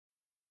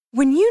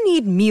When you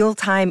need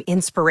mealtime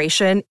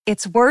inspiration,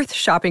 it's worth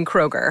shopping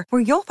Kroger,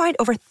 where you'll find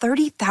over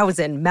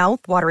 30,000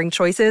 mouth-watering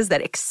choices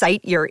that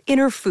excite your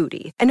inner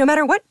foodie. And no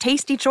matter what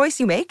tasty choice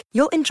you make,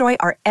 you'll enjoy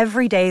our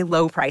everyday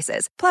low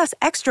prices, plus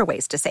extra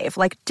ways to save,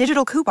 like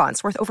digital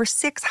coupons worth over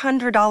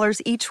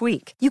 $600 each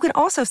week. You can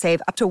also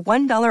save up to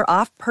 $1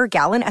 off per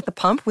gallon at the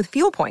pump with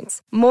fuel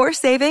points. More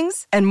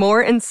savings and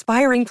more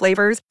inspiring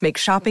flavors make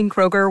shopping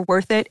Kroger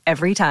worth it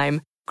every time.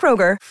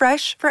 Kroger,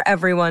 fresh for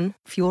everyone.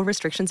 Fuel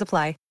restrictions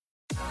apply.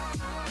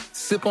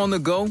 Sip on the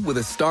go with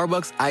a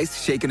Starbucks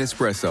Iced Shaken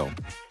Espresso.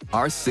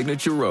 Our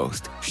signature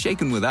roast,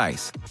 shaken with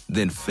ice,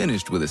 then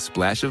finished with a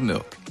splash of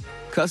milk.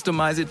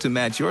 Customize it to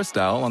match your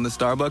style on the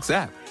Starbucks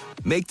app.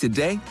 Make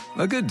today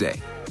a good day.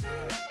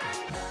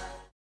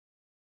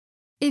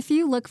 If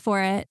you look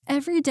for it,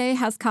 every day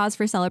has cause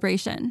for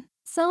celebration.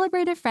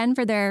 Celebrate a friend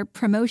for their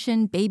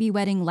promotion, baby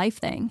wedding, life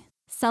thing.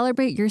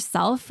 Celebrate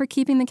yourself for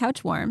keeping the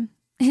couch warm.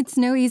 It's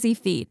no easy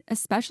feat,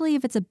 especially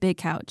if it's a big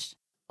couch.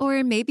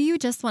 Or maybe you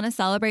just want to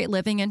celebrate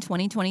living in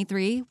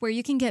 2023, where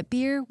you can get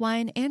beer,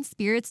 wine, and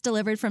spirits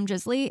delivered from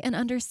Drizzly in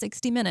under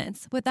 60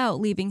 minutes without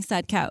leaving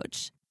said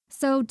couch.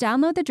 So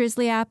download the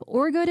Drizzly app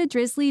or go to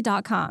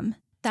drizzly.com.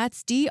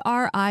 That's DRIZLY.com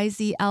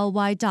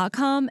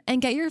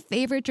and get your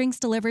favorite drinks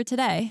delivered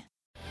today.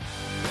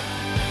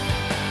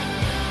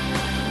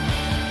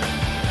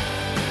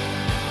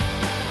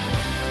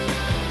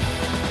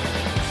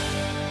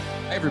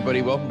 Hi,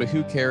 everybody. Welcome to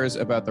Who Cares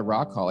About the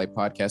Rock Hall, a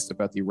podcast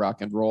about the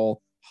Rock and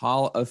Roll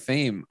Hall of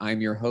Fame. I'm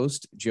your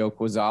host, Joe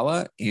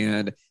Quazala,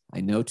 and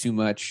I know too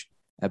much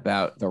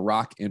about the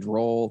Rock and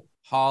Roll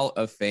Hall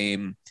of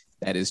Fame.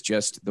 That is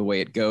just the way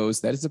it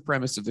goes. That is the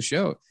premise of the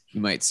show, you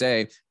might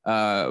say.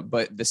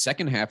 But the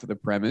second half of the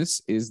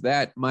premise is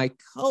that my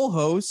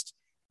co-host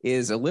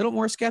is a little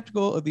more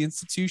skeptical of the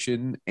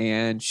institution,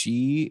 and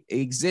she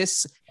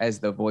exists as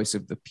the voice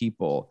of the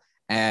people,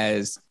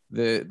 as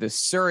the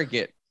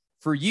surrogate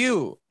for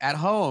you at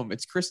home.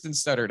 It's Kristen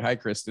Studdard. Hi,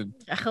 Kristen.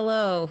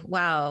 Hello.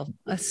 Wow.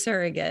 A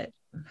surrogate.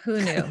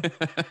 Who knew?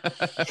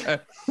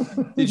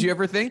 Did you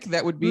ever think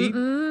that would be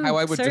how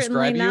I would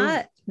describe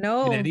not. you?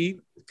 No. In any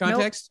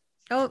context? Nope.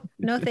 Oh,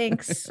 no,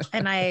 thanks.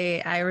 And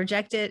I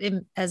reject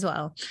it as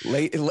well.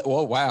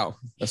 Oh, wow.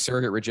 A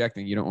surrogate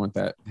rejecting. You don't want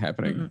that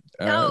happening.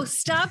 No,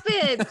 stop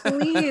it.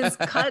 Please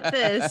cut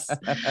this.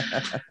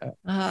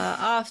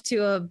 Off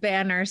to a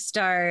banner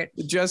start.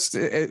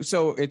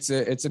 So it's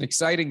an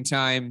exciting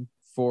time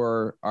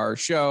for our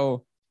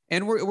show.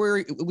 And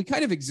we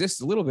kind of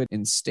exist a little bit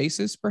in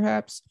stasis,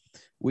 perhaps.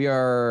 We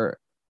are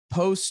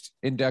post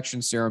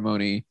induction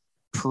ceremony,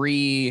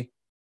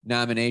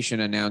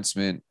 pre-nomination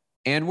announcement.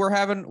 And we're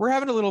having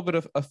a little bit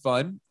of a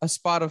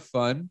spot of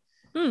fun,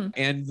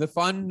 and the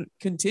fun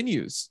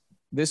continues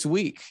this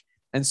week.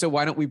 And so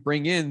why don't we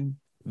bring in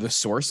the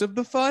source of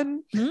the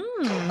fun?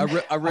 A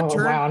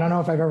return. Oh, wow. I don't know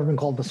if I've ever been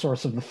called the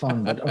source of the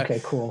fun, but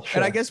okay, cool. Sure.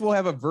 And I guess we'll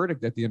have a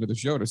verdict at the end of the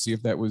show to see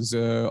if that was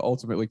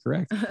ultimately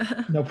correct.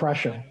 No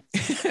pressure.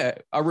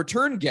 A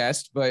return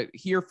guest, but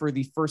here for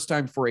the first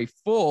time for a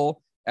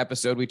full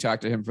episode. We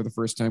talked to him for the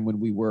first time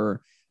when we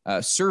were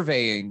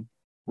surveying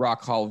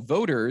Rock Hall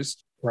voters.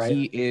 Right.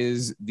 He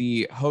is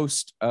the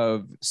host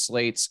of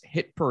Slate's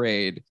Hit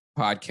Parade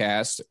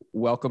podcast.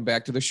 Welcome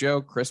back to the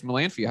show, Chris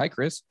Melanphy. Hi,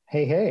 Chris.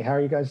 Hey, how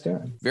are you guys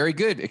doing? Very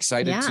good.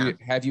 Excited to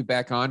have you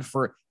back on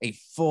for a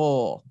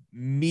full,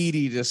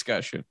 meaty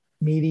discussion.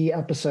 Meaty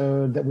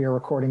episode that we are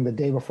recording the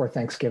day before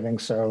Thanksgiving,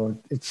 so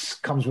it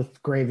comes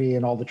with gravy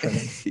and all the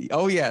trimmings.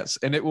 Oh yes,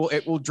 and it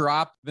will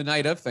drop the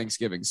night of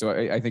Thanksgiving, so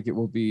I think it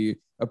will be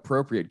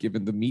appropriate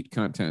given the meat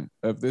content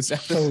of this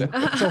episode.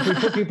 So if we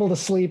put people to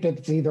sleep,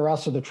 it's either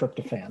us or the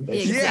tryptophan.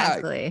 Basically.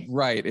 Exactly. Yeah,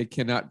 right. It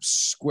cannot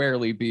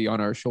squarely be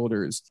on our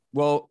shoulders.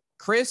 Well,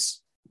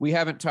 Chris, we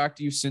haven't talked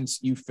to you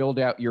since you filled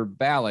out your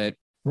ballot.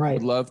 Right.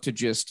 Would love to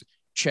just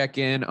check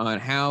in on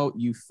how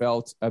you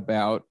felt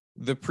about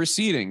the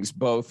proceedings,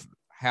 both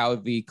how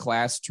the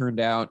class turned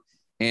out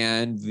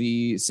and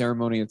the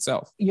ceremony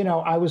itself. You know,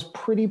 I was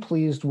pretty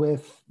pleased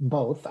with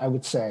both, I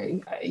would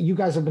say. You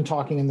guys have been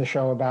talking in the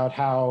show about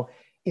how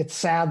it's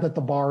sad that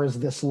the bar is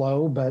this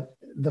low, but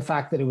the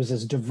fact that it was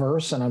as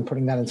diverse, and I'm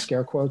putting that in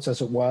scare quotes,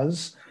 as it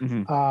was,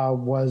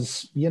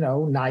 was,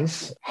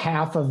 nice.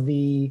 Half of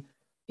the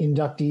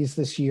inductees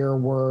this year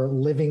were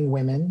living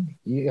women.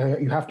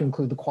 You have to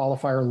include the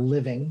qualifier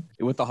living.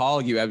 With the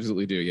Hall, you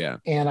absolutely do, yeah.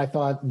 And I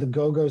thought the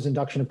Go-Go's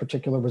induction in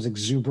particular was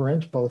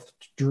exuberant, both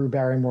Drew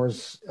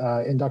Barrymore's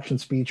induction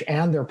speech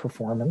and their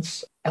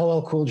performance.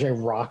 LL Cool J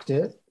rocked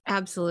it.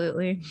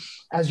 Absolutely.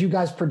 As you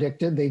guys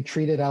predicted, they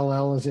treated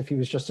LL as if he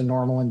was just a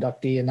normal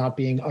inductee and not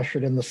being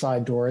ushered in the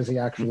side door as he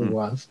actually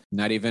was.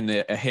 Not even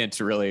a hint,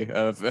 really,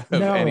 of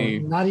no, any.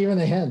 Not even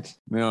a hint.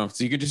 No,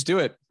 so you could just do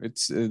it.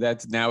 It's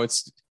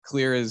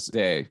clear as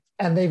day.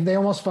 And they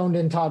almost phoned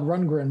in Todd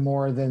Rundgren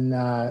more than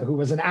who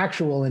was an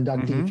actual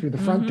inductee through the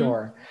front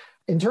door.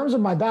 In terms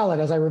of my ballot,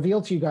 as I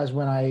revealed to you guys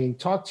when I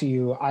talked to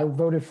you, I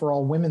voted for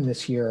all women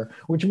this year,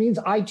 which means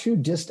I too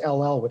dissed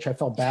LL, which I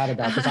felt bad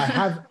about because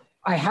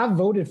I have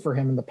voted for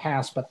him in the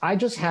past, but I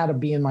just had a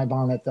bee in my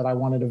bonnet that I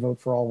wanted to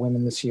vote for all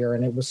women this year.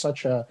 And it was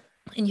such a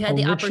And you had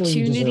the richly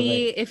opportunity,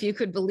 deserving. if you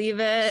could believe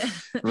it.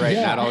 Right.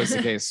 Yeah. Not always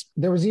the case.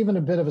 There was even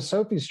a bit of a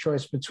Sophie's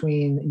choice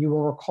you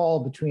will recall,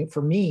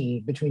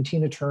 between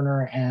Tina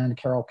Turner and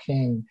Carole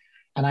King.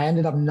 And I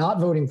ended up not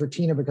voting for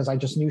Tina because I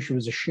just knew she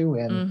was a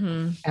shoo-in.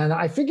 Mm-hmm. And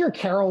I figure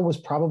Carole was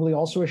probably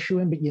also a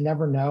shoo-in, but you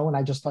never know. And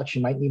I just thought she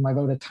might need my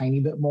vote a tiny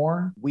bit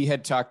more. We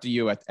had talked to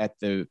you at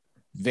the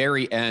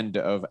very end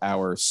of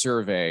our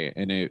survey,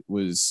 and it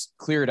was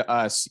clear to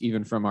us,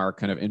 even from our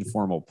kind of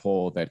informal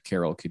poll, that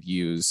Carole could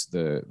use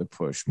the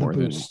push more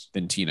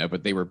than Tina,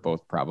 but they were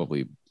both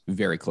probably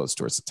very close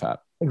towards the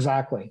top.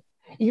 Exactly.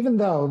 Even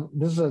though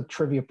this is a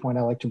trivia point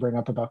I like to bring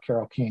up about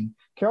Carole King.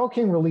 Carole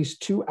King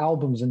released 2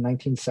 albums in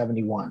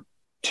 1971,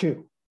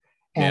 2.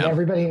 And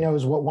everybody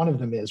knows what one of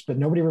them is, but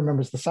nobody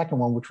remembers the second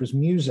one, which was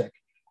Music.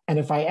 And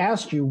if I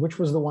asked you which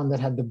was the one that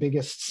had the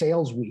biggest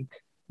sales week,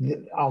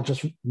 I'll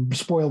just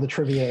spoil the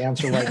trivia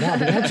answer right now.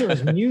 The answer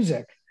is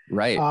Music,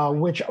 right?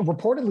 Which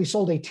reportedly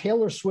sold a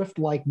Taylor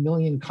Swift-like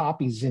million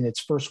copies in its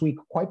first week,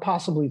 quite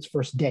possibly its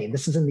first day.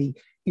 This is in the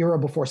era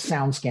before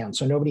SoundScan,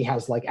 so nobody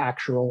has like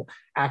actual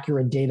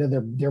accurate data.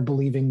 They're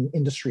believing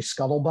industry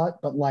scuttlebutt,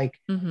 but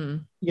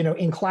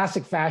in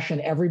classic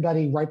fashion,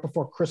 everybody right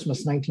before Christmas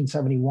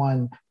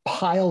 1971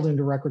 piled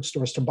into record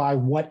stores to buy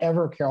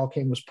whatever Carole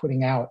King was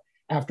putting out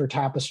after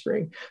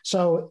Tapestry.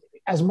 So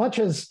as much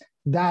as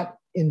that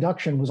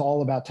induction was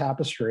all about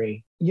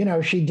Tapestry,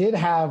 she did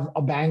have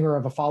a banger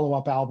of a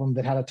follow-up album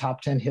that had a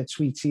top 10 hit,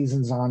 Sweet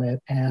Seasons, on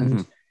it.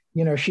 And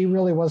she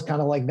really was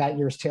kind of like that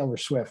year's Taylor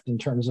Swift in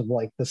terms of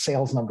like the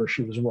sales number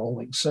she was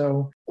rolling.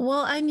 So,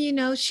 well,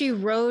 and she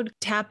rode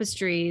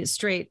Tapestry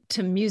straight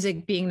to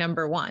Music being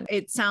number 1.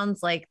 It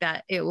sounds like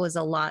that it was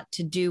a lot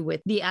to do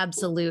with the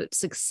absolute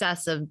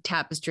success of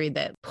Tapestry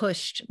that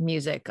pushed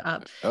Music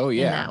up. Oh,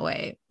 yeah. In that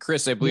way.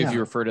 Chris, I believe you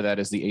refer to that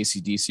as the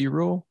AC/DC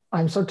rule.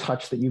 I'm so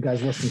touched that you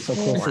guys listen so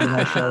closely to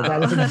my show.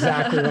 That is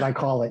exactly what I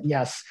call it.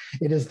 Yes,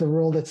 it is the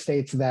rule that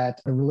states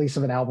that the release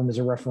of an album is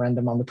a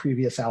referendum on the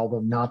previous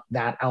album, not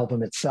that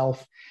album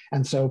itself.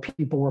 And so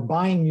people were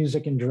buying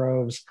music in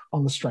droves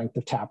on the strength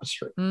of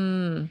Tapestry.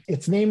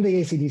 It's named the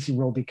AC/DC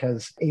rule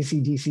because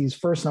AC/DC's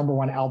first number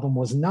 1 album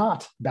was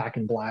not Back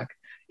in Black.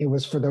 It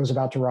was For Those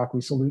About to Rock,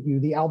 We Salute You,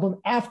 the album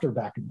after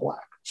Back in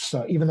Black.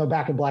 So even though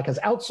Back in Black has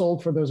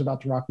outsold For Those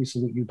About to Rock, We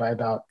Salute You by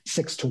about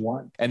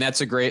 6-1. And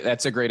that's a great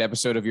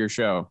episode of your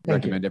show.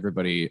 Recommend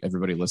everybody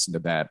listen to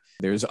that.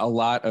 There's a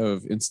lot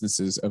of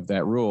instances of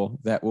that rule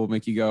that will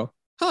make you go,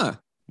 well,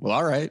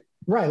 all right.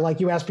 Right. Like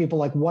you ask people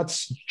like,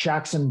 what's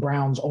Jackson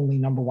Browne's only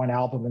number 1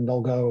 album? And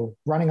they'll go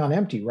Running on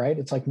Empty, right?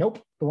 It's like,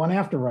 nope, the one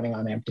after Running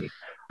on Empty.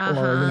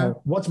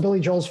 Or, what's Billy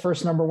Joel's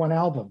first number 1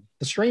 album?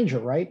 The Stranger,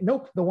 right?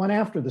 Nope, the one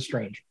after The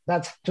Stranger.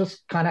 That's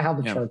just kind of how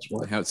the charts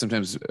work. How it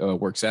sometimes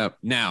works out.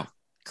 Now,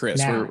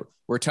 Chris,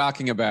 we're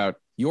talking about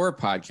your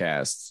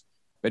podcasts,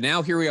 but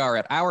now here we are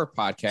at our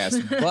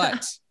podcast.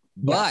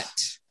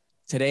 But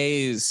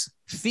today's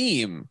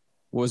theme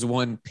was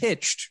one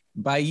pitched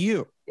by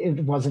you.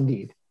 It was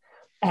indeed.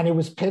 And it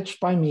was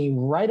pitched by me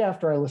right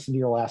after I listened to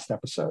your last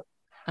episode,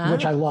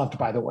 which I loved,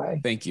 by the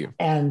way. Thank you.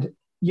 And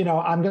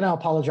I'm going to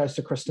apologize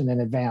to Kristen in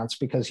advance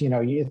because,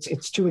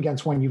 it's 2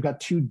 against 1. You've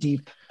got 2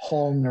 deep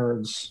Hall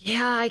nerds.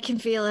 Yeah, I can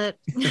feel it.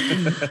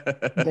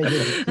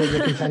 that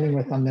you're contending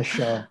with on this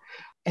show.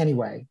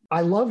 Anyway,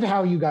 I loved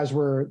how you guys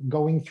were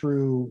going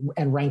through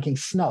and ranking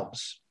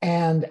snubs.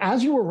 And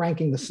as you were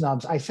ranking the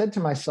snubs, I said to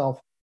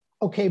myself,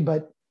 okay,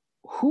 but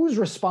who's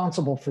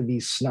responsible for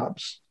these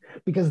snubs?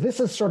 Because this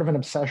is sort of an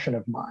obsession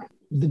of mine.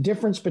 The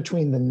difference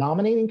between the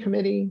nominating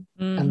committee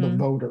and the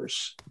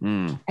voters.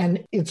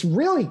 And it's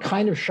really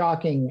kind of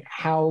shocking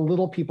how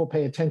little people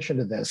pay attention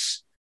to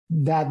this,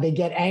 that they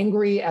get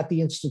angry at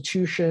the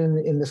institution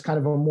in this kind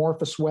of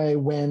amorphous way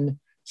when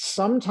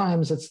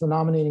sometimes it's the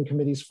nominating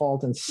committee's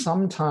fault and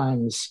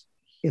sometimes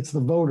it's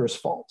the voters'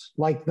 fault.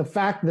 Like the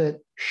fact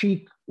that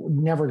Chic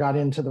never got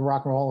into the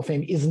Rock and Roll Hall of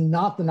Fame is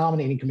not the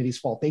nominating committee's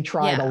fault. They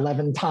tried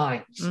 11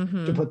 times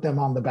to put them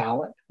on the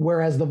ballot,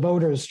 whereas the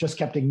voters just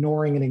kept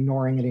ignoring and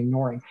ignoring and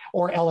ignoring.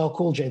 Or LL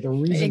Cool J, the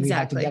reason we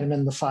had to get him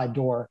in the side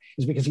door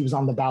is because he was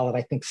on the ballot,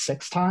 I think,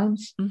 6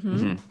 times.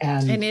 And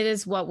it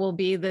is what will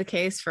be the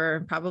case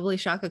for probably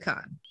Chaka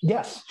Khan.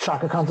 Yes,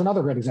 Chaka Khan's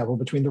another great example.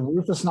 Between the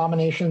Rufus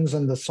nominations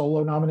and the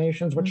solo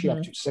nominations, what's she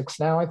up to? 6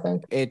 now, I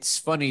think. It's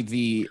funny,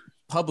 the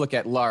public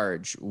at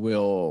large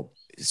will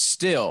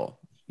still,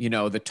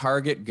 the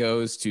target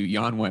goes to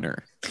Jan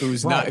Wenner,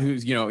 who's not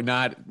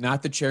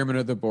the chairman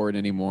of the board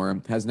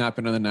anymore, has not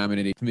been on the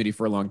nominating committee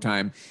for a long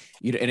time.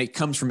 And it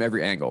comes from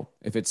every angle.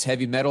 If it's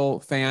heavy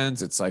metal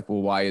fans, it's like,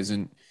 well, why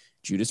isn't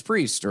Judas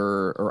Priest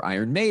or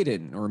Iron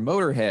Maiden or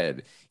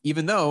Motorhead,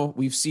 even though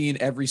we've seen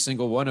every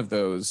single one of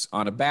those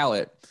on a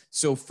ballot.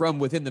 So from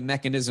within the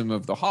mechanism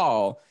of the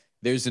hall,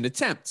 there's an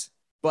attempt,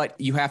 but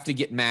you have to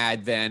get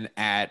mad then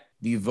at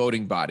the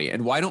voting body.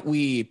 And why don't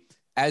we,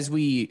 as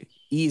we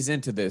ease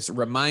into this,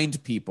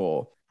 remind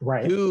people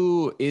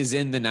who is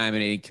in the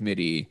nominating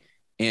committee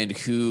and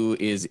who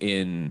is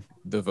in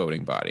the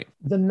voting body?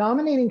 The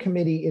nominating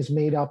committee is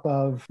made up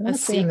of a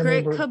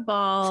secret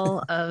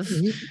cabal of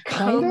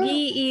hoagie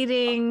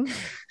eating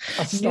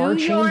a star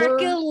New chamber.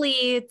 York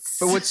elites.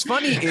 But what's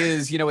funny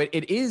is,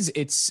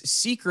 it's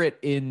secret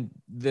in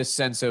the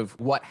sense of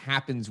what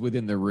happens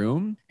within the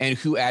room and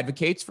who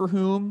advocates for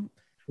whom,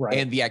 right,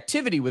 and the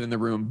activity within the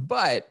room.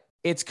 But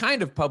it's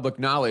kind of public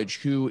knowledge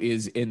who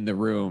is in the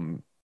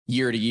room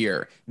year to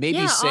year.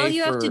 Maybe all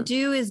you have to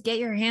do is get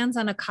your hands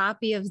on a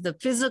copy of the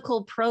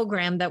physical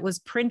program that was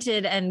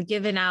printed and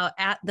given out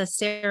at the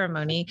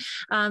ceremony.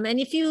 And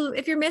if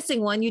you're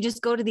missing one, you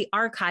just go to the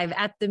archive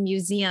at the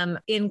museum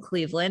in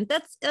Cleveland.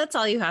 That's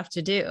all you have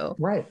to do.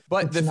 Right.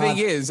 But it's the thing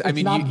is, I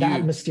mean, not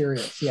that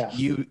mysterious. Yeah.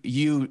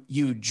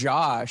 You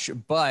Josh,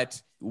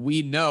 but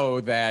we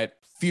know that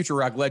Future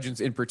Rock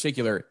Legends in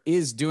particular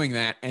is doing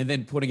that and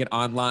then putting it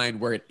online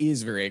where it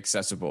is very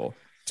accessible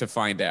to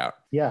find out.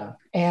 Yeah.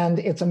 And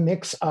it's a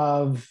mix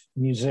of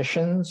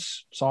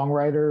musicians,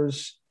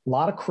 songwriters, a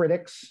lot of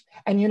critics.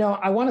 And,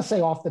 I want to say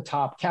off the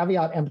top,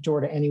 caveat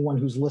emptor to anyone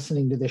who's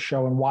listening to this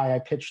show and why I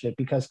pitched it,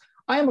 because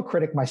I am a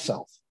critic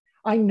myself.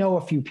 I know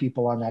a few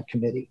people on that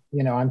committee.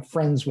 I'm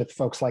friends with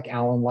folks like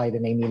Alan Light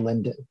and Amy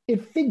Linden.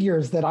 It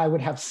figures that I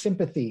would have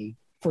sympathy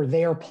for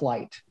their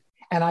plight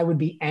and I would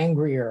be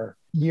angrier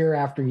year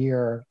after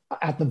year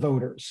at the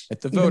voters.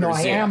 Even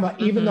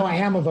though I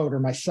am a voter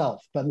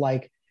myself, but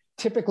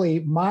typically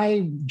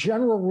my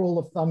general rule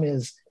of thumb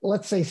is,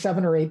 let's say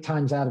 7 or 8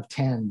 times out of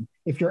 10,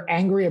 if you're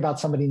angry about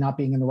somebody not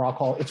being in the Rock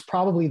Hall, it's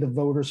probably the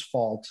voters'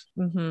 fault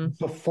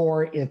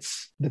before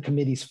it's the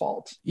committee's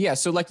fault. Yeah.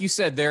 So like you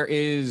said, there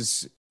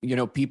is,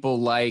 people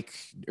like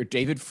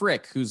David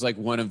Frick, who's like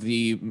one of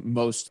the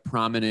most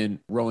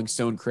prominent Rolling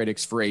Stone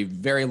critics for a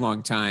very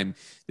long time.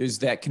 There's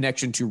that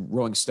connection to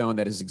Rolling Stone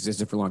that has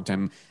existed for a long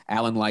time.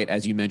 Alan Light,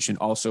 as you mentioned,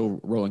 also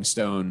Rolling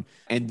Stone.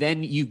 And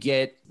then you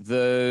get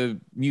the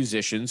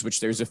musicians, which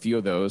there's a few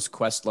of those.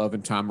 Questlove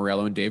and Tom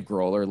Morello and Dave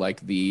Grohl are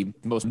like the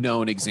most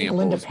known examples.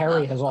 Linda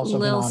Perry has also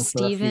been on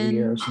Steven. For a few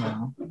years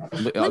now.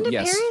 Linda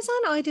Perry is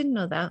on? Oh, I didn't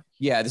know that.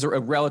 Yeah, there's a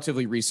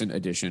relatively recent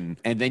addition.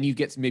 And then you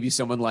get maybe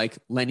someone like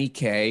Lenny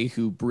Kaye,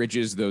 who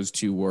bridges those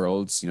two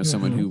worlds,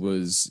 someone who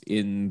was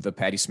in the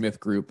Patti Smith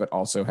group, but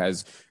also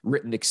has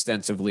written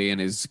extensively and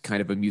is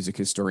kind of a music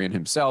historian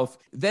himself.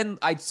 Then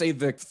I'd say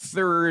the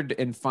third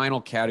and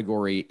final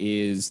category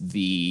is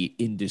the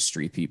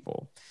industry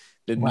people,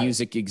 the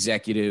music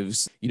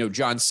executives.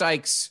 John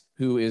Sykes,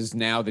 who is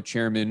now the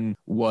chairman,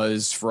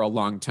 was for a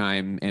long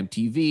time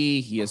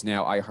MTV. He is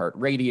now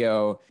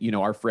iHeartRadio.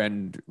 Our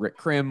friend Rick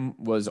Krim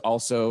was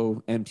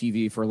also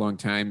MTV for a long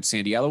time.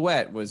 Sandy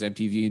Alouette was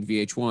MTV and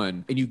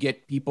VH1. And you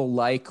get people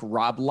like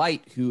Rob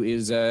Light, who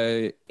is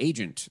a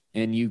agent.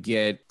 And you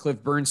get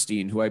Cliff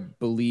Bernstein, who I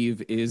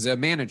believe is a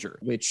manager,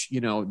 which,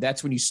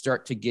 that's when you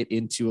start to get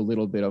into a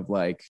little bit of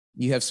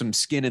you have some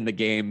skin in the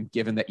game,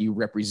 given that you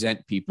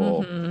represent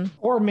people.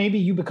 Or maybe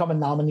you become a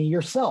nominee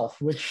yourself,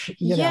 which,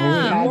 we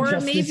had or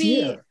just maybe, this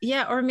year.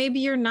 Yeah, or maybe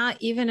you're not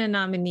even a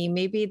nominee.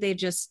 Maybe they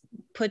just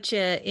put you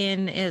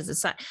in as a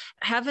side.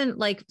 Haven't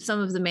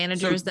some of the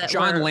managers that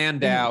John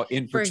Landau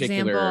in for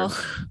particular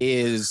example,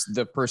 is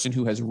the person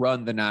who has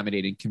run the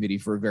nominating committee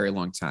for a very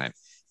long time.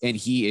 And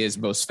he is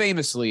most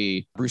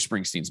famously Bruce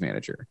Springsteen's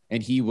manager.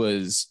 And he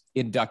was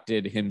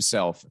inducted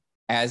himself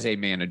as a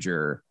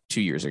manager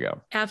 2 years ago.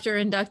 After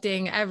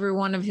inducting every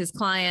one of his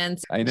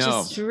clients. I know.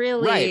 Just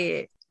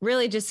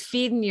really just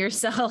feeding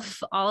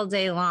yourself all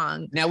day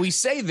long. Now, we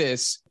say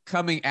this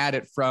coming at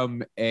it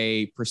from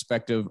a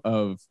perspective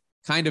of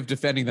kind of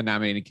defending the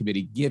nominating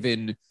committee,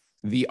 given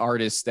the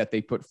artists that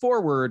they put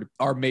forward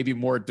are maybe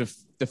more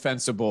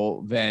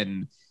defensible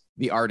than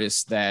the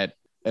artists that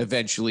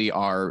eventually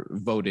are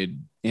voted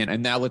in.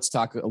 And now let's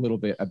talk a little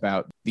bit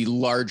about the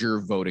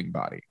larger voting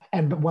body.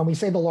 And when we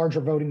say the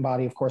larger voting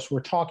body, of course,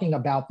 we're talking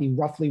about the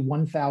roughly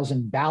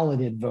 1,000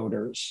 balloted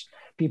voters,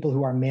 people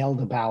who are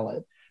mailed a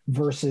ballot,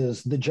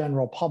 versus the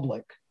general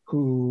public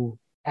who,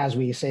 as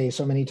we say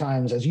so many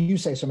times, as you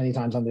say so many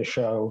times on this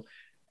show,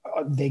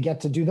 they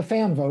get to do the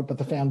fan vote, but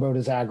the fan vote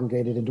is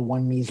aggregated into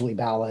one measly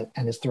ballot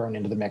and is thrown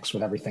into the mix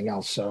with everything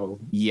else. So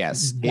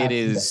yes, it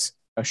is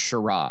a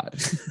charade.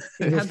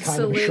 It is absolutely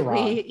kind of a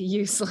charade.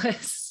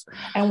 Useless.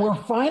 And we're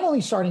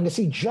finally starting to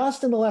see,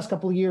 just in the last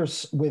couple of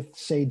years with,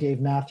 say, Dave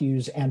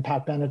Matthews and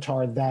Pat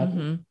Benatar,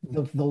 that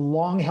the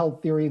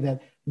long-held theory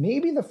that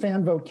maybe the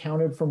fan vote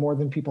counted for more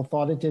than people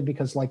thought it did,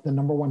 because the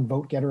number one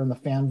vote getter in the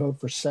fan vote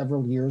for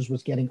several years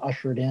was getting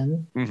ushered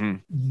in,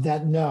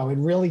 that no, it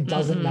really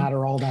doesn't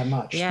matter all that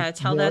much. Yeah, it's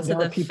held out to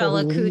the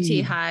Fela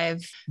Kuti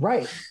hive.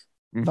 Right.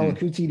 Fela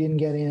Kuti didn't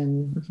get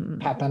in.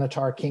 Pat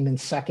Benatar came in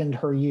second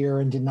her year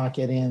and did not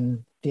get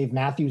in. Dave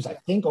Matthews, I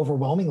think,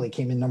 overwhelmingly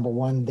came in number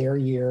one their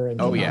year and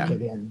did not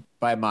get in.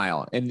 By a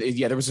mile. And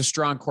there was a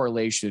strong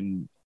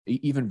correlation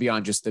even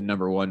beyond just the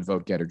number one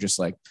vote getter, just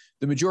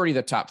the majority of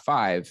the top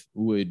 5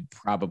 would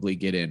probably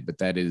get in, but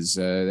that is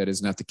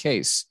not the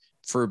case,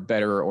 for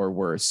better or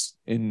worse.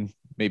 In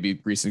maybe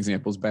recent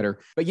examples, better.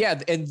 But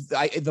yeah, and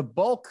the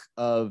bulk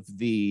of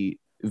the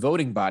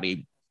voting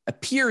body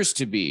appears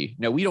to be,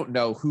 now we don't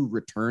know who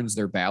returns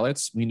their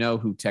ballots. We know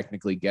who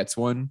technically gets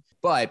one,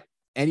 but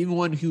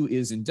anyone who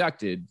is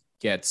inducted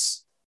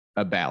gets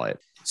a ballot.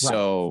 Right.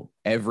 So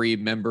every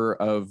member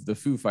of the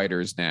Foo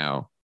Fighters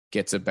now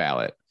gets a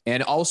ballot.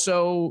 And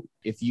also,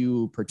 if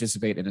you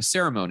participate in a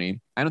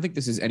ceremony, I don't think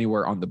this is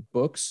anywhere on the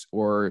books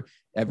or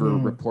ever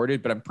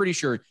reported, but I'm pretty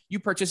sure you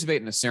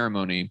participate in a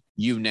ceremony,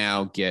 you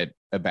now get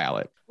a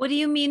ballot. What do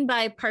you mean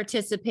by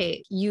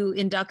participate? You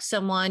induct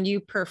someone, you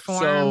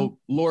perform? So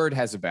Lorde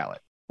has a ballot.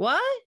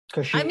 What?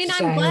 Because she I'm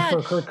sang glad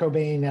for Kurt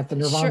Cobain at the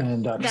Nirvana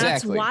induction. That's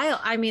Exactly. wild.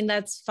 I mean,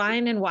 that's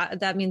fine. And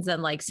that means that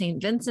like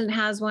St. Vincent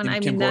has one.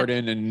 And Kim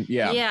Gordon and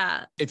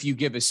yeah. If you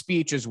give a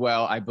speech as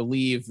well, I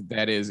believe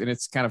that is, and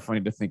it's kind of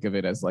funny to think of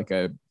it as like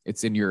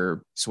it's in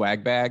your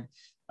swag bag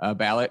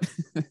ballot.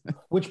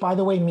 Which, by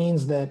the way,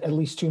 means that at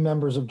least 2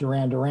 members of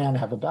Duran Duran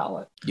have a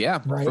ballot.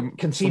 Yeah. Right.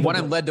 From what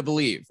I'm led to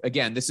believe.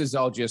 Again, this is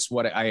all just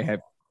what I have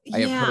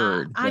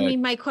heard. I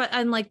mean,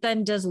 I'm like,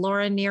 then does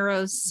Laura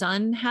Nero's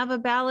son have a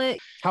ballot?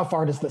 How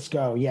far does this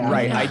go? Yeah.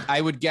 Right. Yeah. I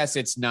would guess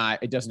it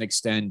doesn't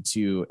extend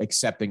to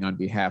accepting on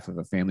behalf of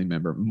a family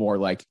member. More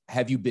like,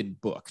 have you been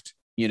booked?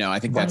 I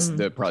think that's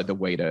probably the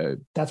way to.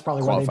 That's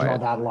probably where they draw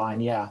that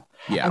line. Yeah.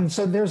 Yeah. And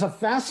so there's a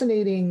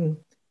fascinating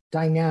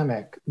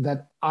dynamic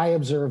that I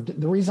observed.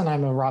 The reason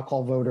I'm a Rock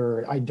Hall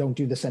voter, I don't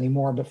do this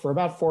anymore, but for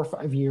about 4 or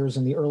 5 years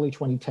in the early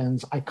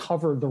 2010s, I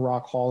covered the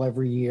Rock Hall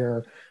every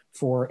year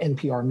for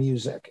NPR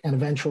Music. And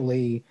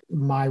eventually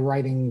my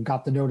writing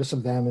got the notice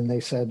of them and they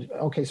said,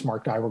 okay,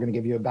 smart guy, we're going to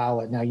give you a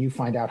ballot. Now you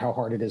find out how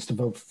hard it is to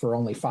vote for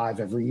only 5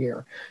 every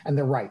year. And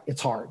they're right.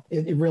 It's hard.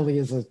 It really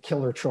is a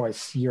killer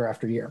choice year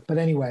after year. But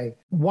anyway,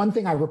 one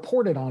thing I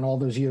reported on all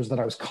those years that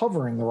I was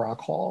covering the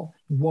Rock Hall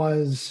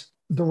was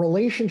the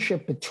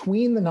relationship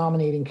between the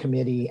nominating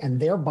committee and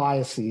their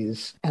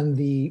biases and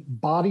the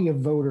body of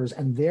voters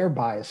and their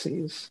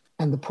biases,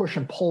 and the push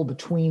and pull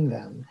between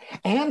them,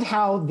 and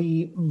how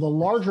the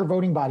larger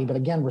voting body, but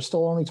again, we're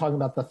still only talking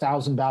about the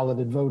 1,000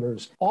 balloted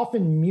voters,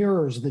 often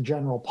mirrors the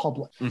general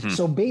public. Mm-hmm.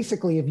 So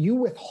basically, if you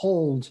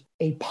withhold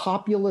a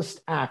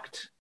populist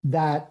act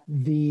that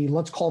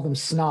let's call them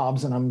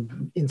snobs, and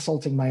I'm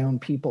insulting my own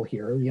people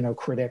here,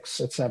 critics,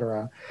 et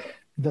cetera,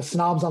 the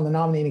snobs on the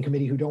nominating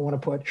committee who don't want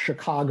to put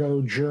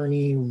Chicago,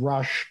 Journey,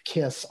 Rush,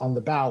 Kiss on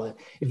the ballot.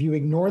 If you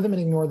ignore them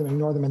and ignore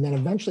them, and then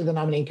eventually the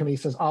nominating committee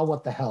says, oh,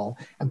 what the hell,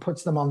 and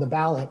puts them on the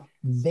ballot,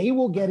 they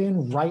will get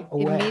in right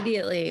away.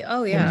 Immediately.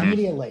 Oh, yeah.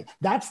 Immediately.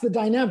 That's the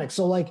dynamic.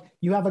 So like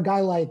you have a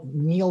guy like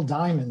Neil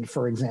Diamond,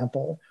 for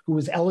example, who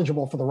was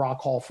eligible for the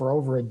Rock Hall for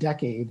over a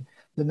decade.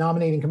 The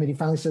nominating committee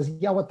finally says,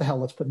 yeah, what the hell,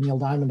 let's put Neil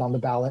Diamond on the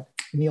ballot.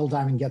 Neil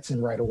Diamond gets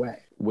in right away.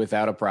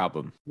 Without a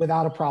problem,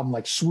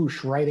 like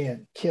swoosh, right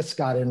in. Kiss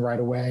got in right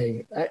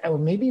away. Or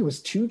maybe it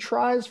was 2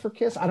 tries for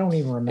Kiss. I don't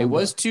even remember. It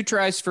was 2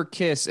 tries for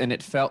Kiss, and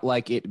it felt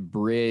like it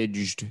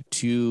bridged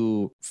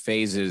 2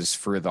 phases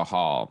for the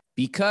Hall.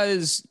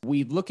 Because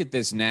we look at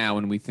this now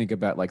and we think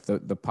about like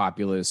the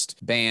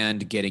populist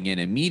band getting in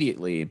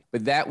immediately,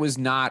 but that was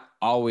not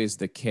always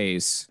the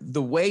case.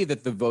 The way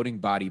that the voting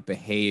body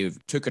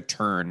behaved took a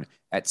turn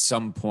at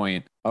some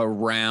point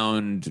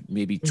around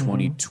maybe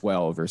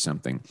 2012 or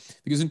something.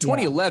 Because in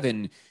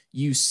 2011,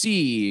 you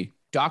see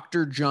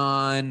Dr.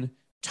 John,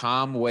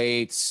 Tom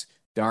Waits,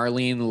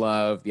 Darlene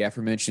Love, the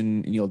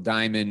aforementioned Neil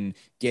Diamond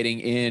getting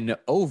in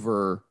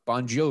over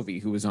Bon Jovi,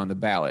 who was on the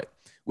ballot.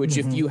 Which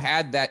if you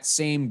had that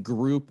same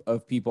group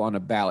of people on a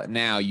ballot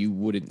now, you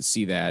wouldn't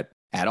see that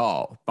at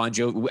all. Bon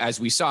Jovi, as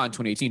we saw in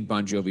 2018,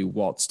 Bon Jovi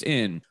waltzed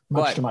in.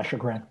 Much to my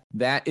chagrin.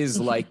 That is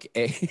like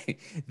a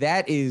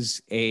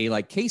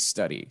case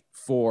study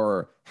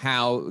for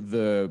how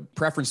the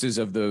preferences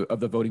of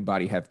the voting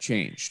body have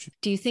changed.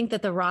 Do you think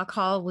that the Rock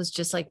Hall was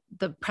just like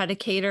the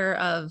predicator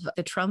of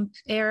the Trump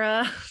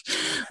era?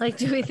 Like,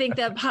 do we think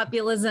that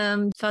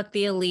populism, fuck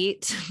the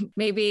elite?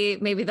 Maybe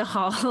the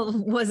Hall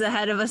was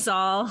ahead of us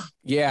all.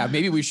 Yeah,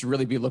 maybe we should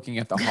really be looking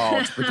at the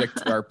Hall to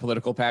predict our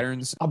political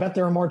patterns. I'll bet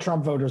there are more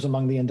Trump voters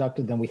among the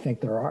inducted than we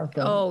think there are.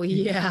 But... Oh,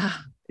 yeah.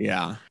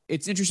 Yeah.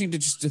 It's interesting to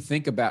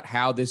think about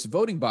how this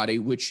voting body,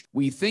 which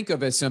we think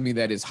of as something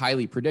that is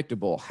highly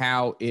predictable,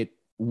 how it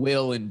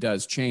will and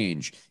does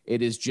change.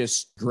 It is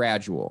just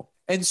gradual.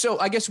 And so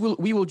I guess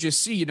we will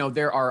just see,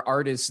 there are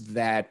artists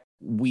that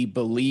we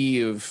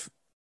believe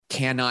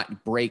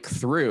cannot break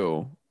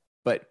through,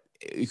 but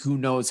who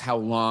knows how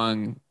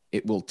long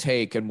it will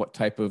take and what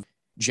type of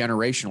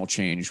generational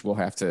change will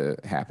have to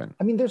happen.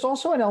 I mean, there's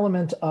also an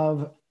element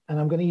of, and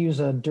I'm going to use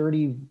a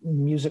dirty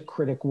music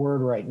critic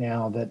word right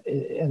now that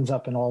ends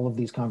up in all of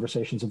these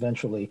conversations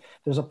eventually.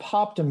 There's a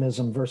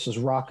poptimism versus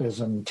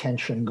rockism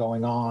tension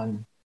going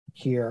on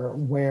here,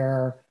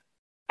 where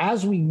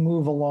as we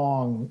move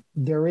along,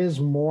 there is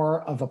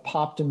more of a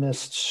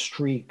poptimist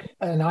streak,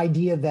 an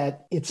idea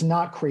that it's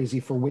not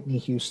crazy for Whitney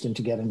Houston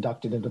to get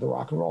inducted into the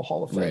Rock and Roll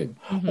Hall of Fame. Right.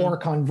 Mm-hmm. Or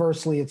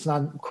conversely, it's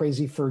not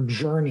crazy for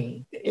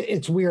Journey.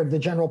 It's weird. The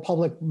general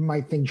public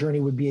might think Journey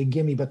would be a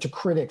gimme, but to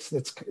critics,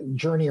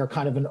 Journey are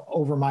kind of an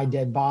over my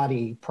dead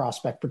body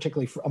prospect,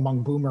 particularly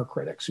among boomer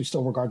critics who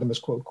still regard them as,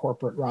 quote,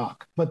 corporate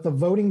rock. But the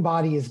voting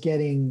body is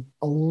getting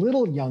a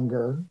little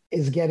younger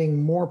is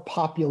getting more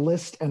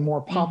populist and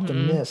more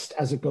poptimist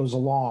as it goes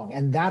along.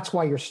 And that's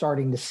why you're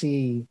starting to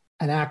see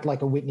an act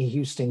like a Whitney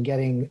Houston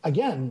getting,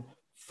 again,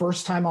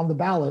 first time on the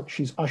ballot,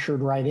 she's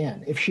ushered right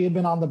in. If she had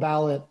been on the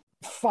ballot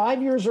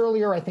 5 years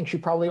earlier, I think she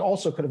probably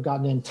also could have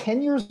gotten in.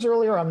 10 years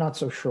earlier, I'm not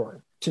so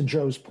sure, to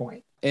Joe's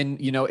point. And,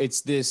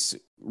 it's this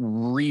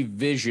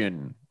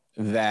revision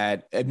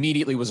that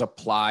immediately was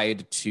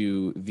applied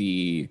to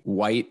the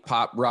white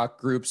pop rock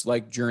groups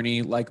like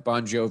Journey, like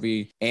Bon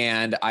Jovi.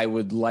 And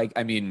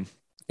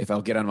if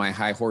I'll get on my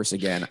high horse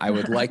again, I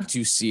would like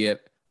to see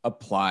it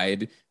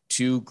applied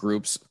to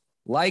groups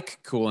like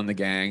Kool and the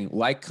Gang,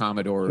 like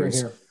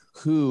Commodores, Here.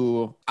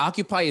 who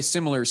occupy a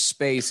similar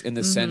space in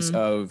the sense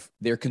of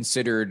they're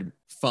considered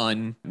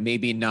fun,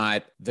 maybe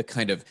not the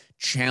kind of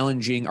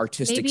challenging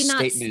artistic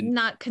statement.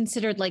 Not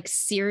considered like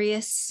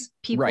serious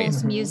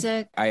people's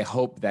music. I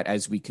hope that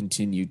as we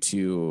continue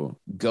to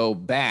go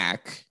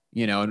back,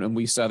 and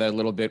we saw that a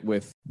little bit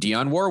with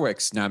Dionne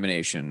Warwick's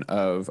nomination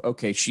of,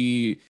 okay,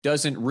 she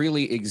doesn't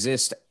really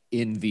exist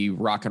in the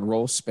rock and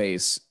roll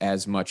space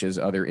as much as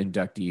other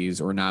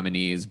inductees or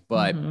nominees,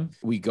 but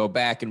we go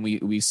back and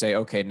we say,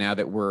 okay, now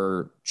that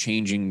we're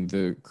changing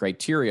the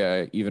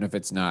criteria, even if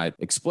it's not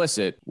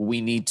explicit,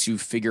 we need to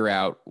figure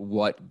out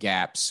what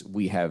gaps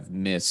we have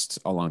missed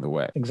along the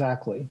way.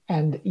 Exactly.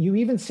 And you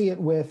even see it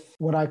with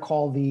what I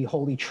call the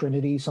Holy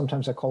Trinity.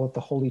 Sometimes I call it the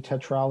Holy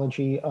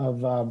Tetralogy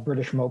of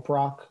British mope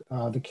rock,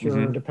 The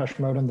Cure, Depeche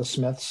Mode, and the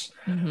Smiths,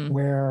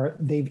 where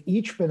they've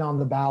each been on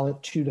the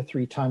ballot 2 to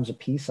 3 times a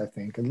piece, I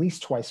think, at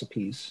least twice a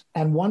piece.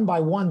 And one by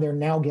one, they're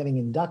now getting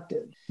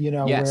inducted,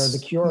 where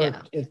The Cure,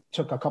 it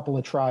took a couple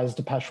of tries.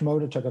 Depeche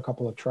Mode, it took a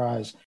couple of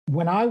tries.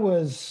 When I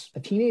was a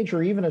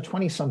teenager, even a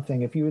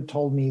 20-something, if you had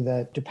told me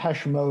that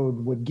Depeche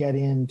Mode would get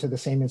into the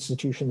same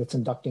institution that's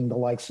inducting the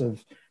likes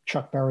of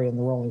Chuck Berry and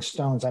the Rolling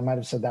Stones, I might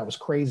have said that was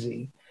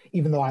crazy,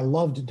 even though I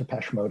loved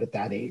Depeche Mode at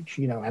that age,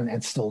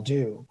 and still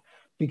do.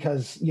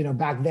 Because,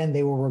 back then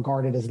they were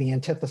regarded as the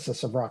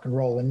antithesis of rock and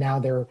roll, and now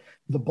they're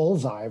the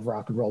bullseye of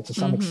rock and roll to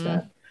some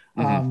extent.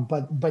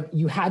 But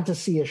you had to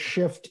see a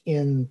shift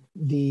in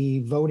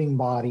the voting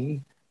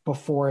body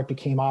before it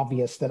became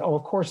obvious that,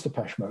 of course,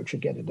 Depeche Mode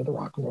should get into the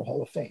Rock and Roll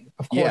Hall of Fame.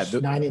 Of course,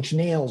 9 Inch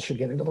Nails should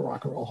get into the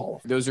Rock and Roll Hall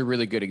of Fame. Those are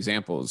really good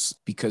examples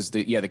because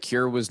The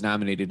Cure was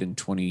nominated in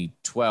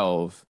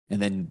 2012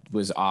 and then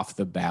was off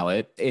the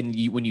ballot. And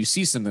when you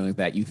see something like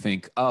that, you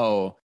think,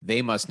 oh,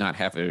 they must not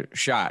have a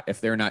shot if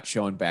they're not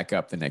showing back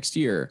up the next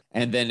year.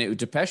 And then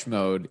Depeche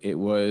Mode, it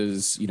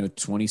was,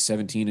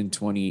 2017 and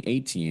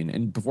 2018.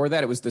 And before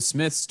that, it was the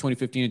Smiths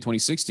 2015 and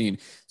 2016.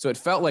 So it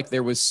felt like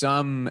there was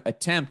some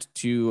attempt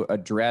to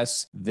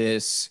address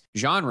this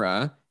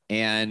genre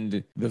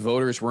and the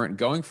voters weren't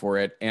going for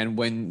it. And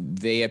when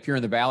they appear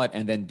on the ballot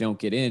and then don't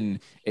get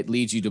in, it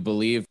leads you to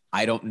believe,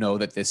 I don't know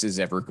that this is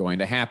ever going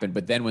to happen.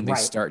 But then when they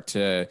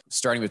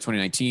starting with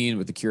 2019,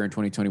 with The Cure, in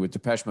 2020 with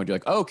Depeche Mode, you're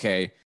like,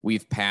 okay,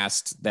 we've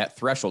passed that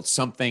threshold.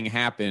 Something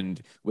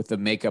happened with the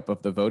makeup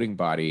of the voting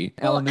body.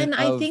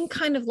 I think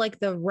kind of like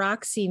the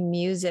Roxy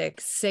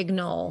Music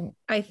signal,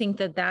 I think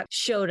that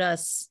showed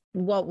us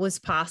what was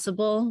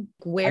possible,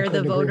 where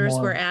the voters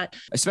were at.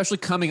 Especially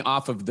coming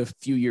off of the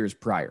few years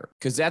prior,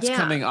 because that's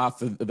coming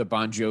off of the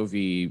Bon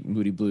Jovi,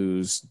 Moody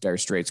Blues, Dire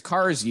Straits,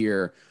 Cars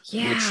year,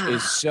 which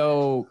is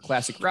so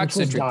classic rock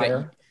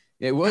centric.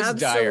 It was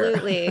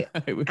absolutely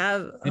dire. It was,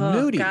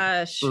 moody,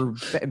 gosh, for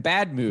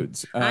bad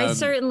moods. I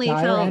certainly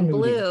felt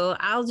blue.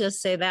 I'll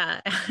just say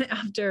that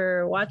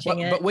after watching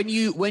it. But when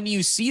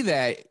you see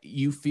that,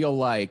 you feel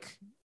like,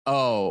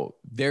 oh,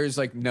 there's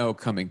like no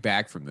coming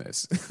back from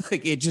this.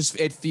 Like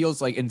it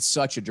feels like in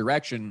such a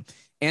direction,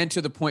 and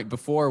to the point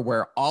before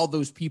where all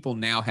those people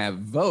now have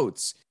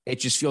votes, it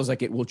just feels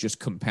like it will just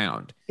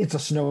compound. It's a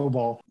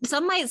snowball.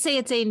 Some might say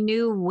it's a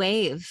new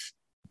wave.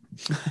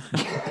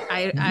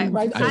 I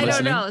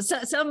don't know.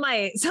 Some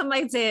might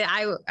say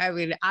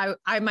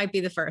I might be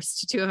the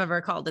first to have ever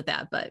called it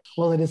that, but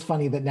well, it is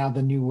funny that now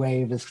the new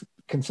wave is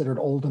considered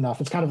old enough.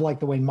 It's kind of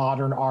like the way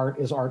modern art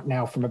is art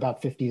now from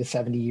about 50 to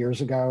 70 years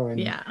ago, and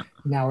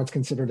now it's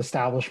considered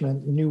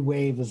establishment. New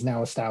wave is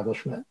now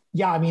establishment.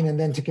 Yeah, I mean, and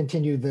then to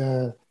continue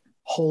the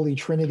Holy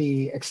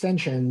Trinity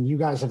extension, you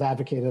guys have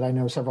advocated, I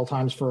know, several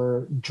times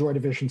for Joy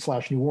Division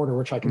 / New Order,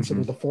 which I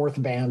consider the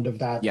fourth band of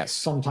that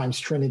sometimes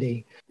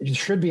Trinity. It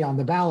should be on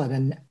the ballot.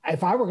 And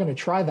if I were going to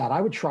try that,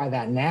 I would try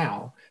that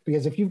now,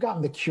 because if you've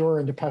gotten The Cure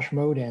and Depeche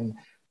Mode in,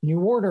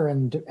 New Order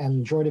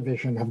and Joy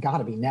Division have got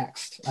to be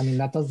next. I mean,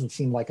 that doesn't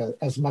seem like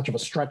as much of a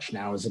stretch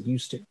now as it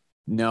used to.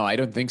 No, I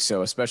don't think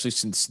so, especially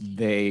since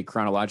they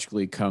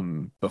chronologically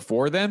come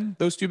before them,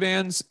 those two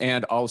bands,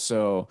 and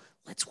also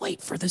let's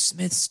wait for the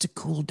Smiths to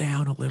cool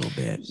down a little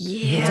bit.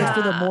 Yeah. Let's wait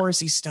for the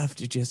Morrissey stuff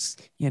to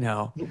just,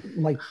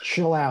 like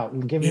chill out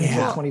and give it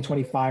until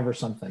 2025 or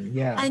something.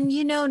 Yeah. And,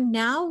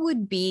 now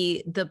would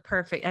be the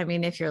perfect, I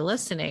mean, if you're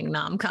listening,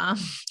 Nomcom,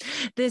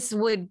 this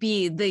would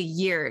be the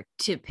year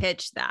to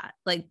pitch that.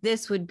 Like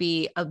this would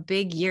be a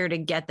big year to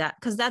get that,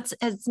 because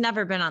it's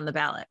never been on the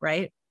ballot,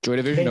 right? Joy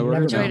Division, They've no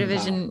never order. Joy done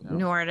Division, No.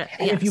 no order.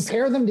 And if you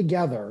pair them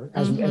together,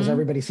 as Mhm.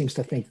 everybody seems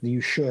to think that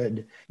you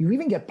should, you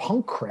even get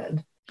punk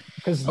cred.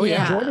 Because Oh,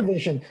 yeah. Joy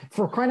Division,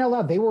 for crying out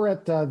loud, they were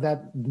at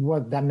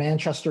that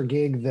Manchester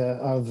gig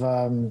of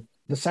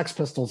the Sex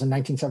Pistols in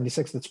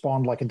 1976 that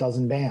spawned like a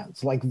dozen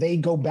bands. Like they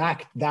go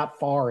back that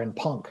far in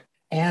punk,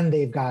 and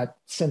they've got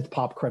synth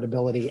pop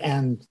credibility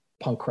and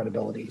punk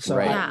credibility. So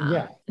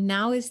Right.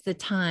 Now is the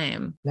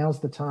time.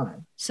 Now's the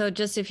time. So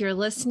just if you're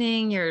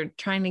listening, you're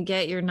trying to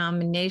get your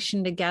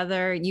nomination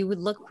together, you would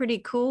look pretty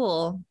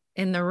cool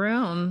in the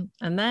room.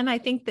 And then I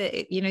think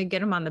that, you get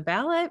them on the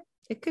ballot.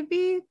 It could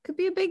be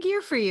a big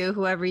year for you,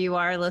 whoever you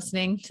are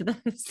listening to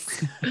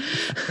this.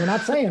 We're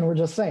not saying, we're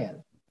just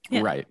saying.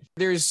 Yeah. Right.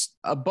 There's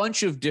a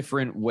bunch of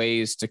different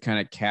ways to kind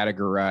of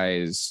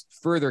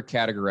further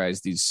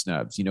categorize these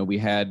snubs. We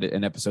had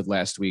an episode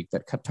last week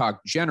that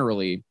talked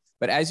generally,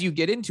 but as you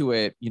get into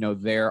it,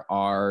 there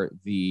are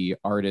the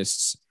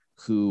artists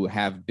who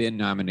have been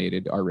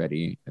nominated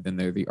already, and then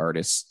there are the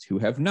artists who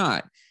have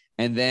not.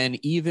 And then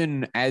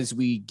even as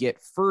we get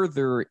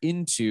further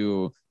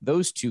into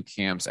those two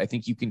camps, I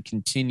think you can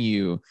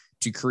continue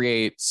to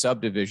create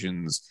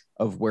subdivisions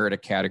of where to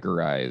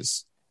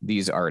categorize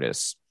these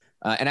artists.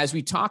 And as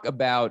we talk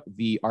about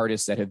the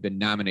artists that have been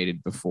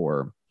nominated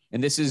before,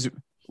 and this is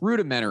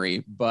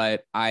rudimentary,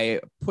 but I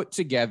put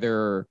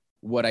together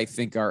what I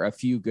think are a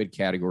few good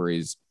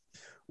categories.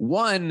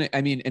 One,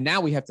 and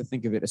now we have to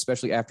think of it,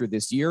 especially after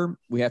this year,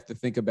 we have to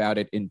think about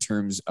it in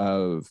terms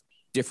of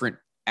different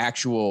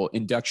actual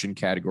induction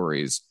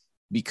categories,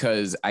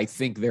 because I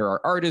think there are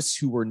artists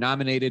who were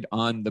nominated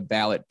on the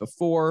ballot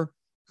before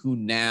who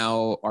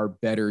now are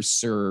better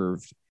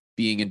served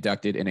being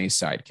inducted in a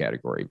side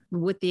category.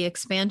 With the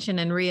expansion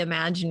and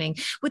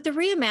reimagining, with the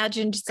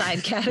reimagined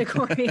side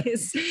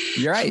categories.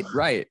 You're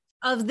right.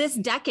 Of this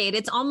decade,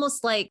 it's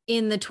almost like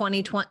in the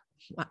 2020.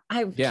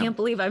 I can't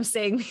believe I'm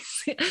saying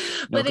this,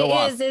 but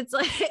it's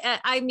like,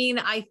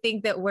 I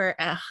think that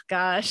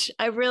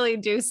I really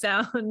do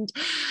sound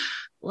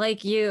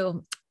like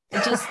you.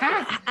 Just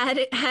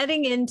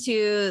heading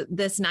into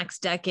this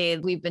next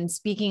decade, we've been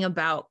speaking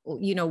about,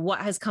 what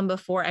has come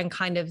before and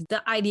kind of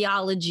the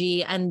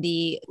ideology and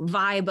the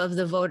vibe of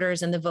the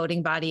voters and the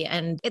voting body.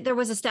 And there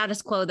was a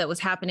status quo that was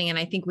happening. And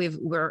I think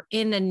we're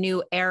in a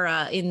new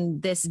era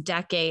in this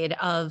decade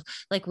of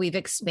we've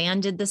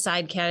expanded the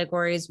side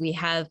categories. We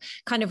have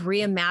kind of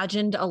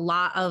reimagined a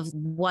lot of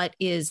what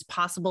is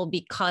possible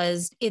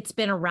because it's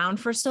been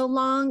around for so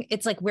long.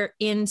 It's like we're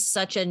in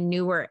such a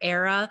newer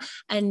era.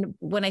 And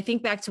when I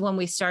think back to when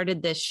we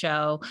started this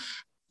show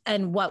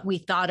and what we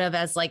thought of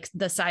as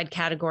the side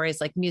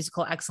categories, like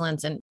musical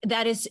excellence, and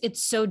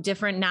it's so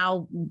different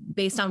now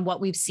based on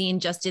what we've seen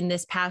just in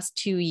this past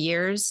 2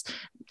 years.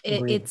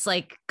 It's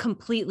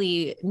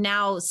completely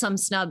now some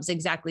snubs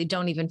exactly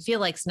don't even feel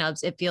like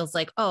snubs. It feels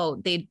like,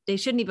 they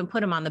shouldn't even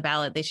put them on the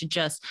ballot. They should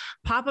just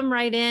pop them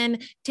right in,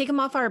 take them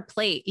off our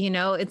plate.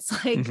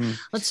 It's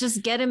let's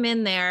just get them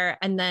in there.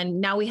 And then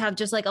now we have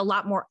just a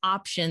lot more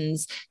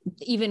options,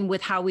 even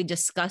with how we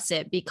discuss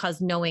it,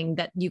 because knowing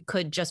that you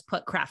could just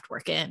put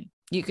Kraftwerk in,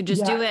 you could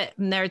just do it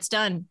and there it's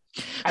done.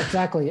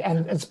 Exactly.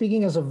 And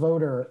speaking as a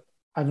voter,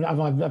 I've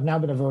now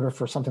been a voter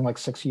for something like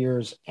 6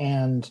 years,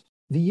 and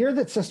the year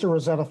that Sister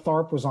Rosetta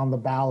Tharpe was on the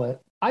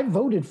ballot, I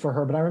voted for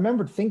her, but I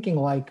remembered thinking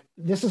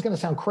this is going to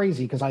sound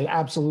crazy because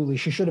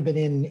she should have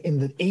been in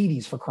the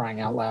 80s, for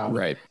crying out loud.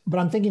 Right. But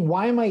I'm thinking,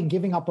 why am I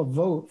giving up a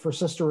vote for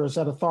Sister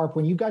Rosetta Tharpe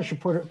when you guys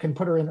can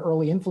put her in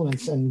early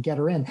influence and get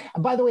her in?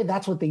 And by the way,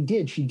 that's what they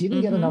did. She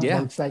didn't get enough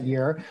votes that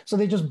year, so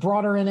they just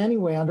brought her in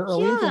anyway under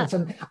early influence.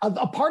 And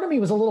a part of me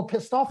was a little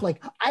pissed off.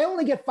 I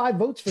only get 5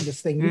 votes for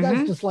this thing. You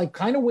guys just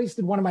kind of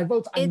wasted one of my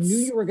votes. I knew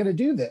you were going to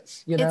do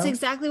this. It's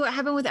exactly what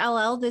happened with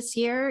LL this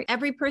year.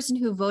 Every person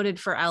who voted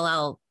for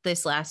LL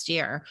this last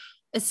year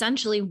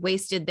essentially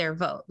wasted their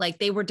vote.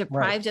 They were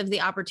deprived of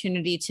the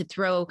opportunity to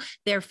throw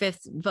their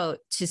 5th vote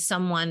to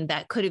someone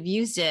that could have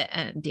used it.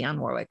 And Dionne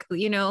Warwick,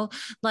 whom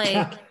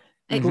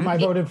I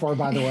voted for,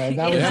 by the way.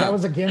 That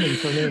was a gimme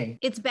for me.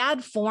 It's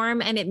bad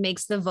form, and it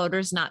makes the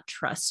voters not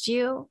trust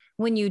you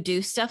when you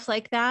do stuff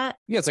like that.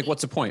 Yeah, it's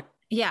what's the point?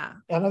 Yeah.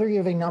 Another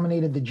year they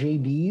nominated the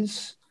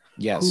JBs.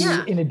 Yes.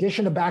 Who, in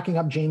addition to backing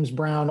up James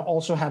Brown,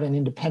 also had an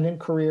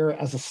independent career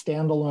as a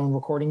standalone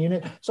recording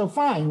unit. So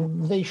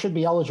fine, they should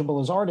be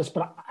eligible as artists.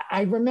 But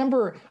I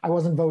remember, I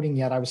wasn't voting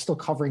yet. I was still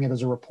covering it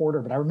as a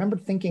reporter. But I remember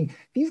thinking,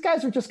 these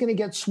guys are just going to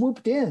get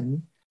swooped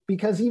in,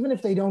 because even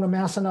if they don't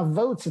amass enough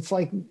votes,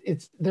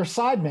 they're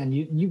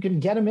sidemen. You can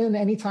get them in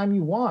anytime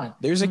you want.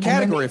 There's a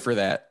category for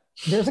that.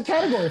 There's a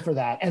category for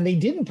that, and they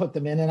didn't put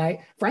them in. And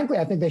I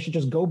think they should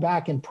just go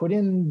back and put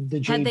in the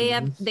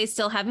JBs. They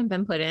still haven't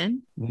been put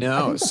in? I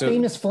No. think the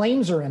Famous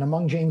Flames are in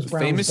among James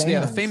Brown's bands. Yeah,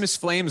 the Famous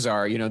Flames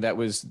are. That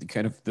was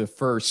kind of the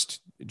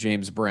first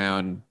James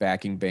Brown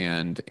backing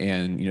band,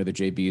 and the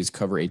JBs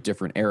cover a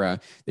different era.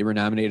 They were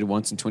nominated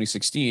once in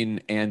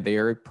 2016, and they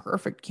are a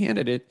perfect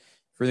candidate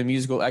for the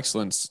musical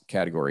excellence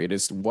category. It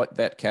is what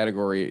that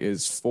category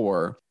is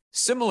for.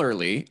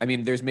 Similarly,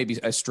 there's maybe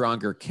a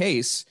stronger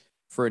case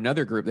for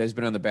another group that has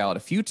been on the ballot a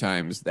few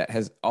times that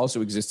has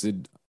also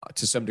existed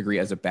to some degree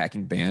as a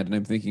backing band, and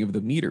I'm thinking of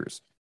the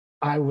Meters.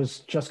 I was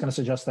just going to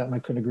suggest that, and I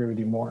couldn't agree with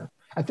you more.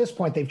 At this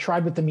point, they've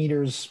tried with the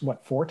Meters,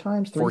 what, 4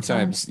 times? 4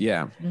 times,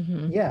 yeah.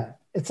 Mm-hmm. Yeah.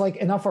 It's like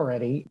enough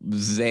already.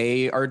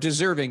 They are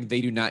deserving. They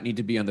do not need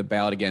to be on the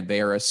ballot again.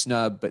 They are a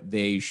snub, but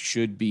they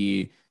should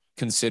be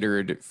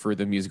considered for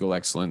the musical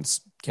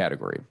excellence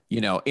category,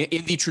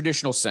 in the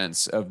traditional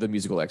sense of the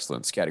musical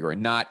excellence category,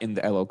 not in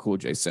the LL Cool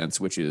J sense,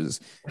 which is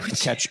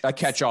a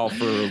catch-all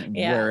for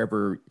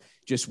wherever,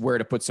 just where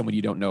to put someone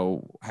you don't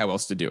know how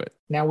else to do it.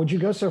 Now, would you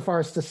go so far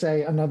as to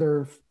say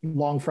another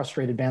long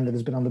frustrated band that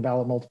has been on the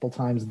ballot multiple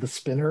times, the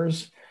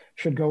Spinners,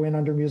 should go in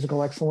under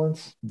musical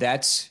excellence?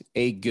 That's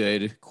a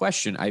good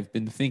question. I've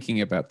been thinking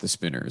about the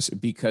Spinners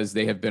because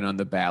they have been on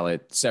the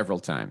ballot several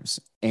times.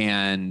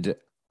 And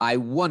I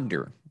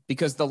wonder,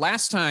 because the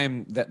last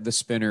time that the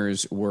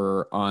Spinners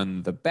were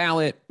on the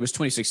ballot was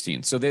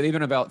 2016. So they've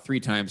been about 3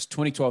 times,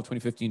 2012,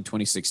 2015,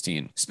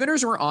 2016.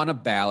 Spinners were on a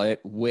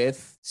ballot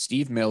with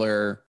Steve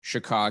Miller,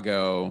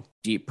 Chicago,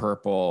 Deep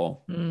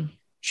Purple,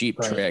 Cheap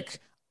Trick.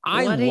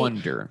 I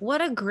wonder.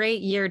 What a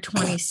great year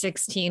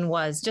 2016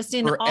 was, just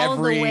in For all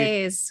every- the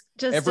ways.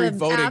 Just every an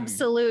voting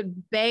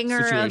absolute banger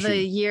of situation. a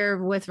year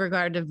with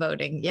regard to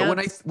voting. But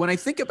Yeah. when I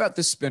think about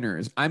the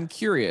Spinners, I'm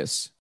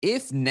curious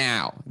if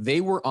now they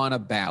were on a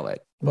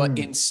ballot, but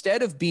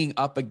instead of being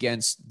up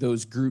against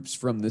those groups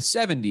from the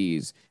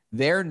 70s,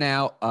 they're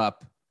now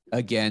up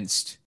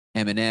against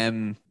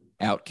Eminem,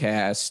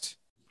 Outkast,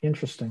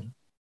 Interesting.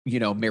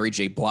 Mary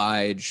J.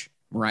 Blige,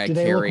 Mariah Do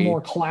they Carey. look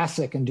more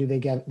classic, and do they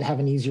have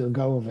an easier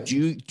go of it?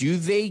 Do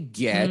they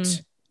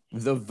get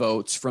the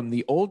votes from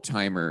the old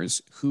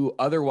timers who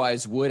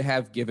otherwise would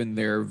have given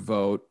their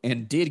vote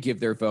and did give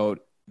their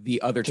vote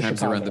the other To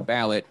times they were on the Chicago.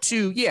 ballot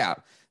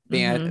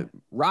to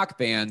rock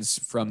bands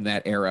from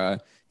that era?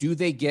 Do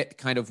they get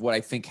kind of what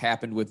I think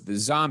happened with the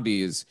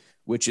Zombies,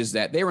 which is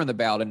that they were on the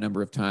ballot a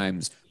number of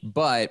times,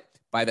 but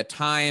by the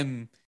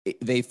time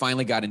they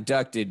finally got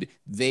inducted,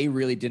 they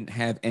really didn't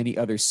have any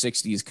other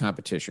 60s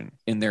competition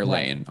in their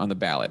lane on the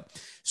ballot.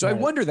 So I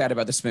wonder that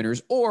about the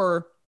Spinners,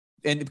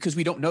 and because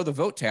we don't know the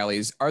vote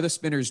tallies, are the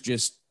Spinners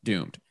just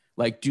doomed?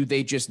 Like, do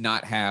they just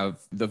not have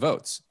the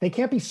votes? They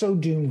can't be so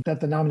doomed that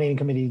the nominating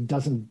committee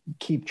doesn't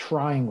keep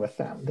trying with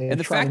them. And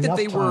the fact that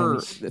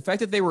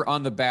they were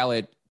on the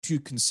ballot 2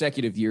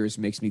 consecutive years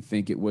makes me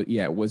think it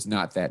was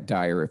not that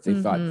dire if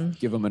they thought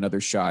give them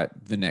another shot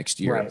the next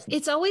year. Right.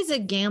 It's always a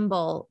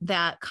gamble,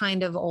 that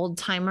kind of old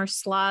timer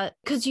slot,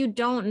 because you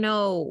don't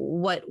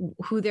know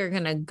who they're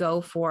going to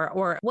go for.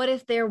 Or what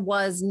if there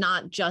was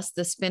not just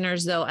the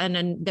Spinners though, and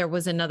then there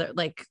was another,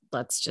 like,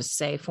 let's just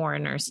say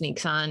Foreigner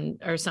sneaks on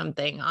or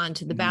something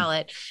onto the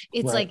ballot.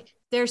 It's like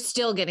they're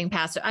still getting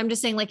past it. I'm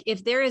just saying, like,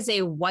 if there is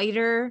a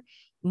whiter,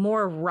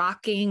 more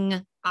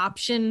rocking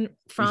option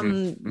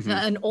from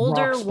an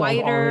older,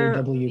 whiter,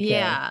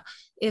 RAWK.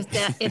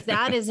 if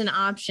that is an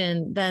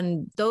option,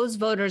 then those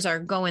voters are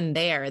going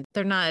there.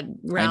 They're not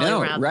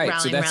rallying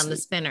around the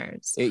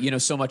Spinners.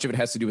 So much of it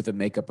has to do with the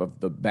makeup of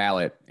the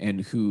ballot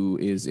and who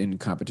is in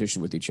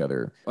competition with each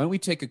other. Why don't we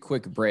take a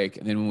quick break,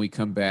 and then when we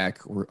come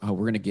back, we're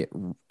gonna get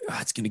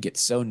it's gonna get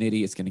so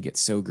nitty, it's gonna get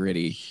so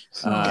gritty.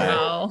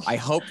 Wow. I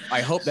hope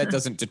that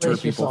doesn't deter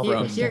Brace people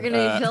yourself. from. You're going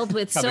to be filled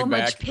with so coming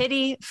much back.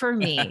 pity for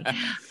me. All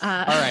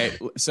right,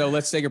 so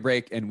let's take a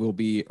break, and we'll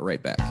be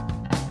right back.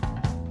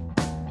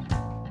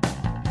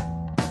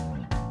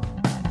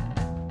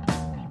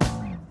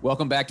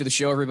 Welcome back to the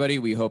show, everybody.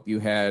 We hope you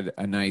had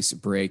a nice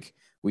break.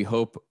 We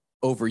hope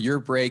over your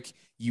break,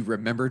 you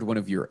remembered one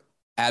of your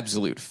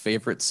absolute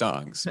favorite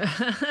songs.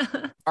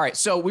 All right,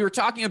 so we were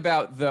talking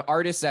about the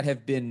artists that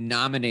have been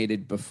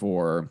nominated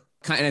before,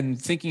 and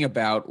thinking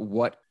about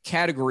what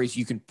categories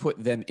you can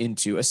put them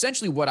into.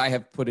 Essentially, what I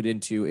have put it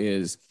into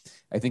is,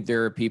 I think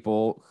there are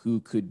people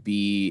who should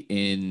be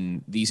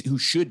in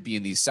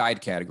these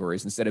side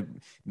categories instead of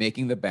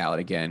making the ballot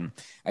again.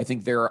 I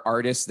think there are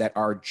artists that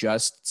are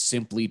just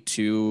simply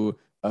too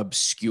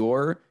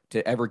obscure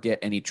to ever get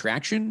any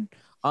traction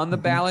on the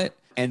ballot.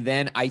 And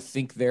then I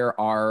think there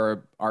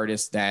are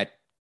artists that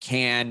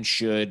can,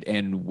 should,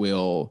 and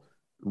will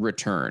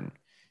return.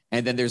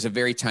 And then there's a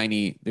very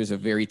tiny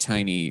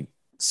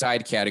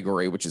side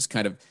category, which is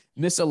kind of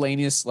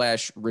miscellaneous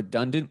 /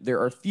 redundant. There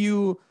are a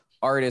few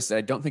artists that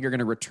I don't think are going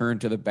to return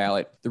to the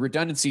ballot. The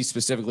redundancy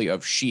specifically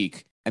of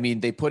Chic. I mean,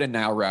 they put in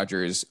Nile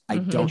Rodgers. I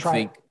don't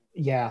think.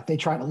 Yeah, they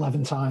tried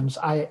 11 times.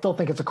 I still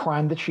think it's a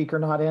crime that Chic are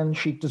not in.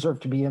 Chic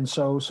deserved to be in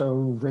so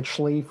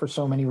richly for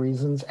so many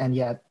reasons. And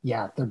yet,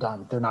 they're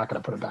done. They're not going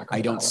to put it back on I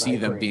the don't ballot. see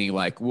them being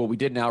like, well, we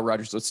did Nile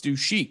Rodgers, let's do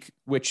Chic,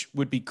 which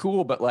would be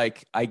cool. But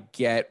like, I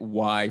get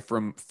why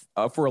for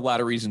a lot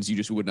of reasons you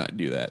just would not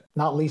do that.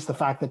 Not least the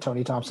fact that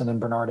Tony Thompson and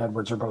Bernard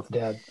Edwards are both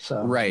dead.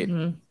 So Right.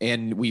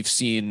 And we've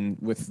seen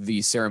with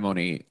the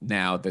ceremony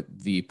now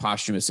that the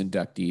posthumous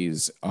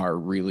inductees are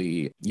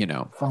really,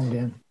 phoned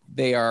in.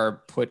 They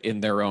are put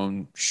in their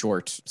own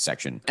short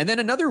section. And then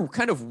another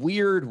kind of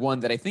weird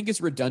one that I think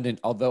is redundant,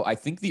 although I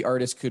think the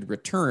artist could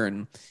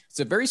return. It's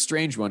a very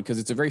strange one because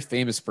it's a very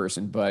famous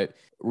person, but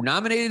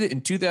nominated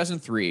in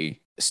 2003,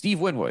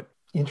 Steve Winwood.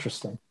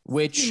 Interesting.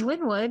 which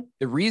Winwood.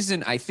 the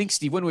reason I think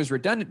Steve Winwood was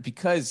redundant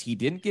because he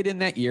didn't get in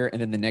that year.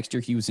 And then the next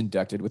year he was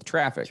inducted with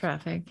Traffic.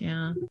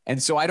 Yeah.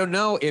 And so I don't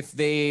know if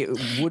they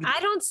would. I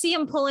don't see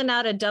him pulling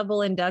out a double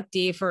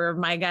inductee for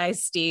my guy,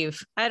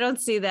 Steve. I don't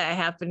see that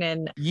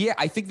happening. Yeah,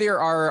 I think there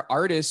are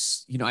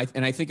artists,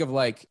 and I think of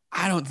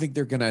I don't think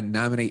they're going to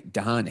nominate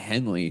Don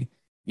Henley.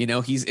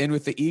 He's in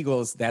with the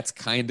Eagles. That's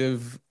kind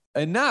of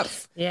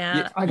enough.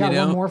 Yeah. I got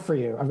one more for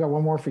you. I've got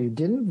one more for you.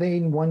 Didn't they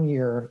one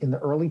year in the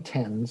early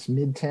 10s,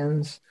 mid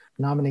 10s,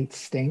 nominate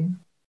Sting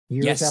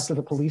years after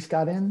the Police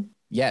got in?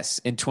 Yes.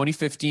 In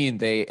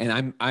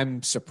 2015,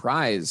 I'm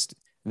surprised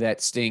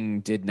that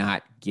Sting did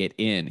not get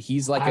in.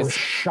 I was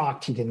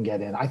shocked he didn't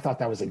get in. I thought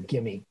that was a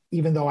gimme,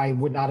 even though I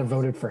would not have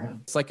voted for him.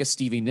 It's like a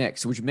Stevie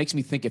Nicks, which makes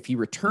me think if he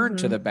returned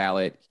to the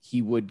ballot,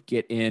 he would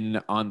get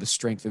in on the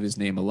strength of his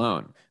name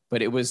alone.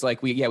 But it was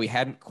we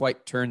hadn't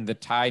quite turned the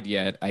tide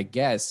yet, I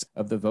guess,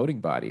 of the voting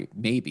body.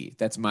 Maybe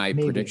that's my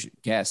prediction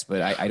guess, but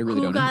I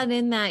really don't know. Who got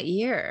in that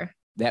year?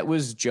 That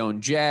was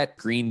Joan Jett,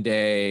 Green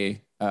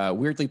Day.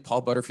 Weirdly, Paul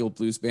Butterfield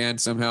Blues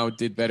Band somehow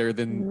did better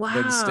than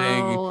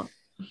Sting.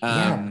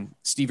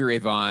 Stevie Ray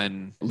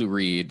Vaughan, Lou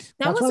Reed.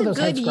 That was a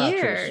good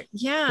year.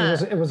 Yeah.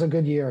 It was a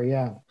good year.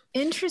 Yeah.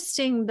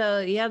 Interesting though.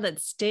 Yeah.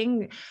 That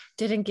Sting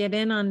didn't get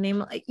in on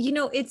name.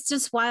 It's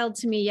just wild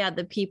to me. Yeah.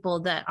 The people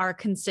that are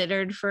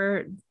considered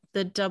for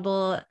the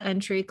double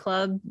entry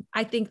club.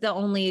 I think the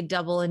only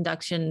double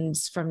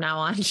inductions from now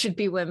on should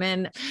be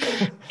women.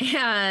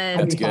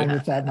 And I'd be fine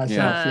with that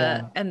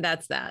myself. And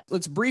that's that.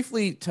 Let's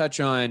briefly touch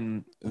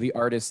on the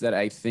artists that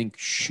I think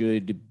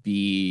should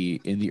be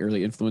in the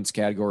early influence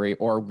category,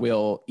 or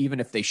will, even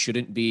if they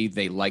shouldn't be,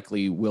 they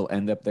likely will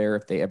end up there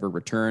if they ever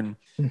return.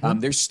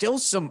 There's still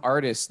some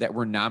artists that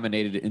were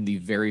nominated in the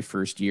very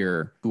first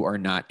year who are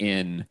not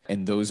in,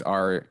 and those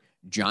are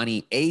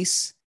Johnny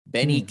Ace,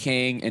 Benny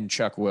King, and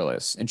Chuck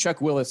Willis. And Chuck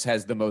Willis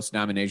has the most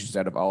nominations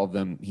out of all of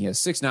them. He has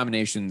 6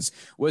 nominations,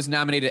 was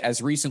nominated as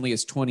recently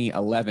as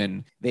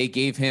 2011. They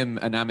gave him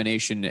a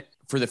nomination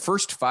for the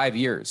first 5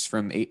 years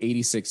from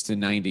 86 to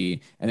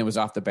 90, and it was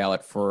off the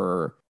ballot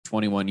for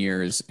 21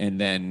 years and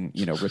then,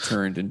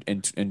 returned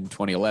in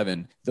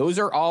 2011. Those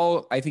are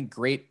all, I think,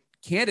 great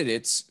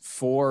candidates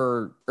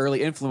for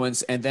early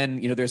influence. And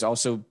then, there's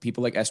also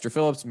people like Esther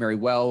Phillips, Mary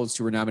Wells,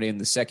 who were nominated in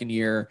the second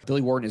year.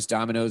 Billy Wharton as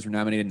Dominoes were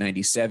nominated in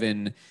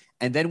 97.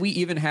 And then we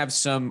even have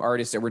some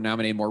artists that were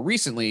nominated more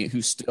recently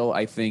who still,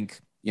 I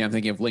think, I'm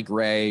thinking of Link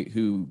Wray,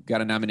 who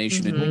got a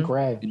nomination in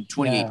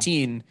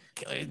 2018.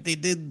 Yeah. They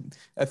did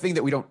a thing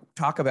that we don't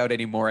talk about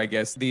anymore, I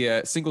guess,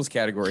 the singles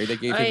category. They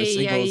gave him a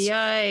singles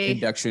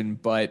induction,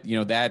 but,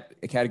 that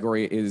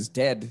category is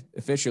dead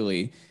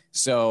officially.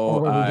 So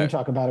when we do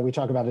talk about it, we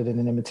talk about it in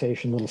an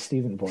imitation Little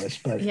Steven voice.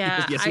 But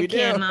yeah, yes, I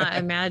cannot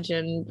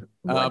imagine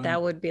what that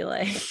would be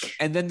like.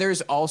 And then there's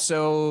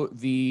also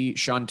the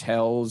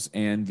Chantels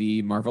and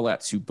the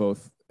Marvelettes, who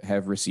both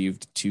have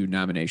received 2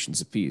 nominations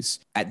apiece.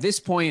 At this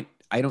point,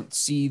 I don't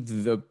see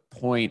the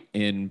point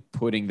in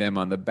putting them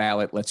on the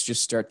ballot. Let's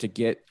just start to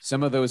get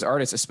some of those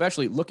artists,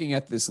 especially looking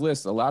at this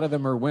list. A lot of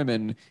them are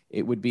women.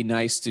 It would be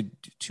nice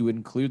to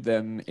include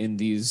them in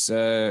these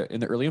in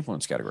the early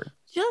influence category.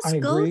 Just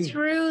go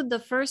through the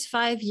first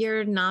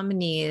 5-year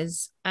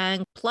nominees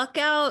and pluck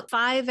out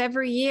 5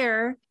 every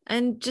year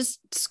and just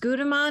scoot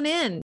them on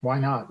in. Why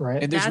not?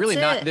 Right. And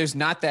there's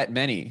not that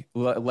many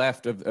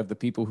left of the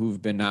people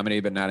who've been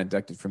nominated but not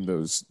inducted from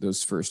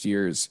those first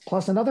years.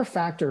 Plus another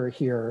factor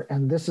here,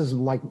 and this is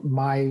like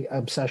my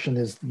obsession,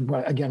 is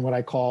what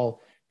I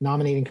call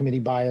nominating committee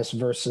bias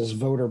versus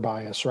voter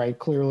bias, right?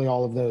 Clearly,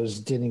 all of those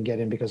didn't get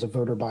in because of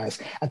voter bias.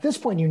 At this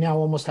point, you now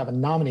almost have a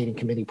nominating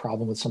committee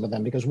problem with some of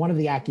them, because one of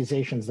the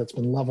accusations that's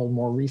been leveled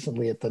more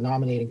recently at the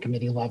nominating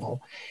committee level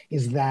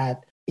is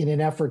that in an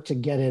effort to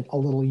get it a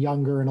little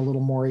younger and a little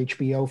more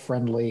HBO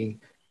friendly,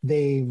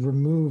 they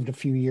removed a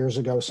few years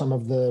ago some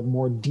of the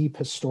more deep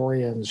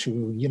historians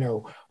who,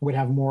 would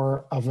have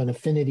more of an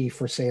affinity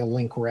for, say, a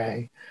Link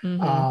Wray.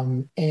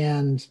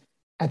 And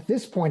at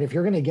this point, if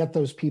you're going to get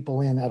those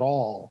people in at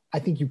all, I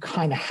think you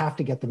kind of have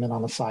to get them in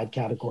on a side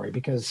category,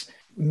 because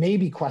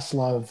maybe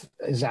Questlove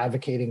is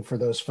advocating for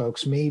those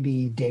folks.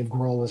 Maybe Dave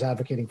Grohl is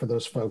advocating for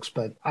those folks.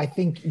 But I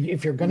think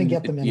if you're going to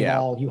get them in at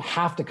all, you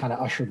have to kind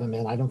of usher them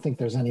in. I don't think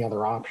there's any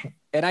other option.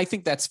 And I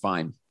think that's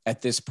fine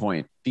at this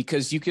point,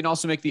 because you can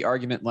also make the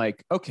argument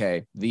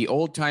okay, the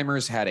old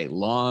timers had a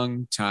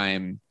long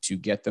time to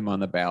get them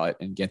on the ballot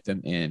and get them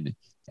in.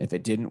 If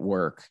it didn't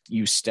work,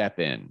 you step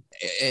in.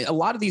 A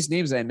lot of these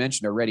names that I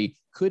mentioned already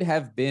could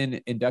have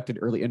been inducted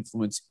early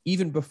influence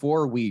even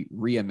before we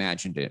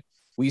reimagined it.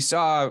 We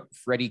saw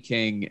Freddie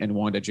King and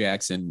Wanda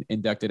Jackson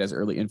inducted as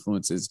early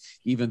influences,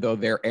 even though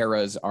their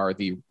eras are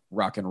the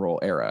rock and roll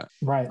era.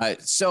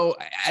 Right. So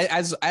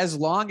as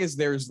long as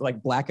there's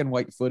black and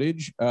white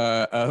footage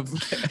of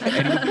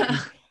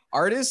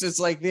artists, it's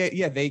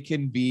they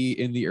can be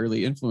in the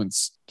early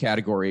influence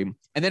category.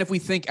 And then if we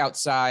think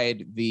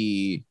outside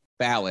the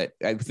ballot,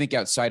 I think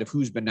outside of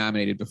who's been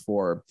nominated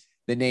before,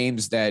 the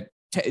names that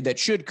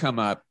should come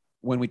up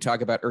when we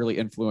talk about early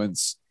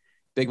influence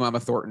Big Mama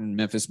Thornton,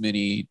 Memphis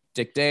Minnie,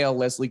 Dick Dale,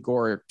 Leslie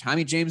Gore,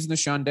 Tommy James and the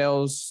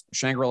Shondells,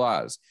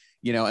 Shangri-Las,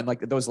 and like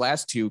those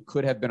last two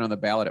could have been on the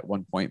ballot at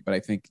one point. But I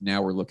think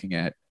now we're looking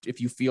at,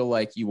 if you feel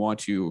like you want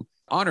to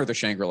honor the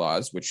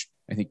Shangri-Las, which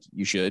I think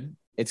you should,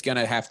 it's going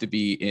to have to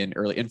be in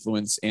early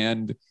influence.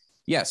 And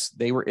yes,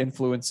 they were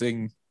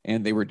influencing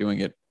and they were doing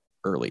it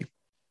early.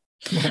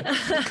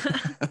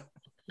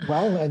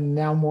 Well, and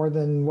now more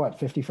than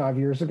 55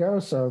 years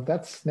ago. So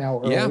that's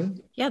now early.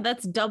 Yeah,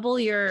 that's double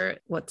your,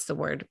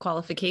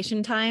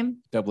 qualification time.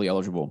 Doubly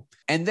eligible.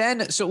 And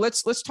then, so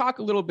let's talk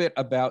a little bit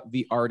about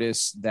the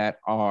artists that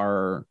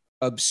are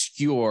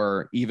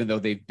obscure, even though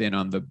they've been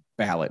on the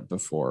ballot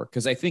before.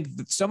 Because I think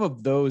that some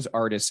of those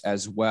artists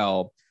as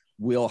well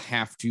will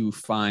have to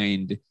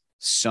find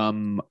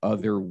some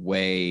other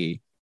way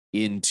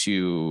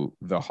into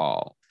the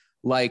hall.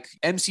 Like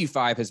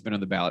MC5 has been on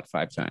the ballot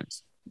 5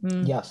 times.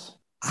 Yes.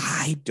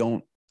 I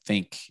don't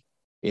think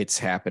it's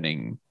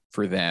happening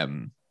for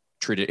them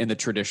in the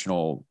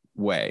traditional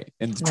way,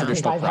 in the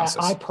traditional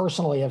process. I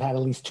personally have had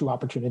at least 2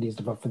 opportunities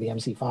to vote for the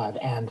MC5,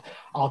 and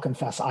I'll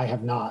confess I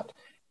have not.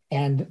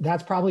 And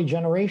that's probably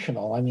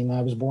generational. I mean,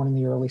 I was born in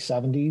the early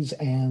 70s,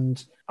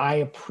 and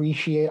I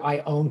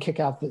own Kick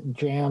Out the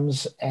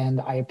Jams,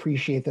 and I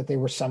appreciate that they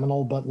were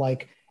seminal, but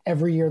like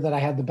every year that I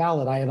had the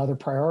ballot, I had other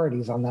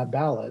priorities on that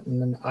ballot,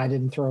 and then I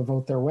didn't throw a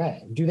vote their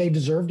way. Do they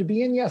deserve to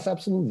be in? Yes,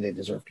 absolutely. They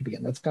deserve to be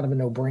in. That's kind of a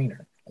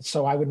no-brainer.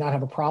 So I would not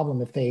have a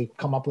problem if they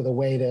come up with a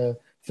way to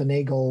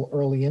finagle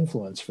early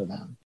influence for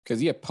them.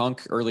 Because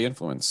punk early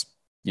influence,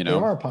 They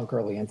are a punk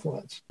early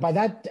influence. By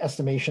that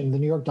estimation, the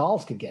New York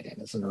Dolls could get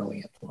in as an early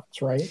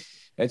influence, right?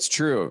 It's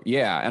true.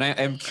 Yeah. And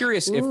I'm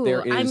curious if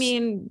there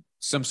is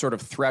some sort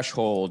of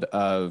threshold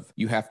of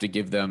you have to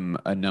give them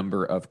a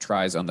number of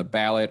tries on the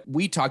ballot.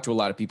 We talked to a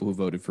lot of people who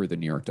voted for the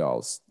New York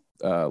Dolls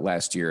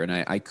last year, and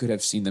I could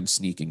have seen them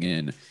sneaking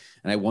in.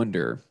 And I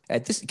wonder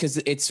at this, because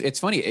it's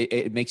funny.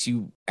 It makes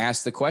you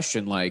ask the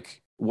question,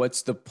 like,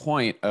 what's the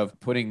point of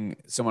putting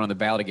someone on the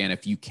ballot again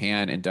if you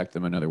can induct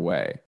them another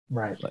way?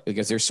 Right.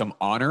 Because there's some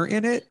honor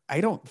in it? I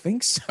don't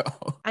think so.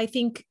 I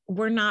think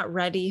we're not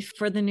ready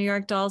for the New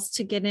York Dolls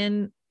to get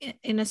in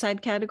a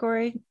side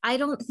category. I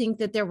don't think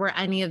that there were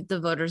any of the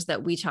voters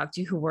that we talked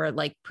to who were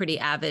like pretty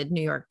avid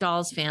New York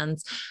Dolls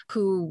fans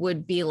who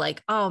would be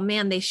like, oh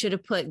man, they should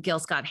have put Gil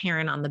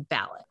Scott-Heron on the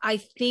ballot. I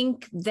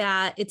think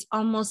that it's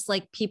almost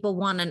like people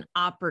want an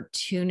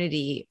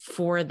opportunity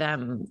for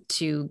them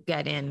to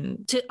get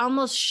in, to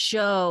almost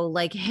show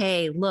like,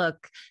 hey,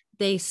 look,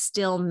 they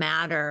still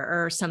matter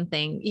or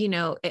something.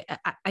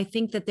 I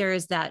think that there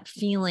is that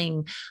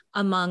feeling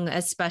among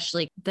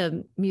especially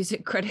the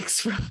music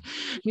critics from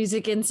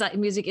music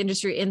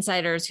industry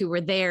insiders who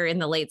were there in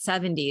the late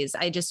 70s.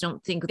 I just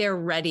don't think they're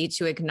ready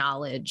to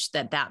acknowledge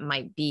that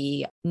might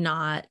be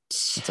not.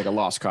 It's like a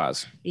lost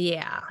cause.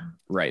 Yeah.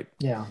 Right.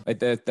 Yeah.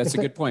 That's a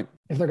good point.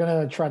 If they're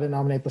going to try to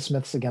nominate the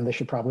Smiths again, they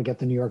should probably get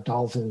the New York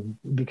Dolls in,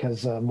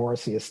 because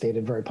Morrissey has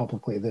stated very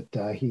publicly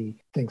that he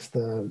thinks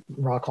the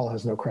Rock Hall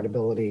has no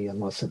credibility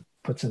unless it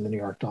puts in the New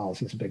York Dolls.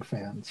 He's a big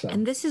fan. So,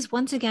 and this is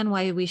once again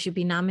why we should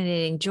be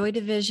nominating Joy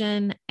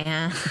Division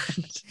and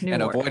New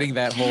and Order. Avoiding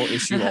that whole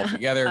issue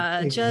altogether.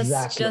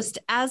 Exactly. Just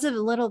as a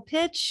little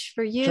pitch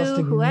for you,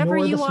 Just whoever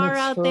ignore the you are Smiths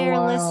out for a there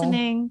while.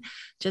 listening.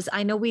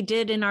 I know we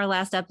did in our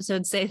last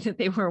episode say that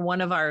they were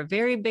one of our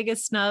very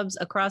biggest snubs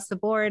across the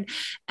board,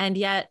 and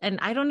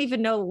I don't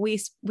even know, we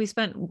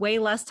spent way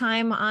less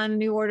time on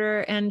New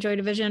Order and Joy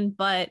Division,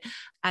 but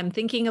I'm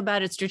thinking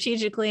about it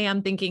strategically.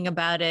 I'm thinking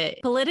about it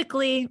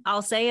politically.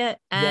 I'll say it.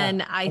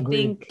 And I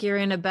think you're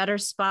in a better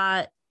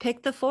spot.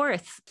 Pick the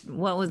fourth.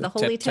 What was the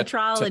Holy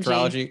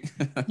Tetralogy?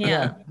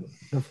 Yeah.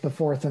 The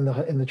fourth in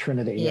the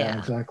Trinity. Yeah,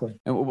 exactly.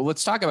 And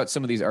let's talk about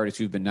some of these artists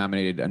who've been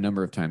nominated a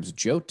number of times.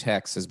 Joe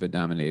Tex has been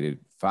nominated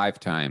 5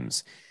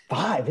 times.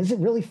 5? Is it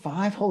really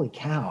 5? Holy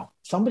cow.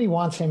 Somebody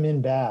wants him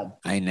in bad.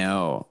 I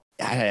know.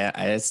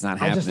 It's not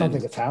happening. I just don't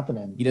think it's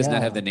happening. He does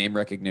not have the name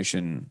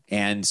recognition.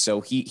 And so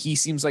he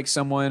seems like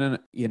someone,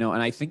 and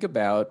I think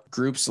about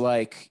groups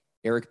like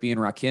Eric B. and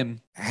Rakim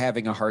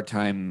having a hard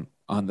time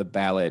on the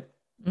ballot,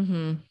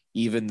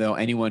 even though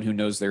anyone who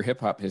knows their hip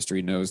hop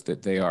history knows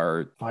that they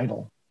are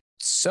vital,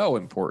 so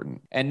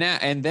important. And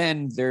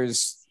then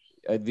there's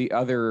the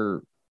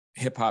other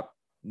hip hop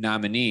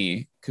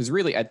nominee, because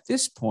really at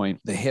this point,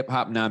 the hip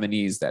hop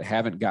nominees that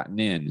haven't gotten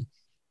in,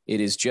 it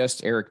is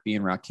just Eric B.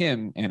 and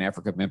Rakim and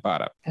Afrika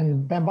Bambaataa.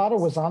 And Bambaataa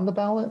was on the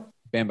ballot?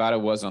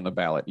 Bambaataa was on the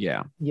ballot,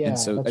 yeah. Yeah, and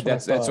so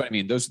that's what I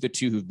mean. Those are the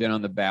 2 who've been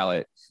on the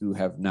ballot who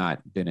have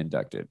not been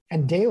inducted.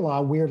 And De La,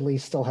 weirdly,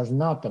 still has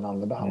not been on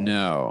the ballot.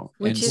 No.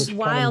 Which is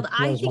wild.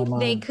 I think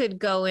they could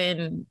go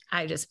in.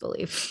 I just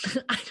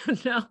believe. I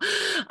don't know.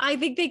 I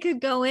think they could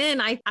go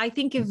in. I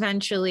think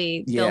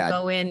eventually they'll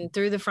go in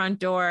through the front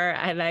door,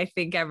 and I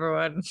think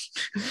everyone.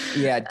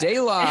 Yeah,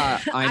 De La,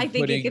 I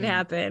think it could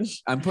happen.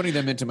 I'm putting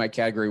them into my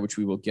category, which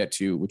we will get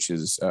to, which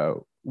is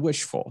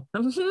wishful.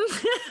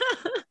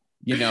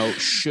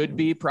 Should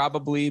be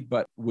probably,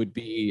 but would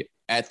be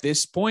at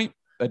this point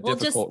Well, just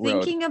difficult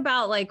road. thinking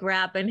about like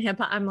rap and hip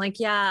hop, I'm like,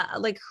 yeah,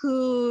 like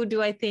who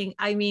do I think?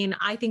 I mean,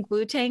 I think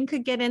Wu-Tang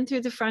could get in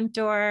through the front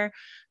door.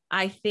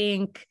 I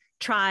think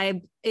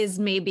Tribe is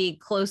maybe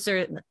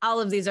closer. All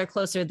of these are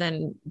closer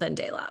than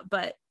De La,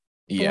 but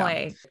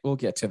boy. We'll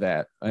get to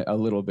that a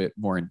little bit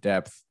more in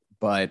depth.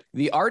 But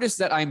the artists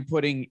that I'm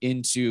putting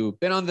into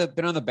been on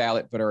the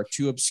ballot, but are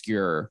too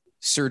obscure.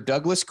 Sir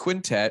Douglas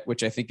Quintet,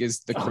 which I think is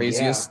the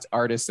craziest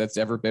artist that's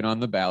ever been on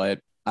the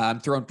ballot. I'm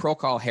throwing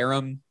Procol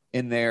Harum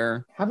in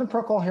there. Haven't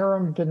Procol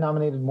Harum been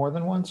nominated more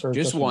than once, or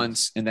just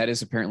once? And that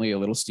is apparently a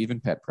Little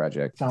Stephen Pett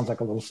project. Sounds like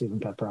a Little Stephen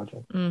Pett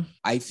project.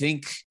 I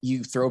think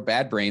you throw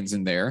Bad Brains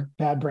in there.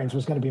 Bad Brains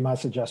was going to be my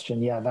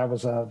suggestion. Yeah, that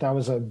was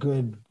a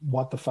good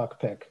what the fuck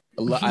pick.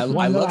 I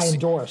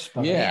endorse.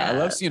 But I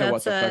love seeing a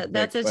what the fuck pick.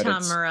 That's a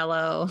Tom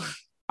Morello.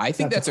 I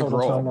think that's a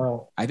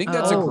Grohl. I think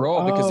that's a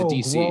Grohl because of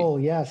DC.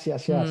 Grohl. Yes.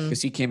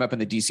 Because he came up in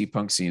the DC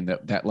punk scene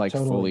that like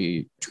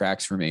fully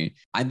tracks for me.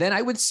 And then I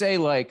would say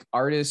like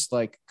artists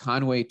like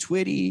Conway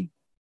Twitty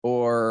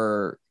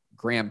or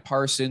Graham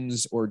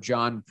Parsons or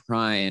John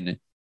Prine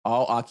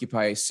all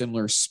occupy a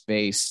similar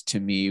space to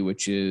me,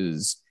 which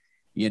is,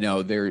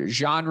 their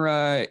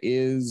genre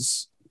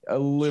is a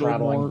little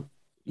more.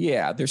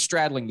 Yeah, they're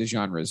straddling the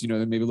genres,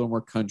 they're maybe a little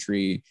more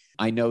country.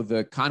 I know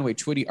the Conway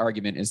Twitty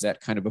argument is that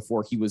kind of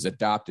before he was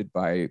adopted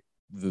by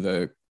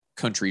the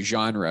country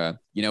genre,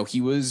 he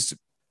was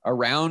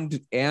around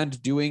and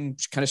doing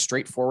kind of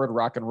straightforward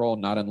rock and roll,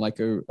 not unlike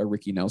a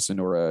Ricky Nelson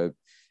or a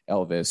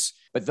Elvis.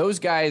 But those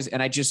guys,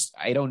 and I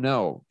don't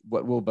know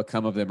what will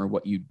become of them or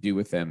what you do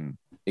with them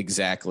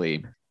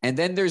exactly. And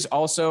then there's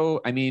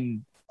also,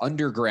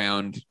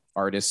 underground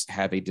artists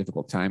have a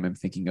difficult time. I'm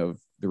thinking of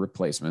the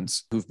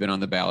Replacements, who've been on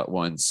the ballot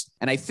once.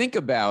 And I think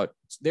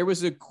there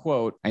was a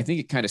quote, I think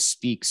it kind of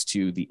speaks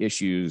to the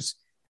issues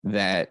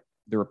that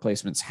the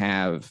Replacements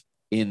have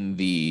in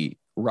the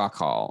Rock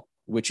Hall,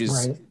 which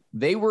is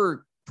they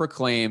were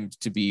proclaimed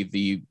to be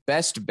the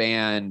best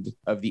band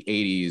of the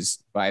 80s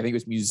by, I think it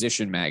was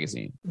Musician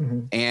Magazine.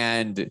 Mm-hmm.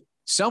 And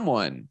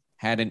someone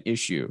had an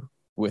issue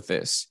with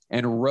this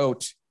and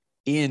wrote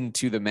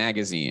into the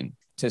magazine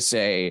to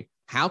say,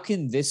 how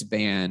can this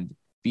band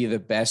be the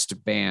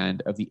best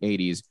band of the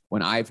 80s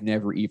when I've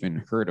never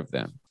even heard of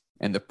them?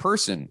 And the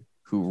person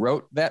who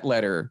wrote that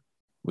letter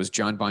was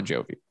John Bon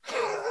Jovi.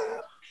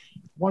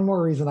 One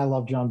more reason I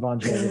love John Bon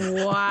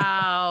Jovi.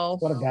 Wow.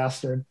 What a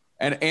bastard.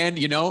 And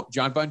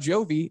John Bon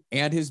Jovi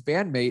and his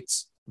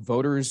bandmates,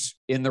 voters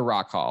in the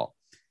Rock Hall.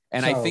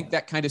 And I think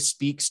that kind of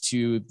speaks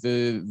to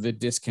the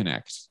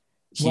disconnect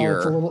here.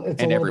 It's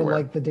a little bit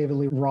like the David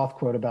Lee Roth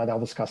quote about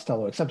Elvis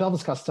Costello, except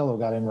Elvis Costello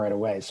got in right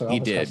away. So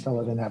Elvis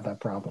Costello didn't have that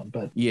problem.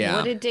 But yeah.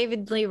 What did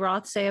David Lee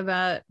Roth say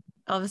about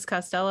Elvis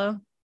Costello?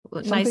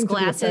 Nice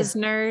glasses,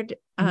 nerd.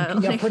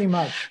 Yeah, pretty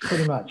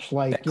much.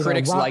 Like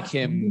critics like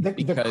him. The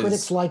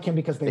critics like him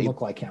because they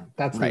look like him.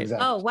 That's the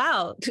exact. Oh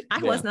wow, I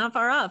was not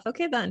far off.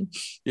 Okay then.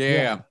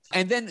 Yeah.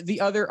 And then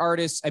the other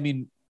artists.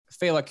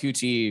 Fela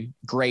Kuti,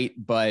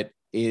 great, but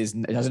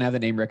doesn't have the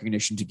name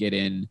recognition to get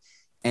in.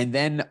 And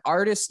then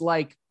artists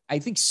like, I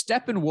think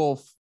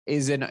Steppenwolf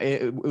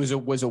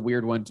was a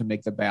weird one to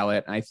make the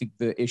ballot. And I think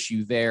the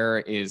issue there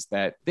is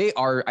that they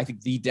are, I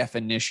think, the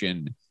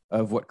definition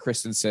of what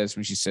Kristen says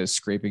when she says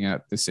scraping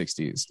out the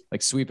 60s,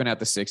 like sweeping out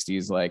the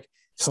 60s. Like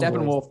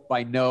totally. Steppenwolf,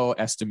 by no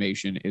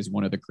estimation, is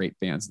one of the great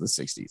bands of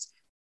the 60s.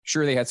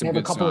 Sure, they had some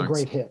good songs. They have a couple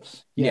of great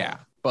hits. Yeah,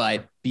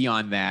 but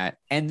beyond that.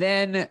 And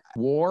then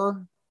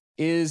War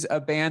is a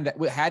band that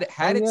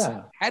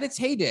had its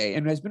heyday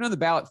and has been on the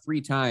ballot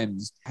 3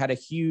 times, had a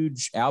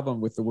huge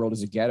album with The World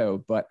is a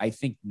Ghetto. But I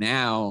think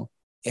now,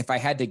 if I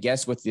had to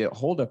guess what the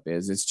holdup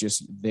is, it's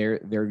just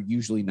they're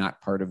usually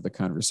not part of the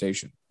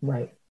conversation.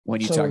 Right. When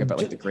you talk about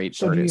like the great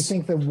so artists. Do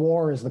you think that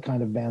War is the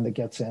kind of band that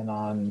gets in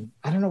on,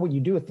 I don't know what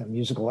you do with them,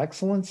 musical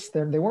excellence?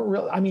 They weren't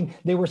real.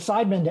 They were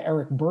sidemen to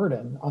Eric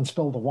Burdon on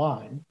Spill the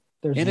Wine.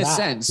 In a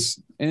sense,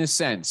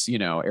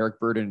 Eric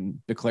Burdon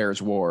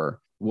Declares War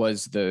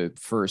was the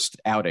first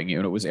outing.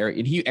 It was Eric,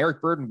 and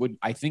Eric Burdon would,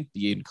 I think,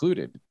 be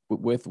included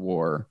with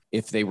War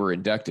if they were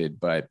inducted.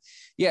 But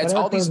yeah, it's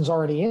all these. Burton's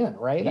already in,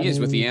 right? He is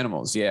with the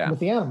Animals, yeah. With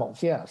the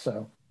Animals, yeah.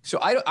 So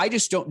I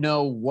just don't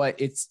know what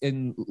it's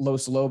in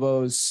Los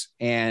Lobos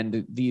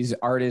and these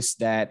artists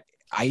that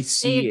I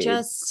see.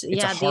 It's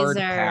a hard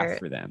path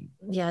for them.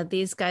 Yeah,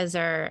 these guys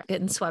are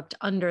getting swept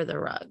under the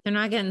rug. They're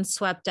not getting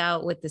swept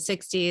out with the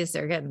 60s.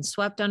 They're getting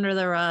swept under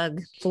the rug.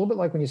 It's a little bit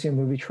like when you see a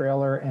movie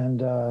trailer and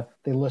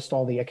they list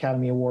all the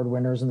Academy Award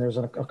winners and there's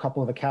a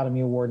couple of Academy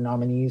Award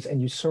nominees,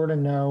 and you sort of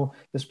know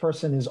this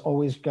person is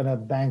always going to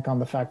bank on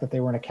the fact that they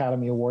were an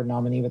Academy Award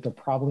nominee, but they're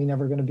probably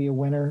never going to be a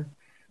winner.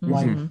 Mm-hmm.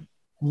 Like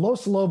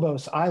Los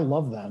Lobos, I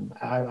love them.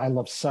 I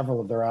love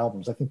several of their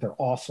albums. I think they're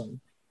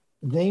awesome.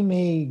 They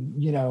may,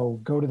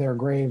 go to their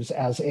graves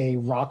as a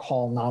Rock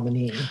Hall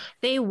nominee.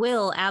 They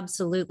will,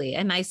 absolutely.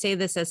 And I say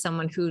this as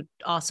someone who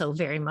also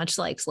very much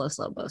likes Los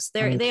Lobos.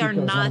 They are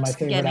not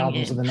getting in.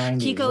 Of the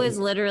 90s, Kiko is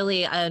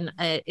literally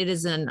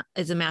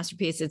it's a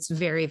masterpiece. It's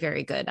very,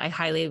 very good. I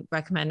highly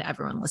recommend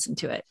everyone listen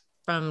to it.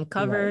 from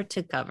cover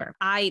to cover.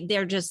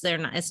 They're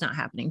not, it's not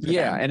happening for them.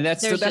 Yeah. And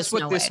that's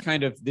what no this way.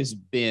 kind of this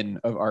bin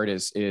of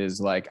artists is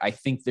like. I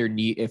think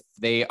if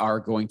they are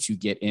going to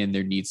get in,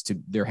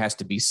 there has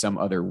to be some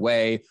other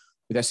way.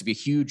 There has to be a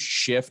huge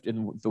shift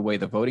in the way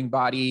the voting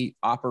body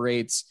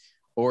operates,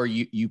 or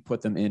you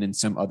put them in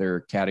some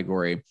other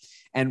category.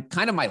 And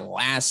kind of my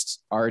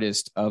last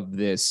artist of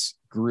this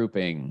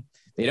grouping,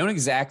 they don't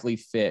exactly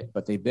fit,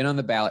 but they've been on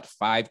the ballot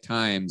 5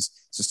 times.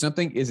 So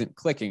something isn't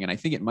clicking. And I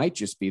think it might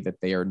just be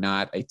that they are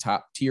not a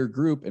top tier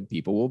group, and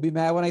people will be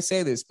mad when I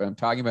say this, but I'm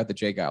talking about the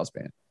J. Giles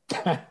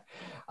Band.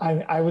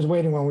 I was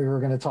waiting when we were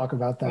going to talk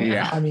about that.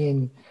 Yeah. I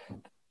mean,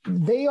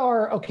 they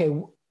are, okay,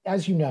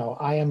 as you know,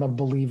 I am a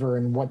believer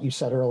in what you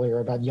said earlier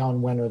about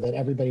Jan Wenner, that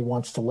everybody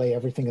wants to lay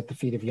everything at the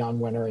feet of Jan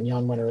Wenner, and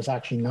Jan Wenner is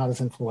actually not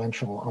as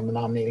influential on the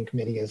nominating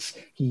committee as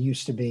he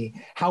used to be.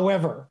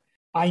 However,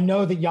 I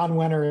know that Jan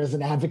Wenner is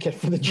an advocate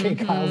for the J.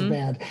 Giles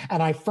Band,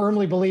 and I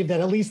firmly believe that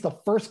at least the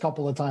first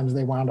couple of times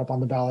they wound up on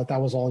the ballot, that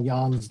was all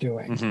Jan's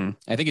doing. Mm-hmm.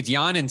 I think it's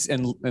Jan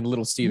and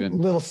Little Steven.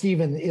 Little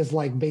Steven is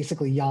like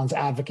basically Jan's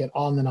advocate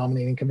on the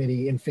nominating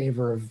committee in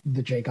favor of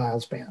the J.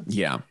 Giles Band.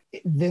 Yeah.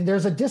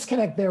 There's a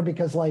disconnect there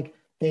because like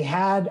they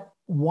had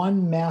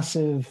one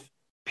massive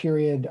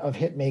period of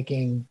hit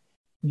making,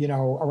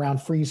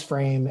 around Freeze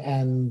Frame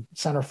and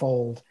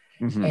Centerfold,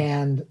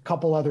 and a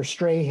couple other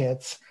stray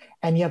hits.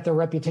 And yet their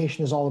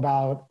reputation is all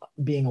about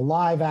being a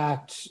live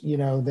act.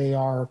 They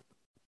are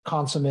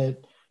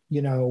consummate,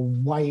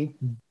 white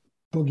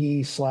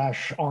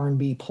boogie /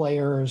 R&B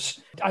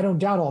players. I don't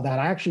doubt all that.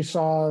 I actually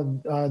saw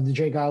the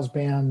J. Giles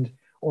Band,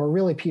 or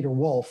really Peter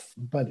Wolf,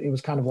 but it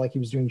was kind of like he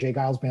was doing J.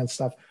 Giles Band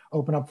stuff,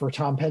 open up for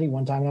Tom Petty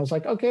one time. And I was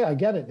like, okay, I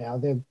get it now.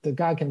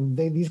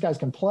 These guys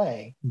can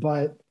play,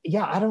 but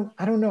yeah, I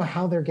don't know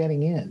how they're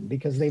getting in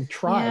because they've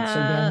tried so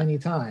damn many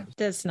times.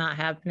 That's not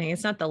happening.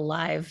 It's not the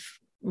live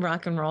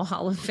Rock and Roll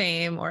Hall of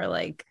Fame or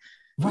like.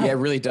 Right. Yeah, it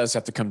really does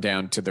have to come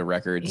down to the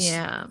records.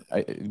 Yeah.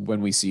 When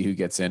we see who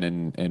gets in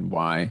and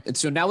why. And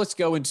so now let's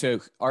go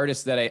into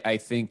artists that I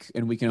think,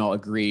 and we can all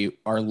agree,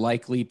 are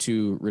likely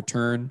to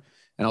return.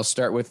 And I'll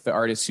start with the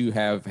artists who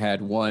have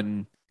had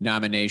one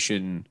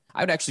nomination.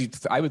 I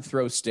would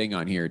throw Sting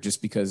on here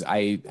just because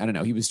I don't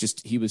know. He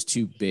was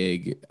too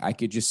big. I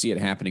could just see it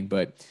happening.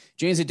 But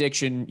Jane's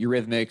Addiction,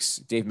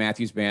 Eurythmics, Dave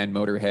Matthews Band,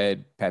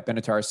 Motorhead, Pat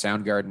Benatar,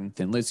 Soundgarden,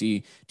 Thin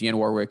Lizzy, Dionne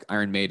Warwick,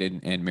 Iron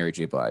Maiden, and Mary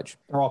J. Blige.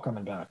 They're all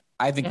coming back.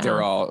 I think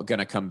they're all going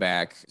to come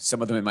back.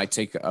 Some of them, it might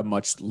take a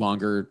much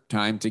longer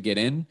time to get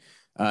in.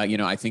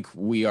 I think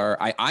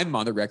I'm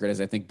on the record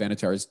as I think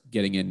Benatar is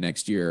getting in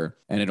next year,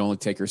 and it'd only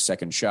take her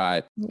second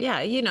shot.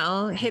 Yeah.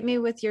 Hit me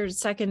with your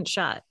second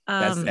shot.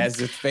 As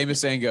the famous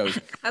saying goes.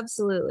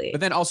 Absolutely. But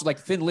then also like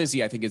Thin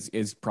Lizzy, I think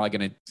is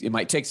probably it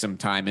might take some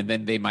time, and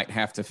then they might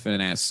have to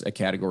finesse a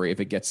category if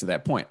it gets to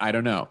that point. I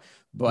don't know,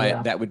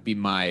 but that would be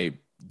my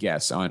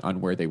guess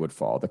on where they would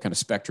fall, the kind of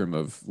spectrum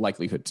of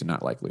likelihood to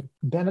not likely.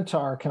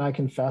 Benatar, can I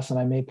confess, and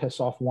I may piss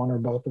off one or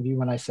both of you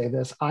when I say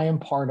this, I am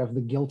part of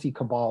the guilty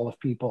cabal of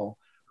people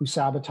who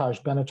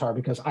sabotaged Benatar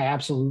because I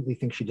absolutely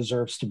think she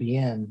deserves to be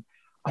in.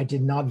 I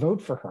did not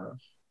vote for her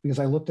because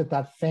I looked at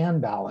that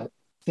fan ballot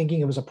thinking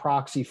it was a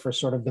proxy for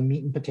sort of the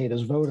meat and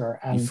potatoes voter,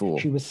 and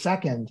she was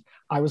second.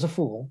 I was a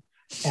fool,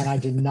 and I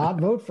did not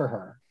vote for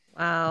her.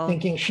 Wow.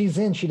 Thinking she's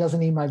in, she doesn't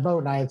need my vote,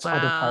 and I had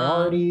other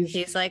priorities.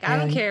 He's like, I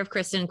don't care if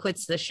Kristen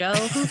quits the show.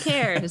 Who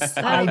cares?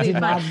 I did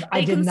not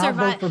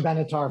vote for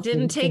Benatar.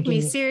 Didn't take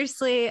me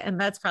seriously, and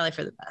that's probably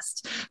for the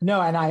best.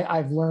 No, and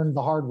I've learned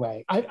the hard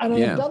way. I've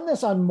done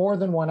this on more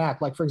than one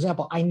act. Like, for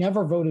example, I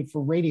never voted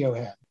for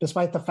Radiohead,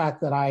 despite the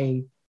fact that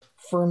I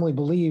firmly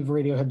believe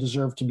Radiohead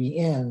deserved to be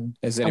in.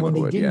 And when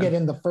they didn't get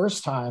in the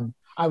first time,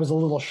 I was a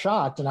little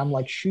shocked, and I'm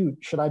like, shoot,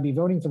 should I be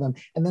voting for them?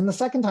 And then the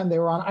second time they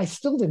were on, I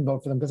still didn't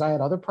vote for them because I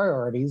had other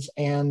priorities,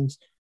 and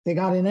they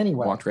got in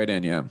anyway. Walked right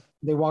in, yeah.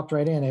 They walked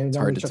right in, and it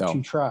only took tell.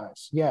 2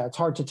 tries. Yeah, it's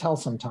hard to tell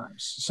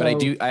sometimes. So,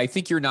 but I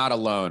think you're not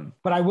alone.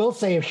 But I will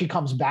say, if she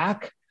comes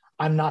back,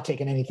 I'm not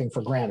taking anything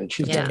for granted.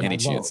 She's getting any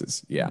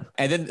chances. Yeah.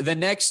 And then the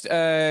next,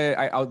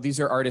 these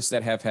are artists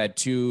that have had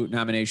 2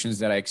 nominations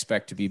that I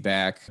expect to be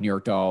back: New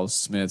York Dolls,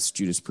 Smiths,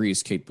 Judas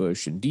Priest, Kate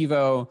Bush, and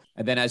Devo.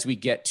 And then as we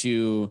get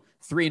to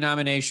 3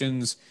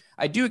 nominations,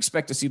 I do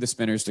expect to see the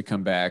Spinners to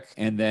come back,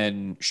 and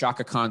then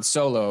Chaka Khan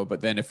solo.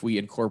 But then if we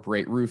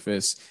incorporate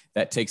Rufus,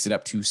 that takes it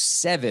up to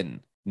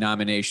 7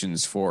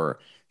 nominations for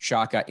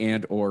Chaka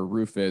and or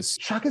Rufus.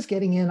 Shaka's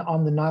getting in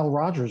on the Nile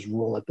Rodgers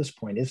rule at this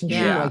point, isn't she?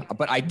 Yeah,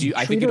 but I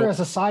think her as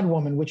a side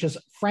woman, which is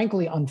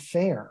frankly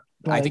unfair.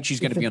 I think she's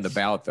going to be on the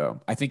ballot, though.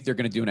 I think they're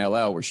going to do an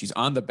LL where she's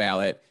on the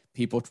ballot.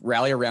 People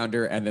rally around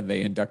her, and then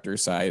they induct her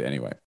aside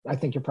anyway. I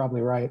think you're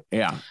probably right.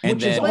 Yeah.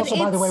 Which is also,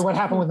 by the way, what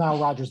happened with Nile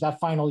Rodgers. That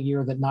final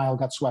year that Nile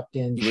got swept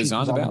in, she was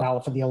on the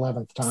ballot for the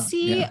 11th time.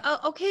 See,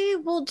 okay,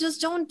 well,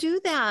 just don't do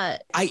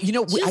that. I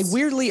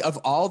weirdly, of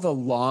all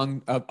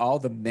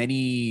the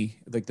many,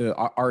 like the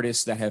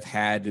artists that have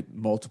had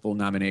multiple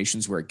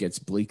nominations where it gets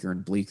bleaker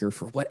and bleaker,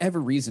 for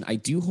whatever reason, I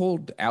do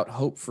hold out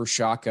hope for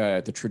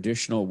Chaka the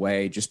traditional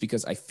way, just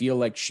because I feel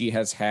like she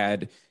has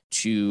had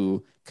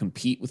to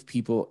compete with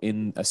people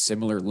in a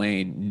similar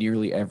lane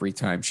nearly every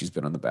time she's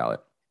been on the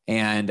ballot.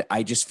 And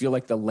I just feel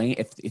like the lane,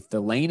 if the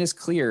lane is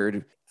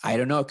cleared, I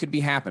don't know, it could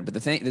be happen. But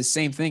the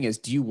same thing is,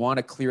 do you want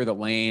to clear the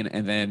lane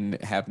and then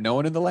have no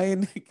one in the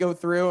lane go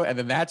through? And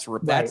then that's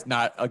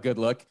not a good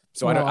look.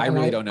 So I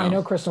really don't know. I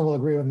know Kristen will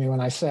agree with me when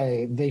I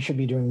say they should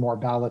be doing more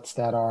ballots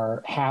that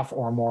are half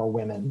or more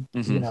women.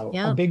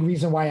 A big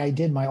reason why I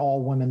did my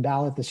all women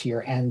ballot this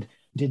year and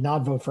did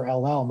not vote for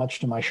LL, much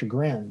to my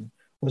chagrin,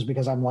 was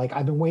because I'm like,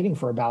 I've been waiting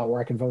for a ballot where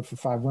I can vote for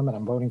 5 women.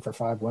 I'm voting for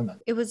 5 women.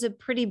 It was a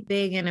pretty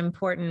big and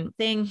important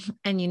thing.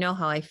 And you know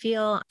how I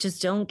feel.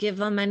 Just don't give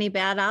them any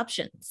bad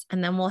options.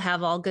 And then we'll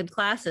have all good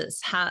classes.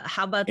 How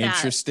about that?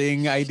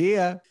 Interesting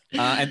idea.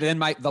 And then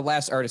the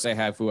last artist I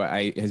have who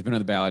has been on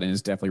the ballot and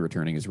is definitely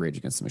returning is Rage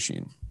Against the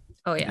Machine.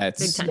 Oh yeah,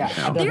 big time.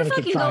 Yeah, they're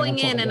fucking going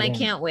in and I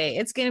can't wait.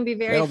 It's going to be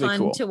very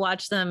fun to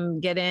watch them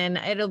get in.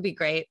 It'll be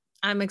great.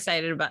 I'm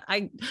excited about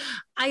I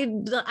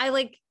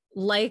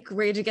like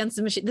Rage Against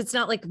the Machine. That's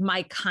not like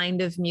my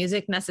kind of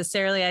music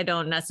necessarily. I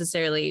don't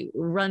necessarily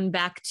run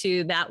back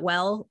to that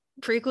well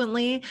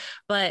frequently,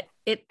 but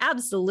it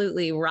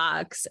absolutely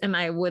rocks. And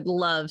I would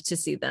love to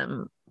see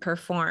them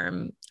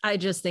perform. I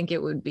just think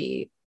it would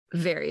be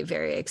very,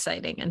 very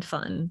exciting and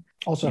fun.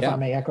 Also, if I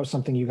may echo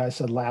something you guys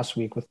said last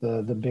week with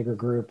the bigger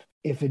group,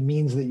 if it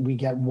means that we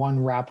get one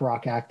rap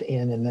rock act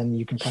in and then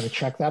you can kind of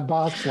check that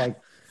box, like,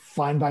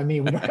 fine by me.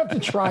 We don't have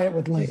to try it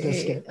with Limp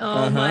Bizkit.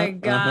 Oh my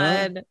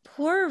God.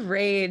 Poor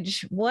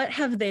Rage. What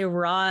have they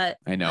wrought?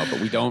 I know,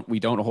 but we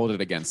don't hold it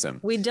against them.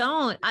 We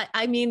don't.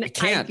 I mean, we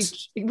can't.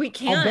 We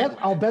can't.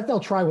 I'll bet they'll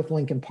try with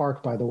Linkin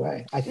Park, by the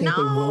way. I think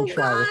they will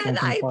try with Linkin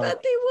Park. I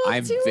bet they will.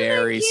 I'm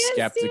very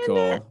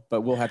skeptical,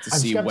 but we'll have to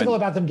see. I'm skeptical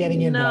about them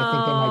getting in, but I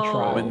think they might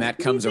try. When that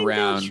comes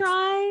around,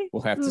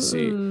 we'll have to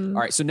see. All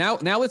right. So now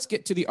let's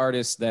get to the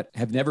artists that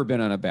have never been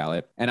on a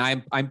ballot. And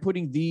I'm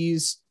putting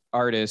these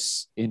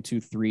artists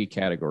into 3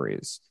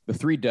 categories. The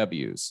 3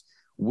 W's.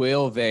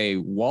 Will they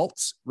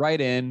waltz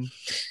right in?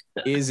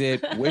 Is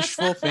it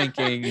wishful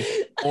thinking?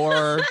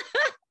 Or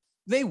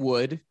they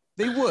would.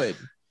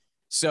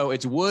 So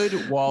it's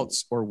would,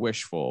 waltz, or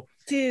wishful.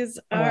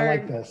 I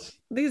like this.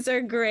 These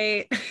are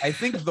great. I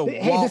think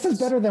this is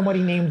better than what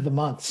he named the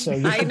months. So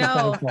I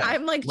know.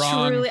 I'm like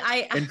wrong, truly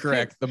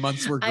incorrect. The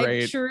months were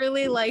great. I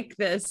truly like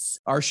this.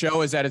 Our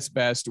show is at its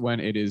best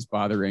when it is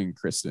bothering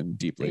Kristen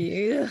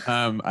deeply. Yeah.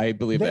 I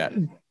believe that.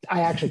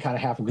 I actually kind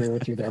of half agree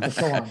with you there, but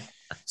go on.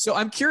 So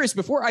I'm curious,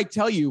 before I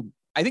tell you,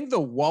 I think the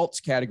waltz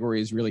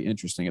category is really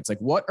interesting. It's like,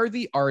 what are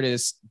the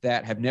artists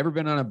that have never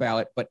been on a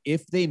ballot, but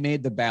if they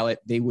made the ballot,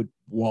 they would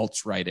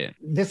waltz right in?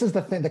 This is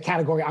the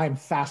category I'm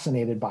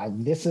fascinated by.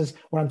 This is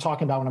what I'm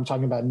talking about when I'm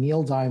talking about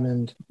Neil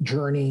Diamond,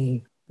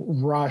 Journey,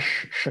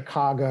 Rush,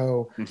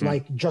 Chicago.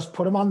 Like, just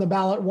put them on the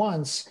ballot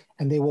once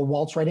and they will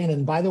waltz right in.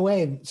 And by the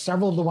way,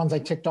 several of the ones I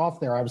ticked off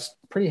there, I was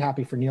pretty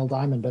happy for Neil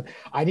Diamond, but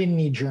I didn't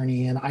need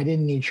Journey in. I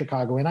didn't need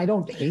Chicago in. I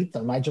don't hate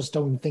them. I just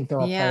don't think they're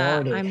a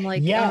priority. I'm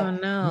like, oh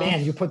no.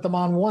 Man, you put them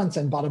on once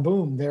and bada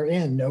boom, they're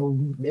in. No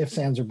ifs,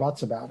 ands, or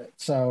buts about it.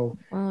 So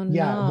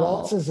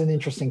waltz is an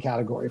interesting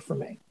category for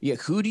me. Yeah.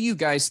 Who do you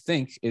guys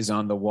think is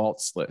on the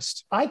waltz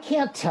list? I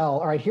can't tell.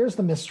 All right, here's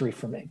the mystery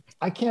for me.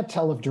 I can't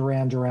tell if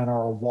Duran Duran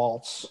are a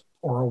waltz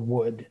or a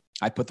wood.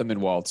 I put them in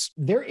waltz.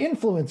 Their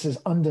influence is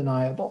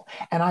undeniable.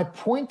 And I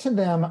point to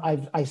them,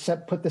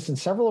 put this in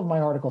several of my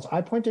articles. I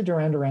point to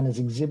Duran Duran as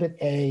Exhibit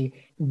A,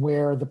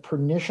 where the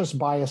pernicious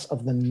bias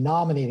of the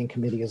nominating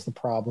committee is the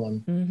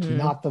problem,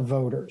 not the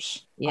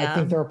voters. Yeah. I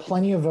think there are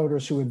plenty of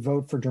voters who would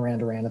vote for Duran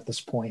Duran at this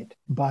point,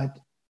 but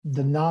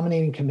the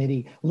nominating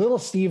committee, Little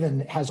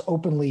Steven has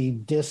openly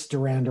dissed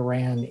Duran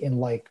Duran in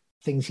like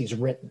things he's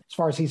written. As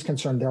far as he's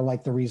concerned, they're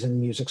like the reason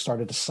music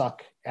started to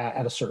suck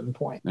at a certain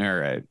point. All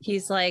right.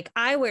 He's like,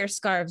 I wear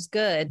scarves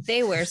good.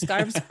 They wear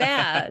scarves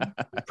bad.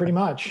 Pretty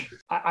much.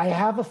 I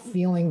have a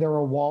feeling they're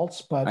a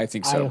waltz, but I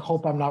think so. I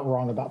hope I'm not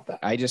wrong about that.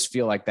 I just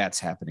feel like that's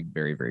happening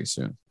very, very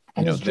soon.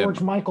 And is George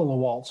Michael a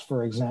waltz,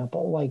 for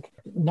example? Like,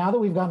 now that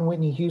we've gotten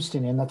Whitney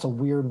Houston in, that's a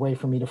weird way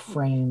for me to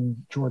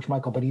frame George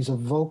Michael, but he's a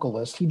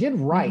vocalist. He did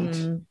write.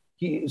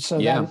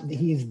 That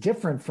he's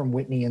different from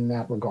Whitney in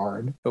that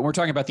regard. But we're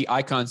talking about the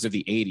icons of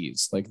the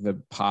 80s, like the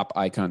pop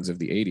icons of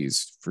the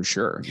 80s, for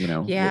sure. You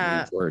know,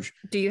 yeah. George.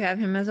 Do you have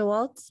him as a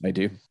waltz? I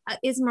do.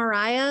 Is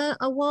Mariah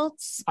a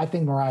waltz? I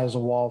think Mariah's a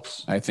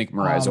waltz. I think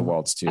Mariah's a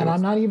waltz too. And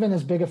I'm not even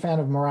as big a fan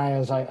of Mariah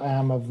as I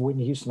am of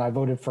Whitney Houston. I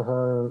voted for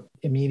her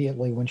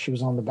immediately when she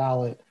was on the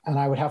ballot. And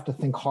I would have to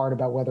think hard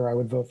about whether I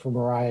would vote for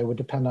Mariah. It would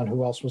depend on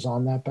who else was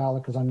on that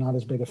ballot because I'm not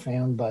as big a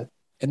fan, but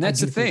and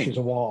that's the thing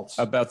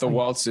about the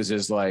waltzes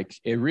is like,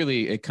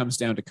 it comes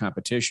down to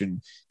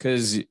competition.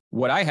 Because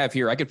what I have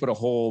here, I could put a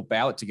whole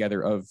ballot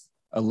together of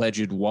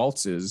alleged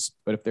waltzes,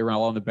 but if they were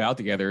all on the ballot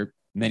together,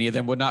 many of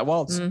them would not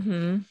waltz.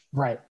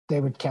 Right. They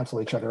would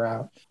cancel each other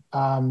out.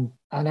 An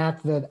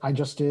act that I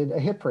just did a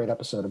Hit Parade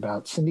episode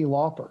about, Cyndi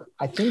Lauper.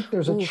 I think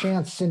there's a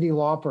chance Cyndi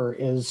Lauper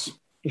is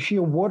she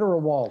a wood or a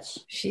waltz?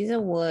 She's a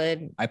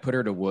wood. I put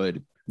her to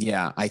wood.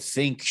 Yeah. I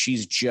think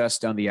she's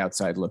just on the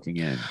outside looking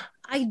in.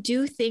 I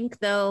do think,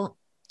 though,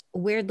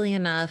 weirdly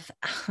enough,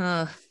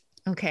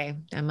 okay,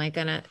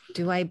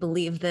 do I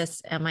believe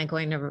this?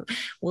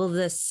 Will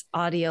this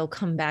audio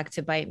come back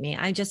to bite me?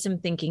 I just am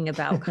thinking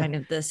about kind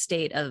of the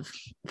state of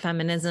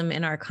feminism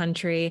in our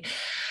country.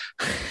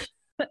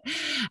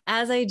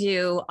 As I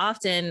do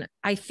often,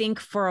 I think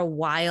for a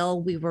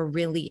while we were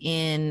really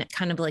in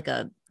kind of like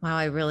wow,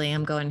 I really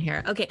am going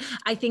here. Okay.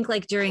 I think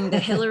like during the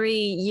Hillary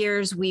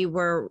years, we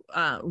were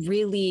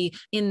really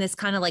in this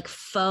kind of like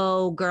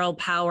faux girl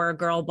power,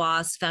 girl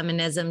boss,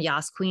 feminism,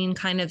 Yas Queen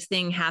kind of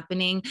thing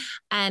happening.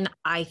 And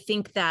I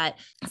think that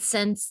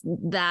since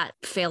that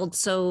failed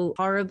so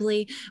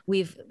horribly,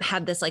 we've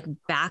had this like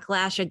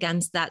backlash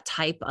against that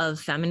type of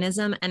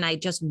feminism. And I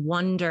just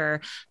wonder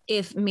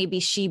if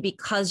maybe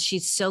because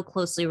she's so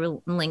closely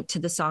linked to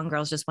the song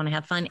Girls Just Want to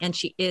Have Fun, and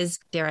she is,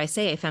 dare I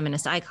say, a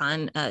feminist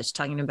icon. She's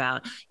talking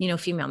about,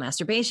 female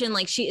masturbation.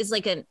 Like she is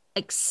like an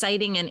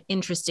exciting and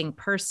interesting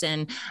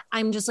person.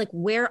 I'm just like,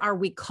 where are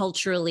we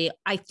culturally?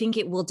 I think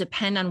it will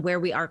depend on where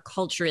we are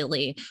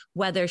culturally,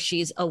 whether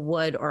she's a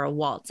Wood or a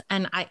Waltz.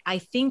 And I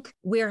think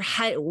we're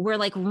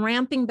like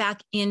ramping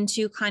back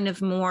into kind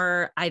of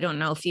more, I don't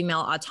know,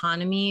 female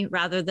autonomy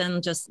rather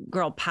than just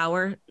girl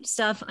power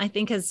stuff. I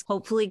think is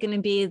hopefully going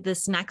to be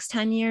this next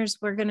 10 years,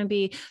 we're going to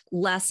be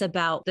less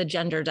about the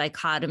gender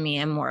dichotomy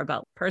and more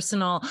about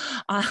personal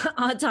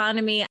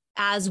autonomy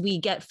as we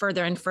get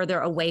further and further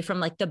away from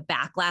like the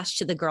backlash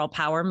to the girl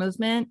power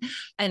movement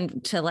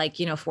and to like,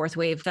 fourth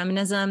wave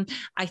feminism.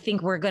 I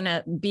think we're going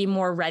to be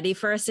more ready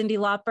for a Cyndi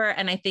Lauper.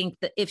 And I think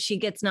that if she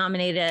gets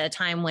nominated at a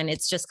time when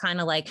it's just kind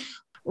of like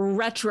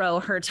retro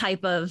her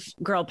type of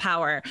girl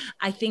power,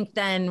 I think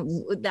then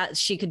that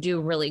she could do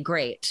really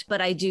great.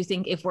 But I do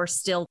think if we're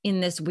still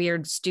in this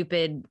weird,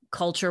 stupid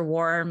culture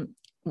war,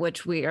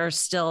 which we are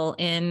still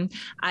in,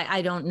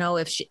 I don't know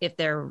if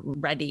they're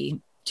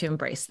ready to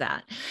embrace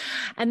that.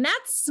 And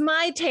that's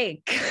my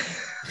take.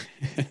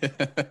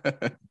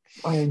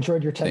 I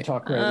enjoyed your TED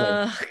Talk greatly.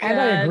 And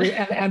I agree.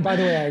 And by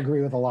the way, I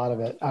agree with a lot of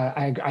it.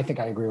 I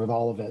think I agree with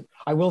all of it.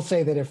 I will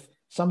say that if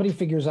somebody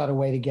figures out a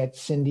way to get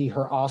Cyndi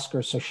her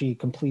Oscar so she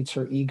completes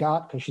her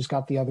EGOT because she's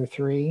got the other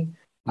three,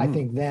 I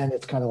think then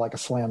it's kind of like a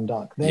slam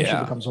dunk. Then she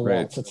becomes a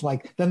waltz. It's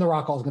like, then the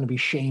Rock Hall is going to be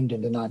shamed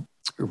into not.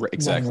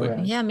 Exactly.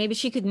 Yeah, maybe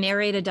she could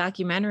narrate a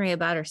documentary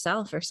about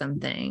herself or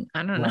something.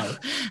 I don't know.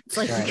 It's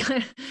like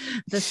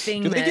the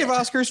thing. Do they give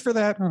Oscars for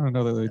that? I don't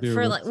know that they do.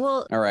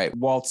 All right,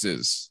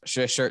 waltzes.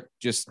 Should I start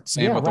just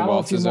saying what the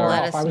waltzes are?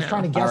 I was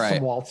trying to guess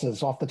some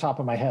waltzes off the top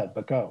of my head,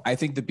 but go. I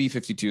think the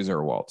B-52s are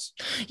a waltz.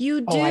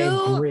 You do?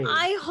 I agree.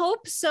 I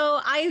hope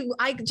so.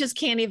 I just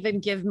can't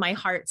even give my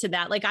heart to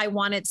that. Like I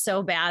want it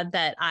so bad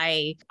that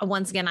I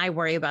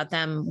worry about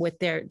them with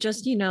their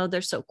just,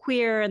 they're so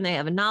queer and they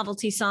have a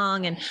novelty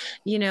song and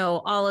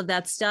all of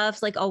that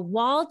stuff. Like a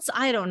waltz,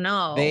 I don't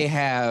know. They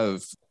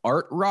have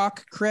art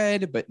rock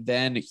cred, but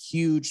then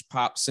huge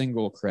pop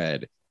single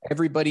cred.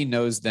 Everybody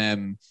knows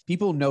them.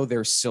 People know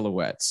their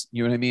silhouettes.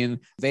 You know what I mean?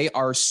 They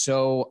are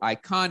so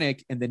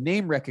iconic and the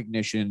name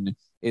recognition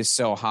is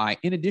so high.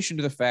 In addition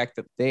to the fact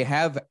that they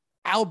have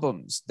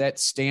albums that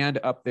stand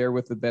up there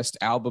with the best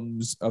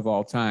albums of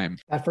all time.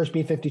 That first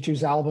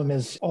B-52s album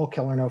is all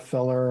killer, no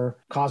filler.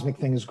 Cosmic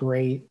Thing is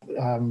great.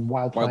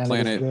 Wild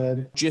Planet is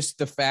good. Just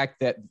the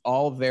fact that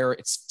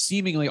it's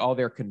seemingly all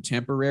their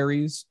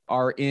contemporaries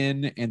are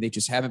in and they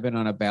just haven't been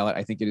on a ballot.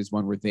 I think it is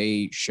one where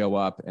they show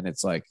up and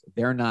it's like,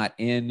 they're not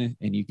in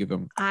and you give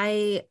them.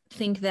 I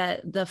think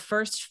that the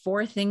first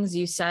four things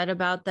you said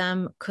about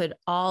them could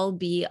all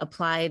be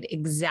applied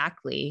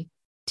exactly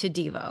to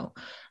Devo.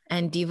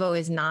 And Devo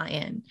is not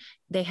in.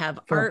 They have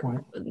art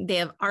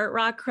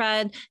rock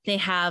cred. They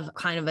have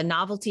kind of a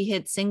novelty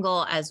hit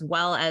single, as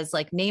well as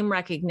like name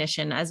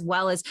recognition, as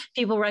well as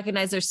people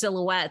recognize their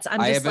silhouettes.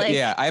 I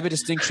have a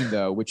distinction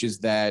though, which is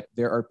that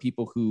there are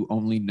people who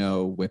only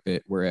know Whip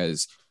It,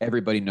 whereas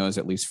everybody knows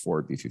at least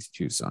 4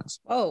 B-52 songs.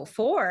 Oh,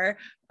 4?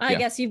 I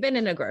guess you've been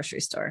in a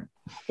grocery store.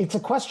 It's a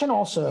question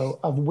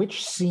also of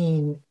which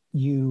scene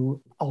you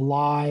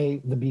ally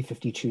the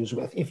B-52s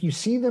with. If you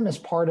see them as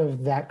part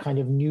of that kind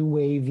of new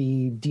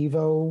wavy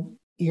Devo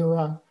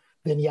era,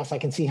 then yes, I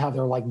can see how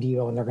they're like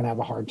Devo and they're going to have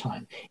a hard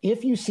time.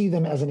 If you see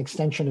them as an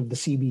extension of the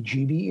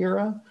CBGB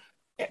era,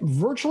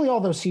 virtually all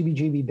those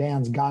CBGB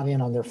bands got in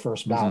on their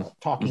first ballot.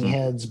 Talking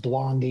Heads,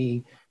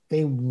 Blondie,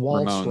 they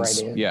waltzed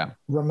right in. Yeah.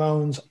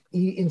 Ramones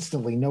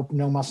instantly, no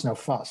muss, no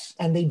fuss.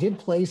 And they did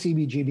play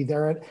CBGB.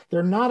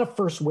 They're not a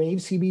first wave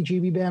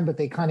CBGB band, but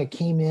they kind of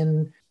came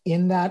in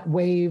that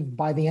wave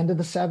by the end of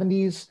the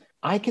 70s.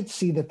 I could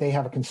see that they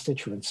have a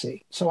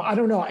constituency. So I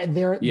don't know.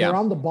 They're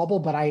on the bubble,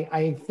 but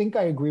I think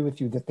I agree with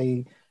you that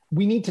they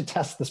we need to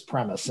test this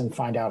premise and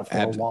find out if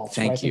they're a waltz.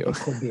 Thank I think you. it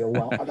could be a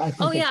waltz.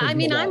 Oh yeah, I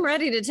mean, I'm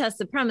ready to test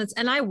the premise,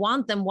 and I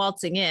want them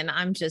waltzing in.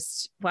 I'm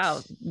just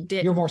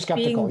you're more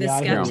skeptical. Being the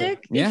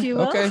skeptic, if you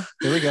will. Okay,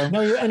 there we go.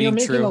 No, you're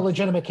making true. a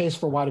legitimate case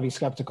for why to be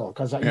skeptical,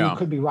 because you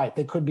could be right.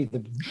 They could be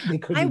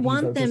I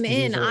want them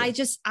in.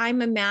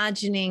 I'm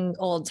imagining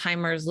old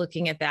timers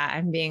looking at that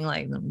and being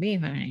like, the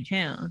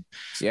B-52.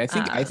 See, I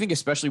think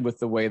especially with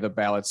the way the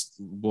ballots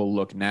will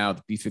look now,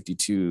 the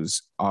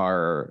B-52s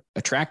are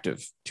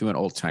attractive to an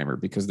old timer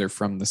because they're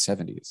from the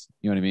 70s.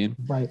 You know what I mean?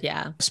 Right.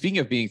 Yeah. Speaking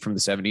of being from the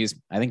 70s,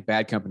 I think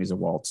Bad Company's a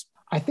waltz.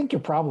 I think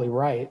you're probably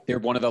right. They're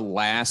one of the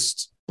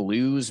last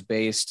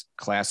blues-based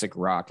classic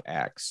rock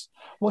acts.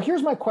 Well,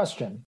 here's my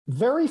question.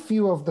 Very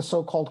few of the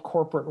so-called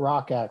corporate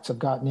rock acts have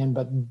gotten in,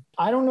 but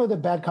I don't know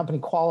that Bad Company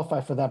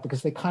qualify for that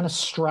because they kind of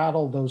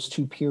straddle those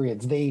two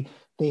periods. They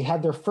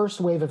had their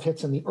first wave of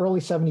hits in the early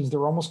 70s.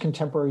 They're almost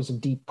contemporaries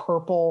of Deep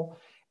Purple.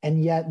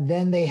 And yet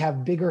then they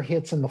have bigger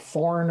hits in the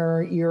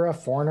Foreigner era.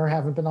 Foreigner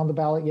haven't been on the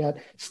ballot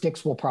yet.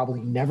 Styx will probably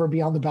never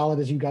be on the ballot,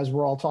 as you guys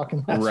were all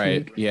talking last week.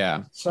 Right,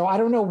 yeah. So I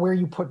don't know where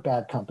you put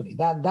Bad Company.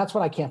 That's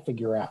what I can't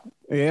figure out.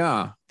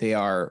 Yeah, they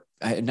are.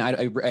 I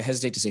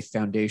hesitate to say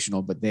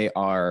foundational, but they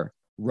are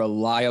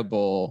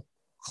reliable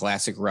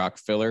classic rock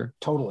filler.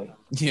 Totally.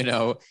 You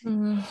know?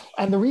 Mm-hmm.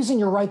 And the reason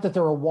you're right that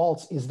they're a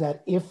waltz is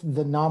that if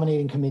the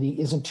nominating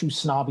committee isn't too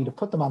snobby to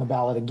put them on the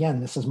ballot, again,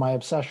 this is my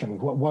obsession.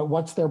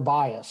 What's their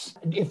bias?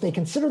 If they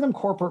consider them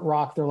corporate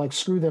rock, they're like,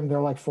 screw them. They're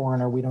like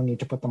Foreigner. We don't need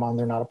to put them on.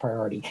 They're not a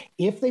priority.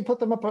 If they put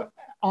them up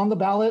on the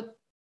ballot,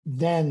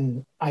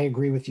 then I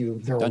agree with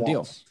you. They're Done a deal.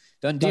 waltz.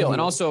 Done deal. And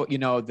also,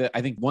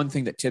 I think one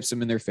thing that tips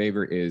them in their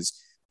favor is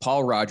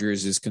Paul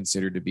Rodgers is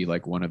considered to be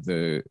like one of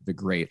the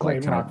great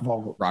like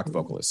rock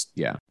vocalists.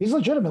 Yeah. He's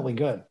legitimately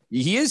good.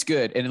 He is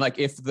good. And like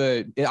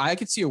I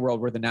could see a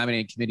world where the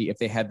nominating committee, if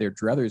they had their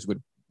druthers,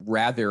 would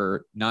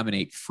rather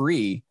nominate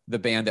Free, the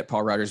band that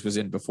Paul Rodgers was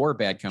in before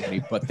Bad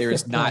Company, but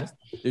there's not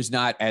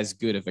as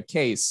good of a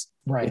case.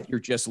 Right. If you're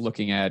just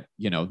looking at,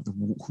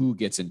 who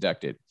gets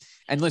inducted.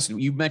 And listen,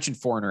 you mentioned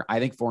Foreigner. I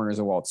think Foreigner is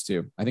a waltz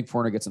too. I think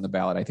Foreigner gets on the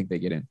ballot. I think they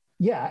get in.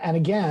 Yeah. And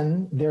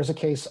again, there's a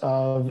case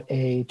of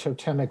a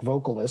totemic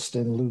vocalist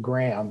in Lou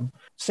Gramm.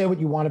 Say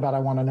what you want about I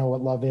Want to Know What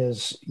Love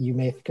Is. You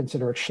may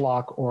consider it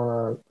schlock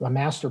or a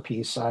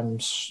masterpiece. I'm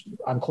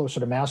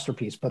closer to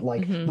masterpiece, but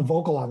the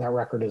vocal on that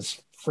record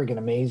is friggin'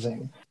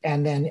 amazing.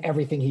 And then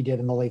everything he did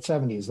in the late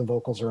 70s, the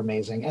vocals are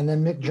amazing. And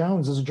then Mick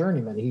Jones is a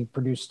journeyman. He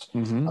produced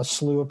a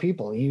slew of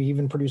people. He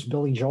even produced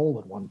Billy Joel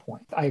at one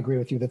point. I agree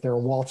with you that they're a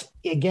waltz.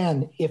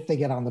 Again, if they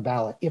get on the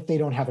ballot, if they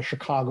don't have a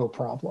Chicago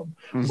problem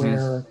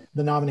where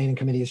the nominating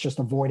committee is just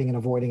avoiding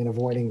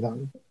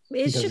them.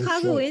 Is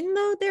Chicago in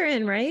though? They're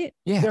in, right?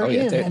 Yeah, they're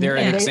in. They're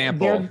an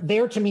example.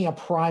 They're to me a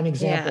prime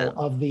example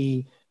of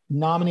the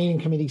nominating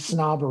committee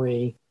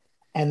snobbery.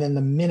 And then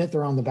the minute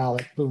they're on the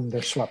ballot, boom,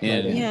 they're swept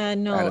right in. Yeah,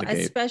 no,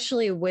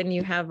 especially when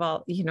you have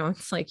all,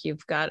 it's like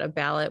you've got a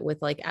ballot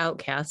with like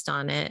Outkast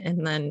on it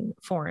and then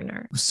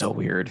Foreigner. So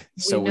weird.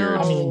 Weird.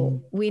 I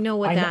mean, we know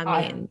what that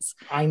means.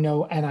 I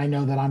know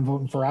that I'm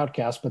voting for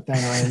Outkast, but then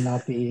I am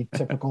not the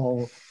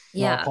typical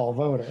rock hall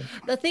voter.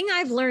 The thing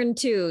I've learned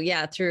too,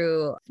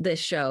 through this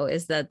show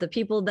is that the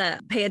people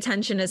that pay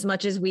attention as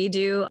much as we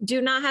do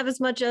not have as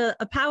much a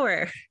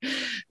power.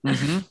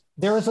 Mm-hmm.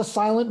 There is a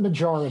silent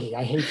majority.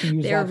 I hate to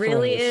use that There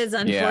really phrase. is,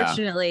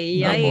 unfortunately.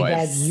 Yeah.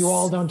 That you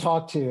all don't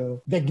talk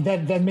to.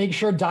 That make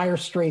sure Dire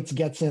Straits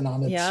gets in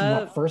on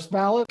its first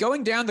ballot.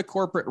 Going down the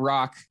corporate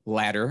rock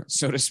ladder,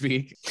 so to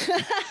speak.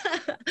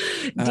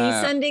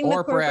 Descending the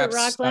corporate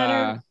rock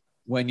ladder.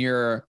 When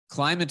you're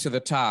climbing to the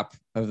top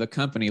of the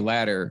company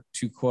ladder,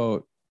 to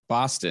quote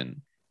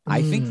Boston,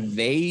 I think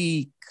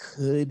they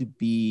could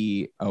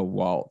be a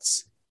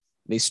waltz.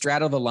 They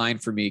straddle the line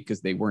for me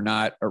because they were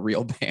not a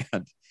real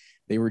band.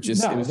 They were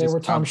just Tom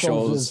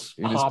Scholz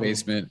in his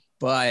basement.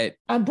 But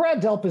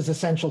Brad Delp is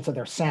essential to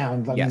their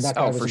sound. I mean, that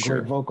guy was a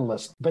great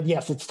vocalist. But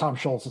yes, it's Tom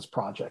Scholz's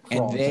project.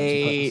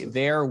 And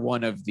they're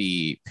one of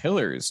the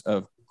pillars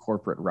of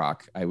corporate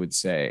rock, I would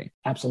say.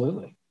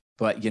 Absolutely.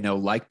 But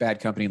like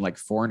Bad Company, like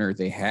Foreigner,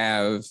 they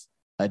have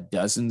a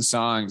dozen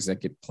songs that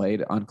get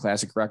played on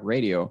classic rock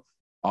radio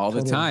all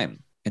the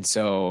time. And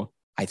so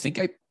I think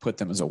I put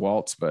them as a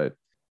waltz, but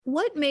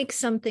what makes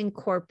something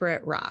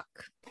corporate rock?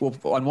 Well,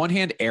 on one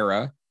hand,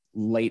 era,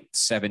 late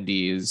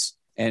 70s,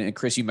 and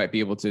Chris, you might be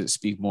able to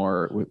speak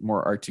with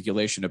more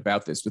articulation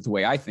about this, but the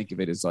way I think of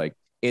it is like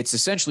it's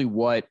essentially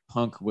what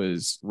punk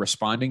was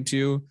responding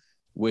to,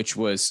 which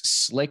was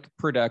slick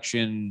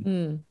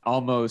production,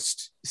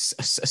 almost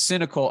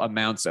cynical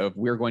amounts of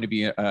we're going to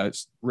be a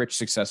rich,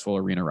 successful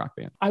arena rock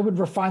band. I would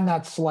refine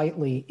that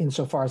slightly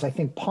insofar as I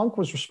think punk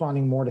was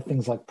responding more to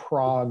things like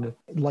prog,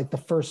 like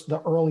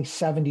the early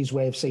 70s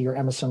wave, say your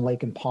Emerson,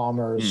 Lake and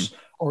Palmers,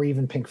 or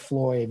even Pink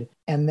Floyd.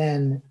 And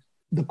then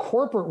the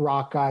corporate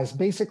rock guys,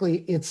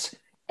 basically it's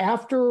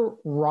after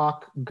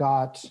rock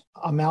got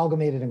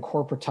amalgamated and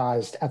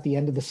corporatized at the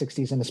end of the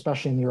 60s and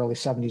especially in the early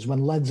 70s,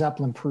 when Led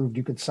Zeppelin proved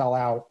you could sell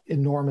out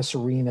enormous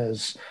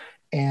arenas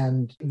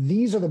And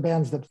these are the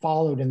bands that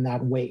followed in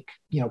that wake.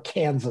 You know,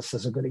 Kansas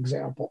is a good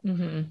example.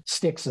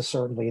 Styx is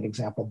certainly an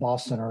example.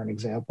 Boston are an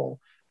example.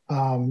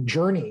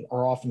 Journey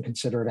are often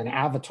considered an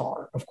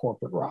avatar of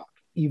corporate rock,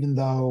 even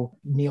though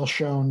Neil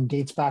Schon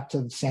dates back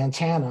to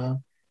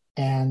Santana.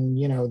 And,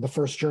 you know, the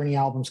first Journey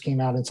albums came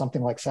out in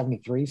something like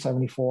 73,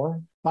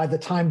 74. By the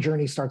time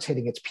Journey starts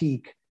hitting its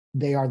peak,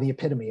 they are the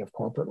epitome of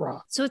corporate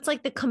rock. So it's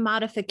like the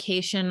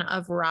commodification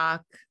of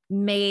rock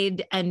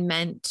made and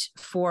meant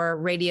for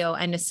radio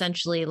and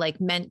essentially like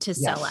meant to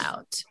sell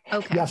out.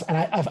 Okay. Yes. And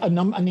I've a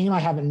name I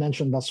haven't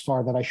mentioned thus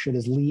far that I should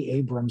is Lee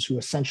Abrams, who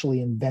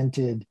essentially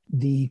invented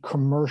the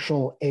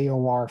commercial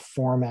AOR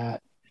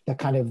format that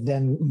kind of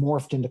then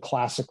morphed into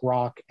classic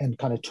rock and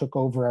kind of took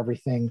over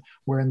everything,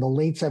 where in the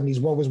late 70s,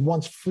 what was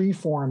once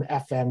freeform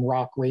FM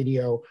rock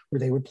radio, where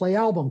they would play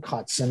album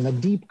cuts and the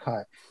deep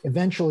cut,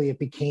 eventually it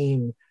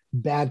became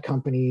Bad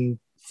Company,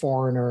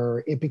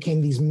 Foreigner. It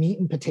became these meat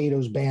and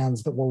potatoes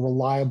bands that were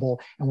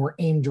reliable and were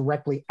aimed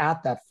directly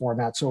at that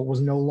format. So it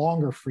was no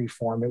longer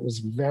freeform. It was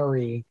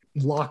very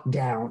locked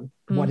down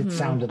what it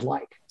sounded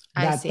like.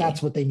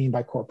 That's what they mean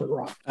by corporate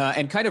rock.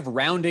 And kind of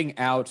rounding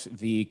out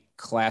the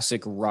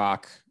classic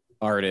rock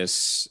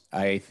artists,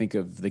 I think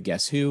of the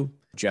Guess Who,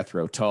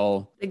 Jethro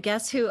Tull. The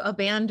Guess Who, a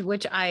band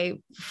which I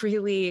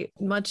freely,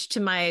 much to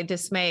my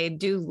dismay,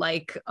 do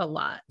like a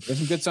lot. There's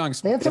some good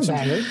songs. They have some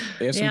bangers.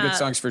 They have some good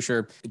songs for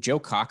sure. Joe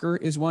Cocker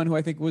is one who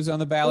I think was on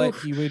the ballot.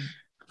 Oof.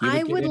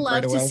 I would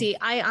love to see.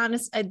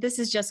 This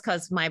is just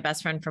because my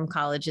best friend from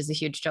college is a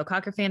huge Joe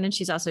Cocker fan, and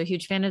she's also a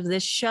huge fan of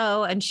this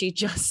show. And she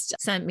just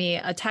sent me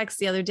a text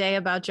the other day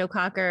about Joe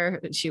Cocker.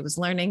 She was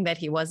learning that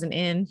he wasn't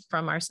in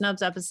from our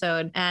Snubs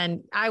episode,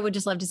 and I would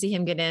just love to see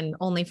him get in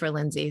only for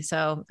Lindsay.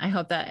 So I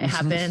hope that it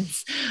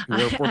happens.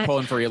 We're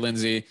pulling for you,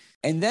 Lindsay.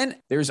 And then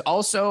there's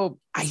also,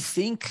 I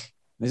think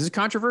this is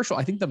controversial,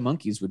 I think the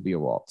Monkees would be a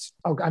waltz.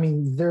 Oh, I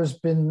mean, there's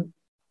been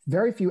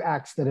very few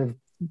acts that have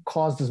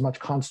caused as much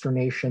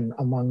consternation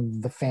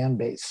among the fan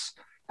base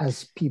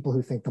as people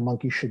who think the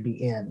Monkees should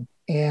be in.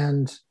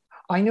 And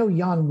I know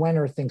Jan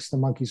Wenner thinks the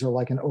Monkees are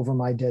like an over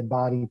my dead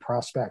body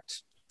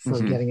prospect for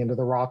getting into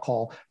the Rock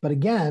Hall. But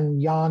again,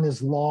 Jan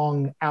is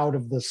long out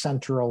of the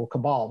central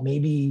cabal.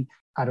 Maybe,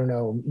 I don't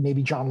know,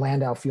 maybe John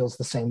Landau feels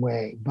the same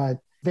way. But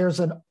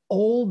there's an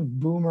old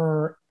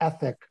boomer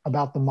ethic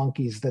about the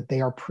Monkees that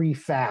they are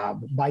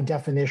prefab by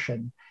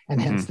definition,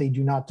 and hence they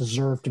do not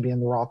deserve to be in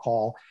the Rock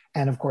Hall.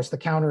 And of course, the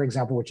counter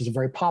example, which is a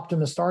very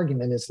poptimist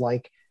argument, is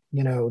like,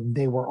 you know,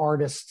 they were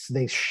artists,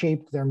 they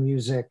shaped their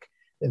music.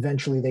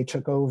 Eventually, they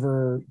took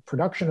over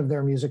production of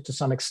their music to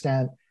some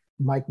extent.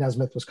 Mike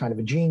Nesmith was kind of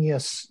a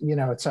genius, you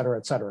know, et cetera,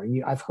 et cetera.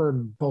 I've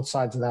heard both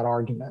sides of that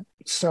argument.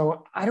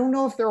 So I don't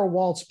know if they're a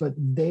waltz, but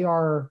they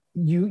are,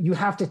 you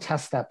have to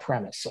test that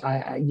premise.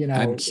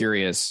 I'm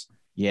curious.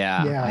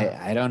 Yeah.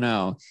 I don't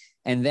know.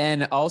 And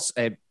then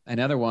also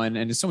another one,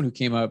 and as someone who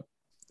came up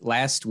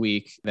last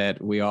week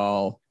that we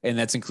all, and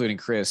that's including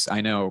Chris,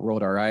 I know,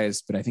 rolled our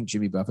eyes, but I think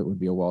Jimmy Buffett would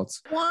be a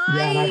waltz. Why?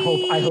 Yeah, and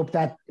I hope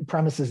that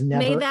premise is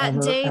never, may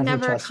that day ever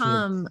never tested.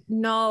 come.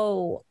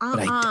 No, But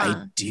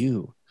I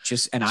do.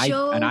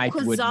 I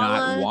would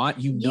not want,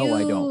 I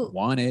don't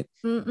want it,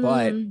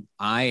 but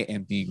I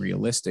am being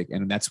realistic.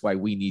 And that's why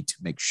we need to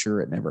make sure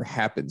it never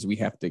happens. We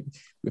have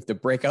to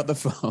break out the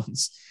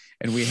phones,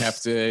 and we have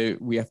to,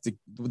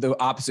 the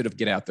opposite of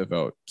get out the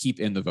vote,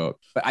 keep in the vote.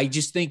 But I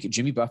just think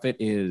Jimmy Buffett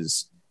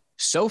is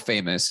so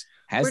famous,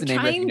 has the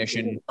name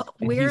recognition.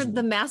 We're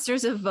the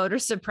masters of voter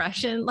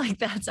suppression. Like,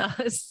 that's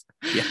us.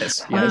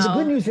 Yes. I mean, the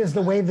good news is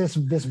the way this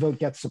vote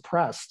gets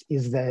suppressed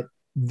is that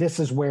this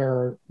is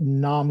where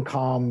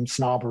nom-com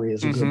snobbery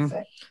is a good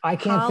thing. I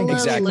can't think of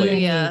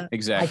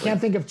exactly. I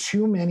can't think of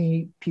too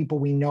many people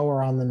we know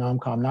are on the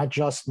nom-com, not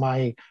just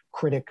my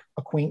critic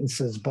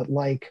acquaintances, but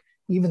like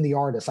even the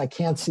artists. I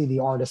can't see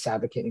the artists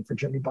advocating for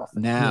Jimmy Buffett.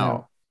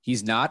 Now,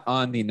 he's not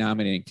on the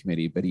nominating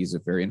committee, but he's a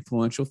very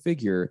influential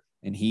figure,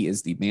 and he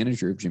is the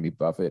manager of Jimmy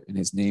Buffett, and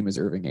his name is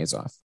Irving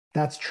Azoff.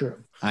 That's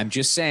true. I'm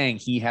just saying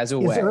he has a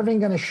way. Is Irving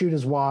going to shoot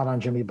his wad on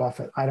Jimmy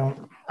Buffett? I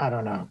don't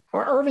know.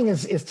 Or Irving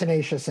is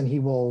tenacious, and he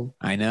will,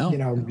 go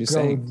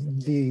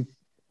the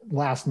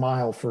last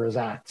mile for his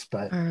acts.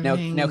 But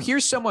now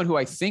here's someone who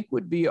I think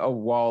would be a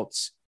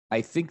waltz.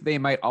 I think they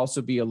might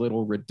also be a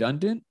little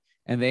redundant,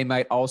 and they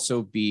might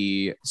also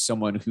be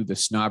someone who the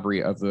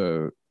snobbery of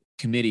the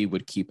committee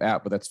would keep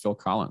out, but that's Phil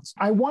Collins.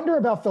 I wonder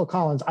about Phil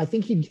Collins. I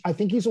think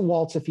he's a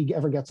waltz if he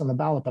ever gets on the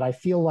ballot, but I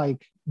feel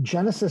like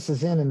Genesis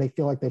is in and they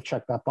feel like they've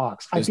checked that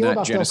box. I feel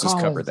about Genesis Phil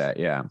Collins, covered that.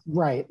 Yeah.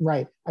 Right.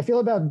 I feel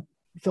about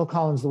Phil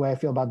Collins the way I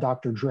feel about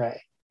Dr. Dre.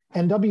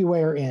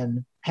 NWA are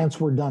in, hence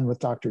we're done with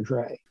Dr.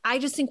 Dre. I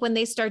just think when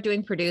they start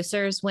doing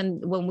producers,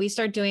 when we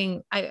start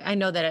doing, I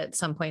know that at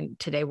some point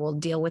today we'll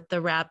deal with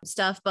the rap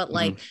stuff, but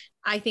like,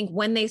 I think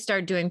when they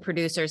start doing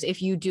producers,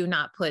 if you do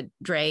not put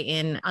Dre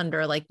in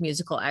under like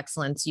musical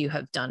excellence, you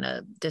have done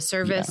a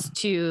disservice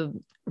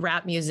to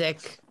rap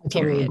music. I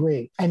totally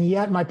agree. And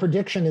yet my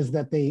prediction is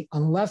that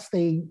unless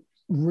they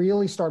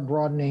really start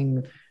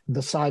broadening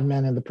the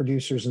sidemen and the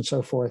producers and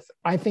so forth,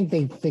 I think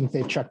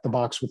they've checked the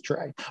box with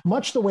Trey,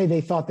 much the way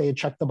they thought they had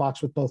checked the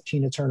box with both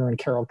Tina Turner and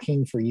Carole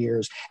King for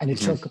years. And it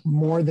took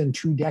more than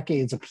 2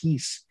 decades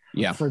apiece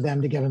for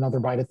them to get another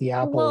bite at the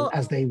apple,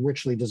 as they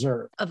richly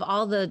deserve. Of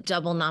all the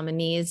double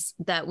nominees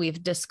that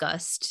we've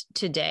discussed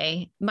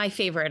today, my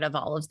favorite of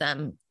all of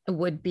them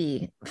would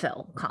be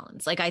Phil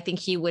Collins. Like, I think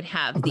he would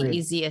have the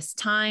easiest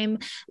time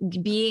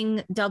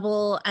being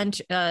double and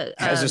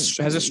has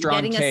a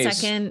strong getting case. A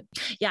second.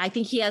 Yeah, I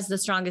think he has the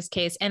strongest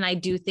case, and I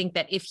do think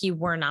that if he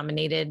were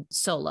nominated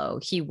solo,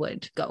 he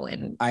would go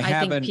in. I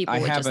have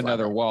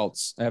another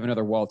waltz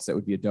that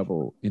would be a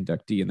double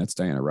inductee, and that's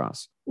Diana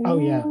Ross. Oh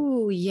yeah.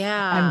 Ooh,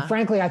 yeah. And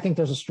frankly, I think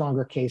there's a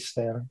stronger case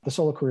there. The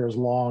solo career is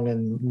long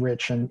and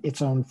rich and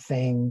its own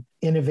thing,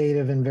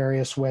 innovative in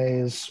various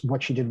ways.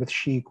 What she did with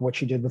Chic, what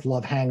she did with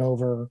Love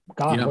Hangover,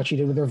 what she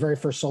did with her very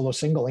first solo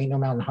single, Ain't No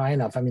Mountain High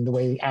Enough. I mean, the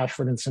way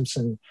Ashford and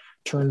Simpson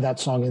turned that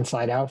song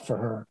inside out for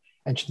her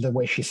and the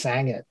way she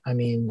sang it. I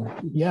mean,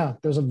 yeah,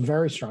 there's a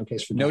very strong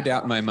case for that. No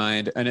doubt in my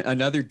mind. And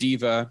another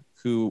diva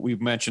who we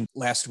mentioned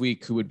last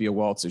week who would be a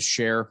waltz is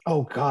Cher.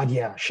 Oh God,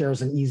 yeah.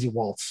 Cher's an easy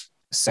waltz.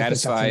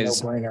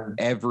 Satisfies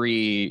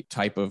every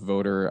type of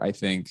voter, I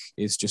think,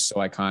 is just so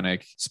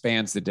iconic,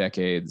 spans the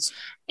decades.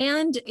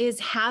 And is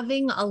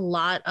having a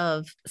lot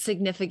of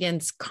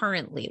significance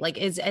currently, like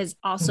is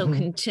also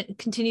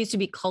continues to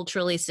be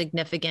culturally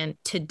significant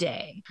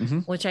today,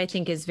 which I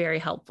think is very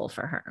helpful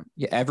for her.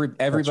 Yeah,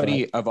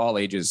 everybody of all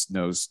ages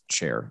knows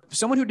Cher.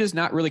 Someone who does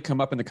not really come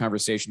up in the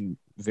conversation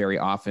very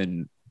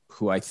often,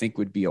 who I think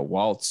would be a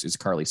waltz, is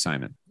Carly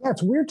Simon. Yeah,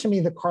 it's weird to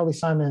me that Carly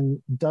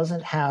Simon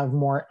doesn't have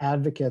more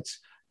advocates.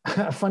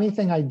 A funny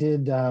thing I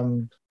did a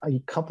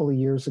couple of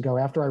years ago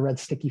after I read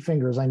Sticky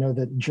Fingers. I know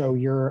that, Joe,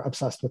 you're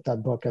obsessed with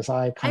that book, as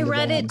I kind of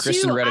read am. it too.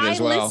 Kristen read it as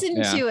well.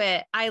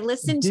 I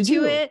listened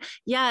to it.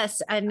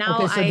 Yes. And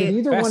now did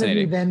either one of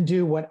you then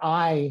do what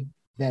I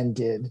then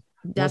did?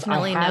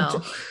 Definitely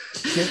no.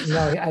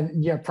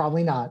 Yeah,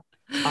 probably not.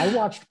 I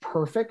watched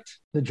Perfect,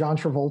 the John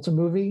Travolta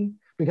movie,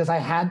 because I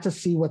had to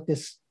see what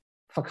this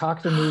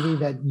fakakta movie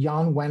that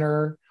Jan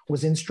Wenner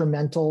was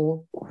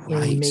instrumental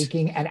in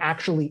making and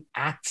actually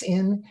acts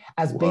in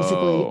as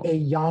basically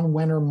a Jan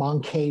Wenner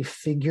Monkey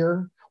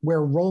figure,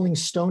 where Rolling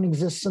Stone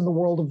exists in the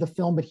world of the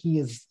film, but he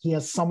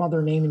has some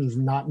other name and he's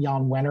not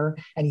Jan Wenner,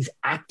 and he's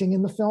acting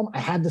in the film. I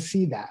had to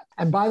see that.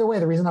 And by the way,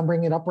 the reason I'm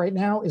bringing it up right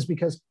now is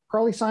because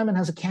Carly Simon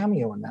has a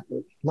cameo in that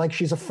movie. Like,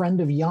 she's a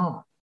friend of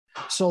Jan.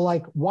 So,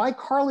 like, why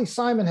Carly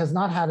Simon has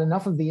not had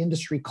enough of the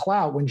industry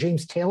clout when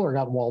James Taylor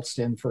got waltzed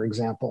in, for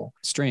example.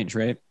 Strange,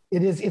 right?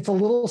 It's a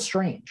little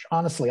strange,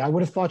 honestly. I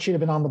would have thought she'd have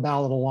been on the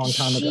ballot a long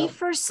time ago. She,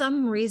 for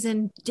some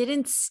reason,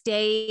 didn't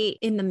stay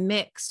in the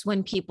mix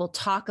when people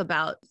talk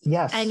about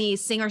any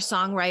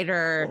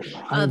singer-songwriter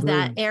of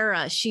that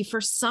era. She, for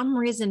some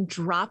reason,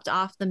 dropped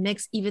off the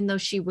mix, even though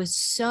she was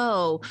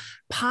so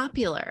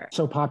popular.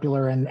 So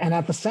popular and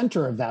at the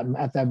center of that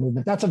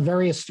movement. That's a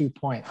very astute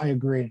point. I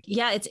agree.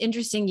 Yeah, it's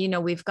interesting. You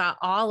know, we've got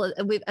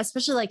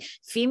especially like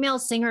female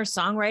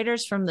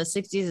singer-songwriters from the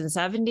 60s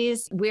and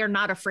 70s. We are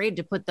not afraid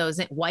to put those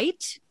in.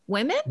 White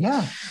women,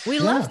 we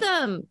love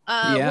them.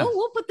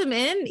 We'll put them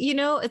in. You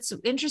know, it's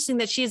interesting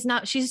that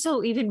she's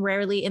so even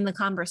rarely in the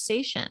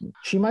conversation.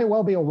 She might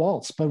well be a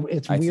waltz, but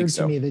it's weird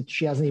to me that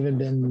she hasn't even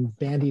been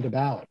bandied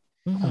about.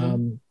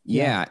 And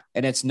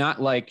it's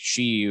not like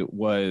she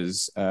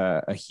was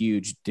a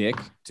huge dick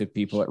to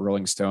people at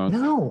Rolling Stone.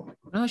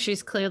 No,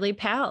 she's clearly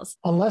pals.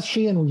 Unless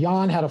she and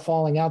Jan had a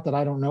falling out that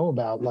I don't know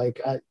about. Like,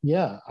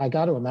 I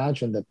got to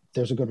imagine that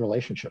there's a good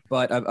relationship.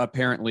 But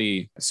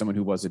apparently someone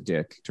who was a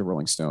dick to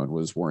Rolling Stone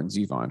was Warren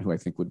Zevon, who I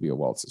think would be a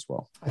waltz as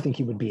well. I think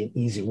he would be an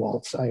easy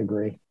waltz. I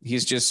agree.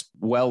 He's just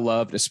well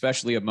loved,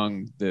 especially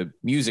among the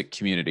music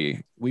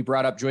community. We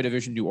brought up Joy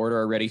Division New Order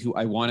already, who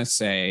I want to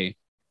say,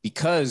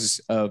 because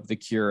of The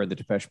Cure and the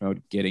Depeche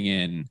Mode getting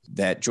in,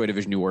 that Joy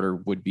Division New Order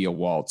would be a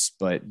waltz,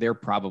 but they're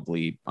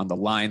probably on the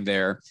line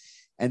there.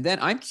 And then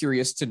I'm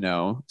curious to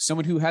know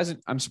someone who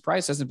I'm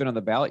surprised hasn't been on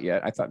the ballot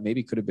yet. I thought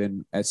maybe could have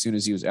been as soon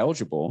as he was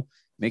eligible.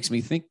 Makes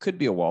me think could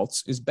be a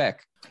waltz, is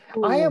Beck.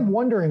 I am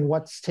wondering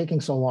what's taking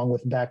so long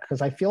with Beck,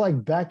 because I feel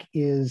like Beck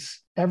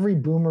is every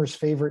boomer's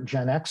favorite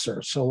Gen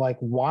Xer. So, like,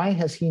 why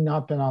has he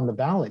not been on the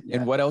ballot yet?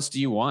 And what else do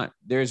you want?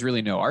 There's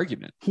really no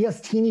argument. He has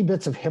teeny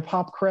bits of hip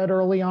hop cred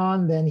early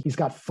on. Then he's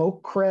got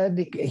folk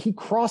cred. He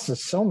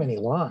crosses so many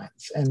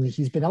lines, and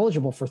he's been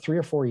eligible for 3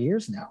 or 4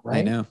 years now, right?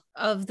 I know.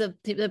 Of the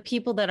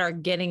people that are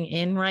getting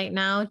in right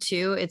now,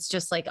 too, it's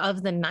just like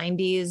of the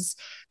 90s,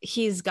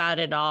 he's got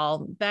it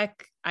all.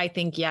 Beck, I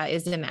think,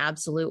 is an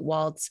absolute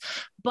waltz.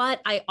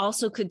 But I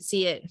also could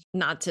see it,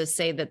 not to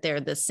say that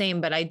they're the same,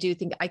 but I do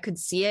think I could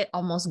see it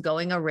almost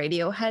going a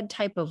Radiohead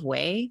type of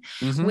way,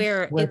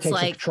 where it's it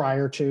like a try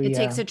or two. It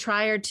takes a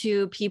try or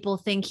two. People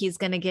think he's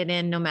going to get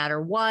in no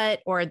matter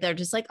what, or they're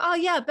just like, oh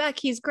yeah, Beck,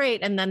 he's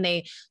great. And then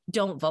they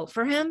don't vote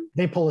for him.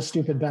 They pull a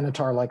stupid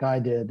Benatar like I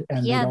did.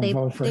 And they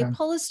vote for him. They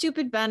pull a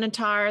stupid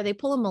Benatar. They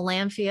pull a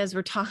Malamphy, as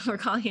we're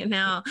calling it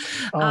now.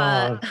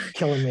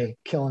 Killing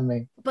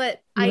me.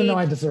 But Even though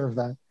I deserve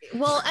that.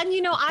 well, and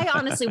I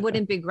honestly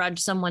wouldn't begrudge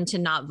someone to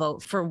not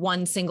vote for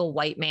one single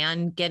white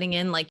man getting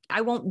in. Like,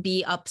 I won't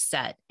be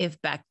upset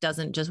if Beck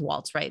doesn't just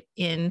waltz right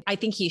in. I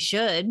think he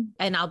should,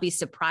 and I'll be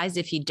surprised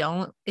if he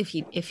don't. If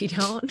you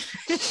don't,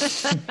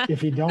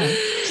 If you don't,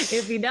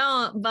 if you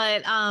don't.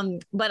 But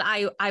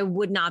I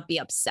would not be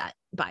upset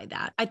by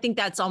that. I think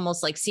that's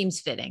almost like seems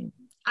fitting.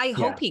 I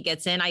hope he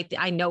gets in.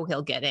 I know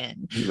he'll get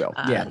in. He will.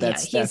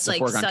 He's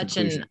like such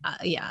an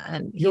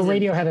and your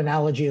Radiohead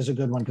analogy is a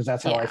good one because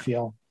that's how I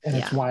feel, and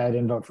it's Yeah. why I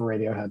didn't vote for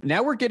Radiohead.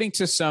 Now we're getting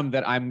to some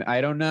that I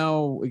don't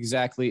know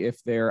exactly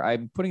if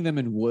I'm putting them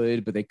in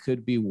wood, but they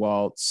could be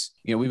waltz.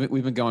 We've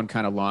been going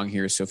kind of long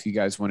here, so if you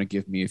guys want to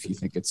give me if you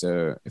think it's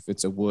a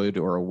wood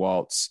or a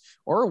waltz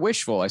or a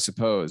wishful, I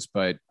suppose.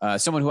 But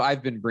someone who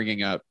I've been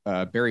bringing up,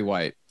 Barry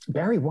White.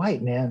 Barry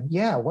White, man,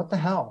 yeah, what the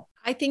hell?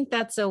 I think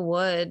that's a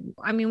wood.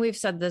 I mean, we've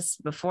said this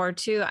before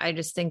too. I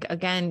just think,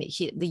 again,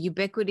 the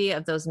ubiquity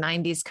of those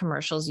 90s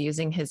commercials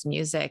using his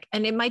music,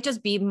 and it might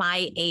just be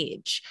my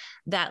age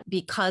that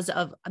because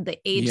of the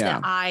age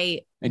that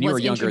I and you was were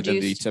younger than the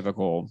introduced-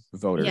 typical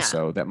voter,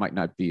 so that might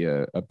not be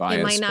a bias.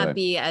 It might not but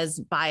be as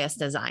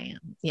biased as I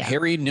am. Yeah.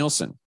 Harry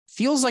Nilsson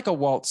feels like a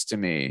waltz to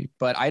me,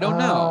 but I don't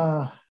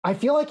know. I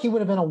feel like he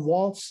would have been a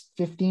waltz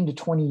 15 to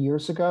 20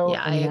 years ago.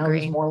 Yeah, and I now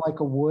agree. he's more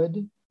like a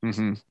wood.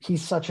 Mm-hmm.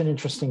 He's such an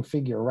interesting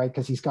figure, right?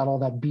 Because he's got all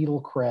that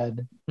Beatle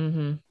cred.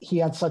 Mm-hmm. He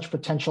had such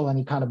potential and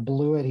he kind of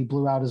blew it. He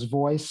blew out his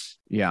voice.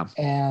 Yeah.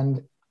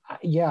 And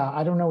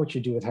I don't know what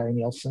you do with Harry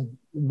Nilsson.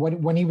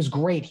 When he was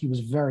great, he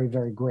was very,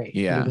 very great.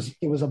 Yeah.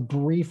 It was a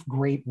brief,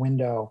 great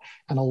window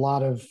and a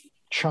lot of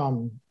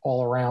chum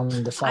all around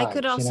the sides. I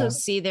could also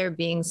see there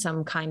being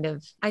some kind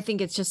of, I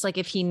think it's just like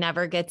if he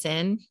never gets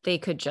in, they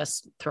could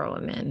just throw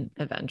him in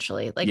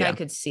eventually. Like I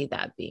could see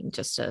that being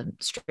just a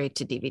straight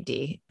to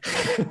DVD.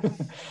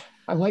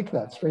 I like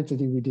that, straight to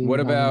DVD. What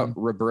about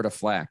Roberta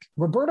Flack?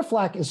 Roberta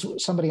Flack is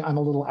somebody I'm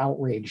a little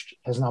outraged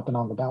has not been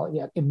on the ballot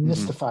yet. It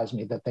mystifies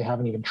me that they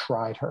haven't even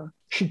tried her.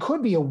 She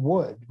could be a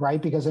wood, right?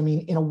 Because I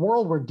mean, in a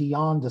world where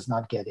Dion does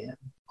not get in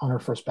on her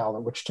first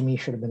ballot, which to me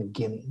should have been a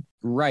gimme.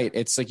 Right.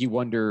 It's like you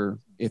wonder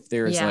if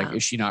there's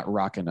is she not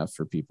rock enough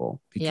for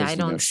people? Because I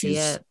don't see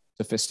it.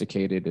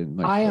 Sophisticated and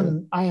like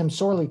I am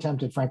sorely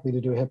tempted, frankly,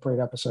 to do a Hit Parade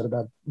episode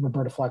about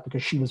Roberta Flack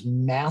because she was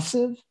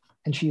massive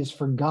and she has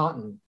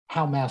forgotten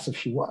how massive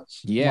she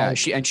was. Yeah,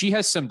 like, she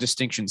has some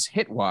distinctions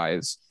hit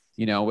wise.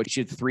 She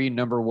had 3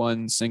 number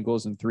 1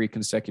 singles in 3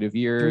 consecutive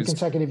years. 3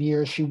 consecutive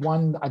years. She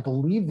won, I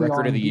believe, the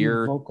Record of the R&B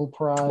Year vocal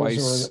prize.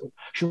 twice. Or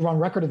she won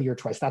Record of the Year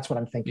twice. That's what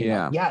I'm thinking.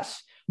 Yeah. Of.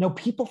 Yes. No,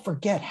 people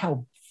forget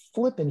how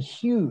flippin'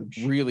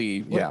 huge.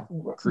 Really,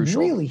 crucial.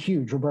 Really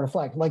huge. Roberta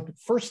Flack. Like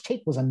First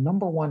Take was a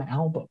number 1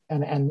 album,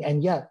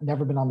 and yet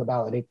never been on the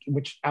ballot,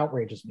 which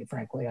outrages me.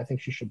 Frankly, I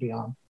think she should be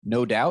on.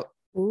 No doubt.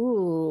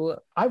 Ooh.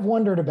 I've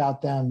wondered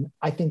about them.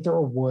 I think they're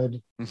a wood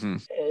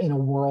in a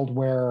world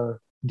where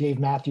Dave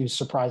Matthews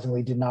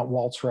surprisingly did not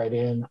waltz right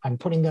in. I'm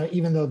putting them,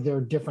 even though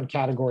they're different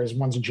categories,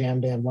 one's a jam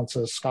band, one's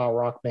a ska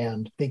rock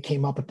band, they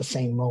came up at the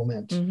same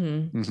moment.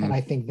 And I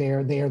think they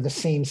are the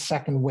same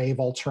second wave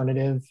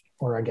alternative,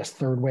 or I guess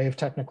third wave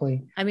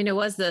technically. I mean, it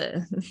was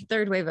the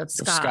third wave of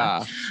ska.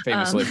 Ska,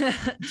 famously.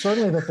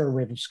 Certainly the third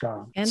wave of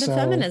ska. And the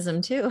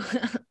feminism too.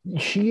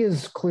 She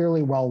is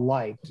clearly well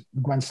liked,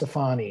 Gwen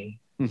Stefani,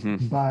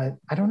 but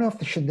I don't know if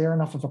they're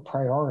enough of a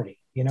priority.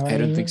 You know what I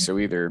don't mean? think so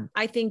either.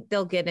 I think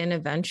they'll get in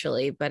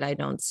eventually, but I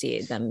don't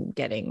see them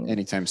getting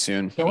anytime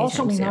soon. There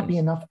also may not be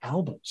enough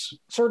albums.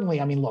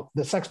 Certainly, I mean, look,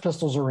 the Sex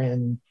Pistols are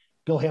in,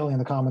 Bill Haley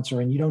and the Comets are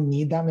in. You don't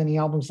need that many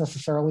albums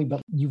necessarily,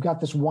 but you've got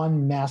this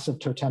one massive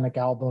totemic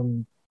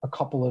album, a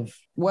couple of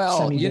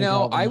albums.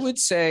 I would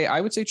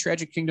say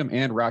Tragic Kingdom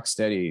and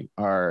Rocksteady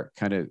are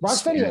kind of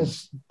Rocksteady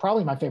is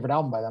probably my favorite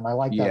album by them. I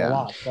like that a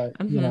lot. But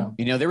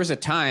there was a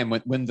time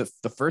when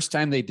the first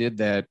time they did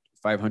that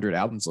 500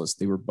 albums list,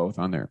 they were both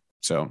on there.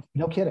 So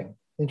no kidding.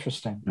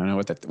 Interesting. I don't know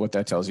what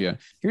that tells you.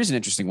 Here's an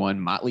interesting one: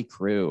 Motley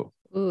Crue.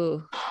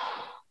 Ooh.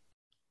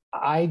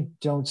 I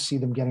don't see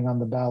them getting on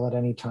the ballot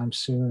anytime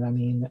soon. I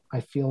mean, I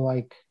feel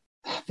like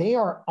they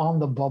are on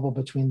the bubble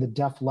between the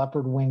Def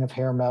Leppard wing of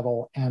hair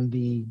metal and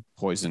the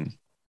Poison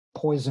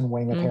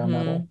wing of hair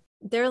metal.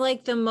 They're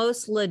like the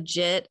most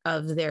legit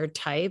of their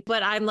type,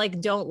 but I'm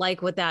like, don't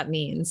like what that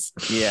means.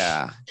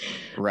 Yeah.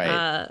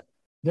 Right.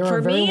 They're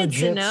a very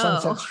legit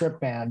Sunset Strip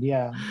band.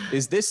 Yeah.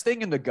 Is this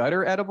thing in the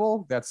gutter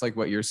edible? That's like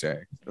what you're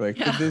saying. Like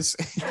this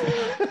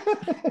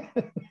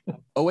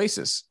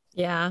Oasis.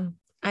 Yeah.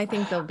 I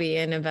think they'll be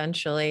in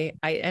eventually.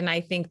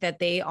 I think that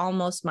they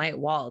almost might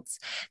waltz.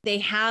 They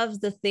have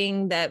the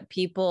thing that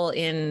people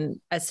in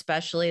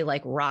especially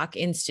like rock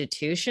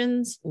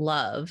institutions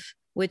love,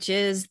 which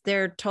is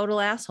they're total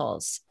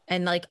assholes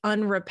and like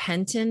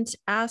unrepentant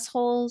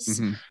assholes.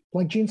 Mhm.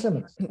 Like Gene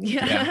Simmons.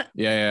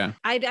 Yeah.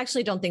 I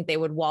actually don't think they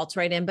would waltz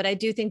right in, but I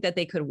do think that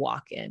they could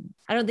walk in.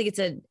 I don't think it's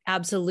an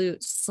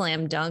absolute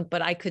slam dunk,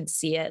 but I could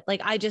see it.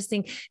 Like, I just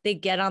think they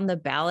get on the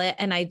ballot,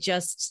 and I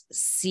just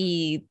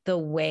see the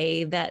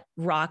way that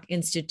rock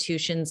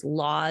institutions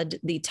laud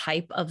the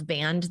type of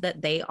band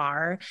that they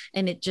are,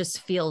 and it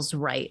just feels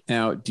right.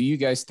 Now, do you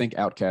guys think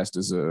Outkast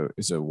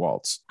is a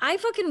waltz? I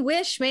fucking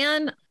wish,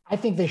 man. I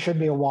think they should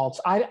be a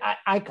waltz.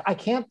 I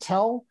can't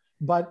tell,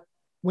 but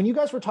when you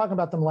guys were talking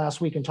about them last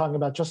week and talking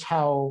about just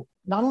how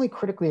not only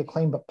critically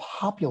acclaimed, but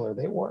popular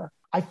they were,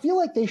 I feel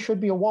like they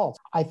should be a waltz.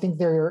 I think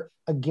they're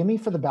a gimme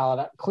for the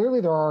ballot. Clearly,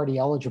 they're already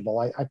eligible.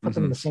 I put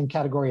them in the same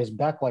category as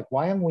Beck. Like,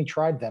 why haven't we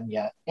tried them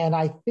yet? And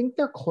I think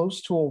they're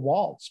close to a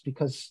waltz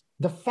because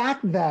the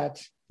fact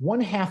that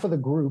one half of the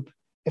group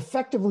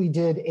effectively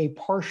did a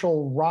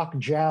partial rock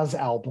jazz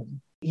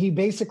album. He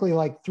basically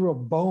like threw a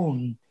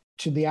bone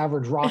to the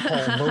average rock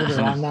hall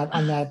voter on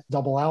that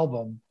double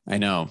album. I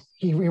know.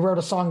 He wrote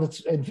a song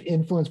that's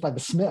influenced by the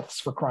Smiths,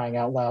 for crying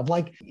out loud.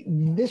 Like,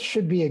 this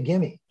should be a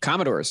gimme.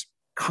 Commodores,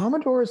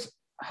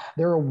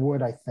 they're a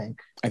wood, I think.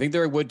 I think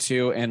they're a wood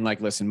too. And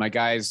like, listen, my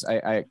guys,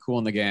 I Kool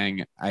and the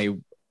Gang, I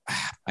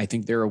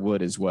think they're a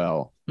wood as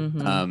well.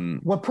 Mm-hmm.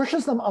 What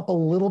pushes them up a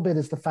little bit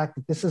is the fact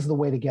that this is the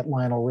way to get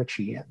Lionel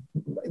Richie in.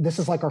 This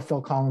is like our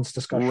Phil Collins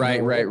discussion.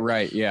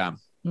 Right. Yeah.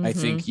 Mm-hmm. I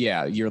think,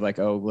 you're like,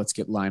 oh, let's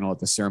get Lionel at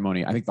the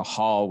ceremony. I think the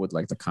Hall would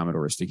like the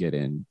Commodores to get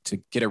in, to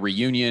get a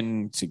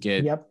reunion, to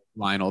get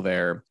Lionel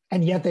there.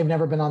 And yet they've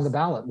never been on the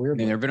ballot. Weirdly.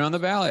 They've never been on the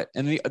ballot.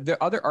 And the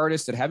other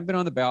artists that haven't been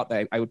on the ballot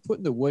that I would put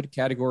in the wood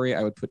category,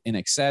 I would put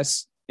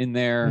INXS in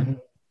there. Mm-hmm.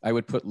 I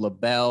would put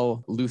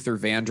LaBelle, Luther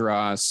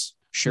Vandross,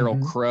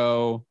 Sheryl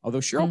Crow, although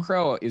Sheryl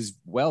Crow is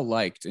well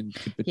liked and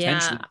could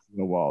potentially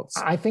be a waltz.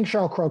 I think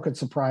Sheryl Crow could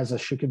surprise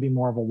us. She could be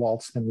more of a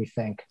waltz than we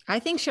think. I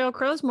think Sheryl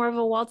Crow's more of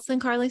a waltz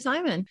than Carly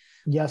Simon.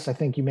 Yes, I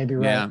think you may be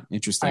right. Yeah,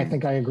 interesting. I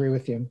think I agree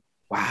with you.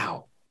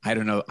 Wow. I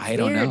don't know. I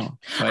don't know.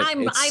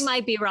 I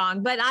might be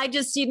wrong, but I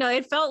just,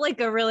 it felt like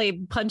a really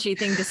punchy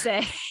thing to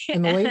say.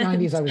 In the late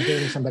 90s, I was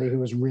dating somebody who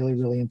was really,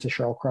 really into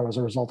Sheryl Crow. As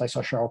a result, I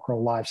saw Sheryl Crow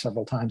live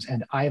several times,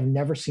 and I have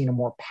never seen a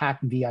more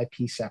packed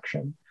VIP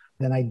section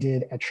than I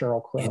did at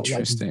Sheryl Crow.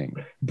 Interesting.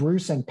 Like,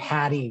 Bruce and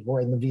Patty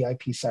were in the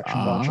VIP section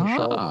watching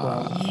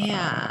Sheryl Crow.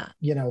 Yeah.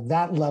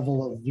 That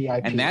level of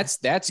VIP. And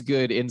that's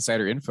good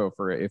insider info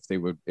for if she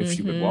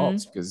would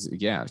waltz, because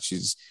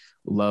she's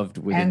loved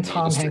within and the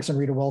Tom industry. Hanks and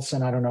Rita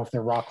Wilson. I don't know if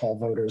they're Rock Hall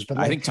voters, but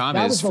I think Tom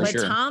is for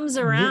sure. Tom's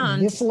around.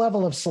 This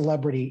level of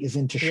celebrity is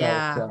into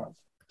Sheryl Crow.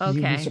 Okay.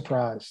 You'd be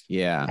surprised.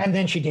 Yeah. And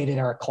then she dated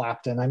Eric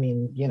Clapton. I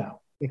mean,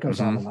 it goes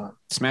on and on.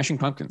 Smashing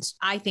Pumpkins.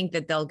 I think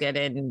that they'll get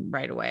in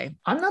right away.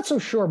 I'm not so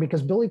sure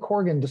because Billy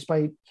Corgan,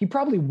 he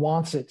probably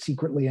wants it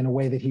secretly in a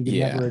way that he would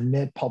never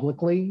admit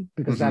publicly,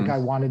 because that guy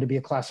wanted to be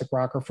a classic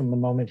rocker from the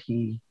moment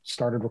he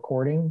started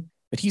recording.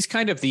 But he's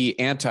kind of the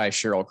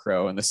anti-Sheryl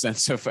Crow in the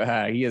sense of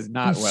he is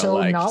not he's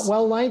well-liked. Not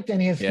well-liked,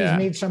 and he's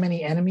made so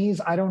many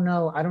enemies. I don't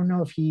know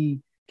if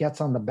he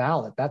gets on the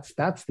ballot.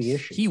 That's the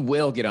issue. He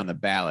will get on the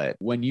ballot.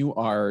 When you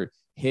are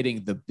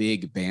hitting the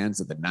big bands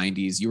of the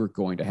 90s, you are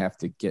going to have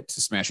to get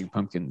to Smashing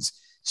Pumpkins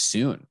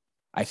soon.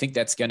 I think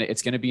it's going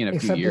to be in a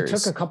few years. It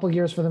took a couple of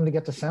years for them to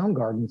get to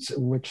Soundgarden,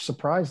 which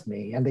surprised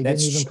me. And they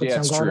didn't even put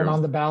Soundgarden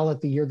on the ballot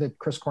the year that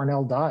Chris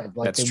Cornell died.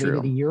 Like, they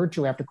waited a year or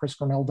two after Chris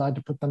Cornell died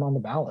to put them on the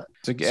ballot.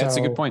 That's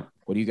a good point.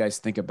 What do you guys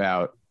think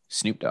about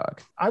Snoop Dogg?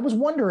 I was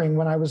wondering,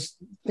 when I was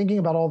thinking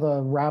about all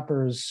the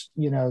rappers,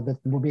 that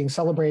were being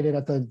celebrated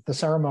at the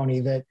ceremony,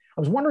 that I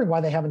was wondering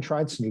why they haven't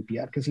tried Snoop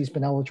yet, because he's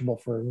been eligible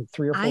for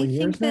 3 or 4 years now.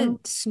 I think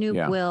that Snoop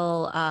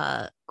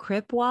will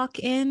crip walk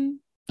in.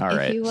 All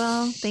right. If you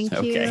will. Thank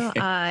you.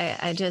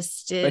 I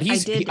just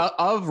did. But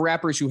of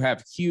rappers who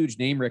have huge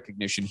name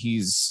recognition,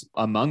 he's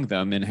among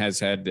them and has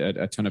had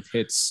a ton of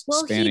hits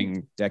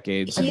spanning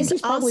decades.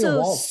 He's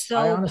also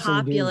so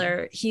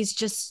popular. He's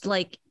just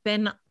like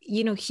been,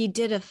 he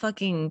did a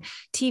fucking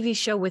TV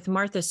show with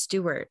Martha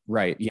Stewart.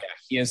 Right. Yeah.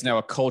 He is now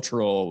a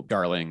cultural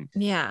darling.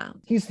 Yeah.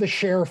 He's the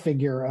Cher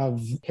figure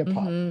of hip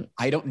hop. Mm-hmm.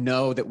 I don't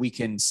know that we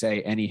can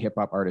say any hip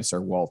hop artists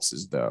are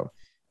waltzes, though.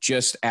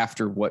 Just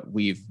after what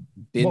we've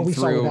been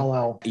through.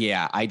 Saw with LL.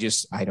 Yeah, I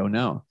don't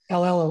know.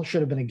 LL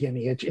should have been a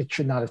gimme. It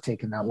should not have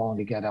taken that long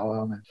to get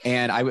LL in.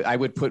 And I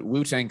would put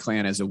Wu-Tang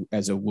Clan as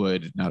a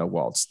wood, not a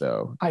waltz,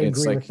 though. I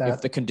agree with that.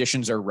 If the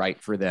conditions are right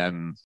for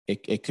them,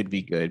 it could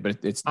be good, but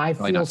it's I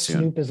probably feel not soon.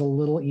 Snoop is a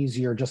little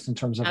easier just in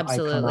terms of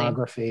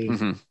iconography.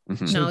 Mm-hmm,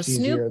 mm-hmm. No,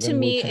 Snoop to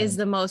me is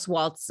the most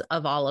waltz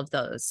of all of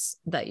those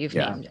that you've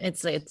named.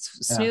 It's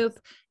Snoop,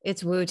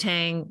 it's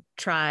Wu-Tang,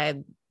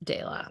 Tribe,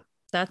 De La.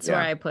 That's where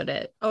I put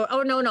it.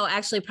 Oh, no.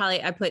 Actually,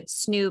 probably I put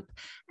Snoop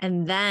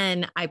and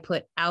then I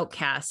put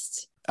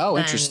Outkast. Oh,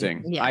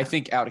 interesting. Yeah. I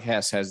think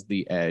Outkast has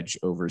the edge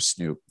over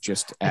Snoop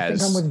I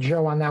think I'm with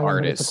Joe on that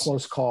one, but it's a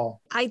close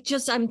call.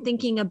 I'm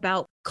thinking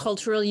about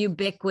cultural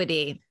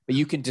ubiquity. But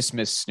you can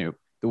dismiss Snoop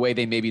the way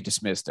they maybe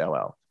dismissed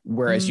LL.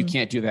 Whereas you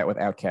can't do that with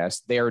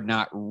Outkast. They are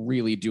not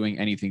really doing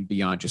anything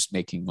beyond just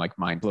making like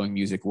mind-blowing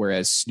music.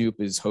 Whereas Snoop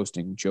is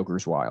hosting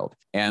Joker's Wild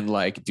and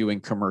like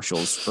doing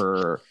commercials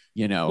for,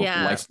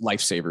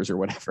 lifesavers or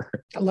whatever.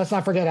 Let's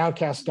not forget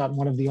Outkast got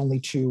one of the only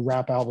 2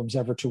 rap albums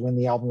ever to win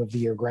the Album of the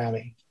Year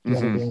Grammy. The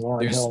other being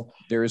Lauryn Hill.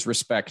 There is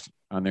respect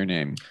on their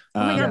name. Oh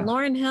my God,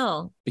 Lauryn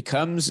Hill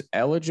becomes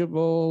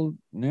eligible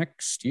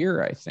next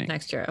year, I think.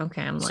 Next year.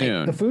 Okay. I'm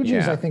Soon. The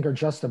Fugees, I think, are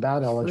just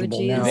about eligible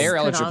Fugees now. They're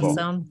eligible.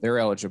 Also. They're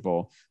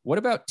eligible. What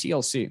about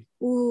TLC?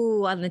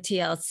 Ooh, on the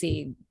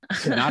TLC.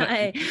 Not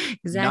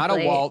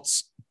a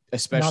waltz,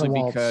 especially Not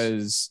a waltz.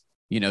 because,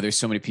 there's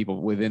so many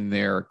people within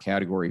their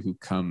category who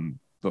come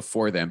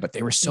before them, but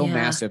they were so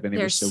massive and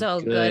they were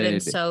so good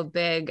and so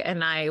big.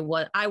 And I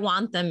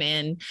want them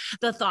in.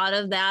 The thought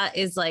of that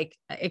is like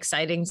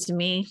exciting to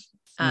me.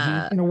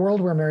 In a world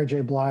where Mary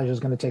J. Blige is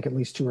going to take at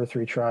least 2 or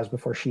 3 tries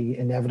before she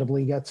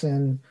inevitably gets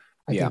in,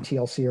 I think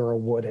TLC are a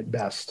wood at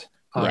best.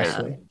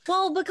 Honestly.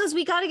 Well, because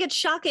we got to get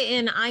Shaka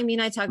in. I mean,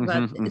 I talk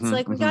about it's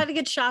like we got to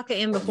get Shaka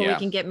in before we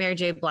can get Mary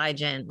J.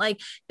 Blige in. Like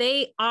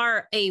they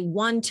are a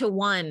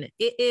 1-to-1.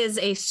 It is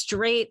a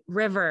straight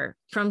river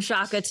from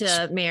Shaka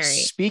to Mary.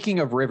 Speaking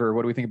of river,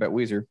 what do we think about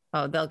Weezer?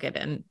 Oh, they'll get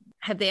in.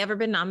 Have they ever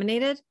been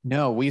nominated?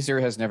 No,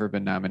 Weezer has never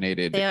been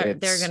nominated. They've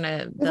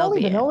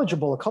only been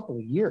eligible a couple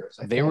of years.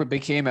 They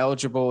became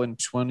eligible in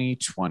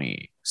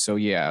 2020. So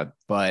yeah,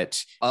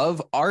 but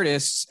of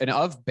artists and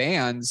of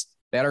bands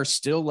that are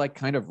still like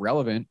kind of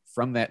relevant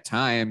from that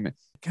time,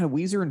 kind of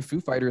Weezer and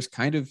Foo Fighters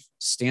kind of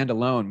stand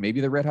alone.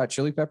 Maybe the Red Hot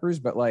Chili Peppers,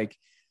 but like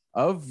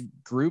of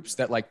groups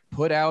that like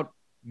put out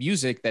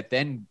music that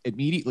then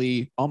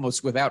immediately,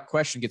 almost without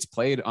question, gets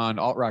played on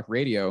alt rock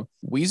radio,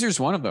 Weezer's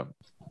one of them.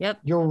 Yep.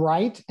 You're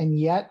right. And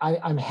yet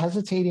I'm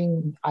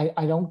hesitating.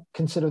 I don't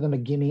consider them a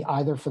gimme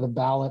either for the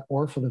ballot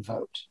or for the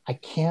vote. I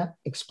can't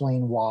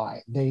explain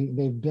why.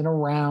 They've been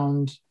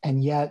around,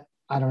 and yet,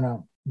 I don't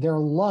know. Their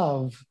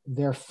love,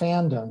 their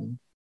fandom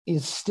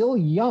is still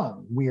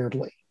young,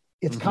 weirdly.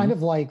 It's kind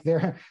of like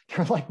they're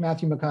like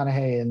Matthew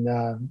McConaughey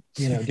and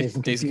Dazed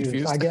and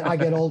Confused. I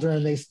get older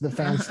and the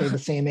fans stay the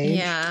same age.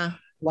 Yeah.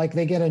 Like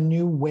they get a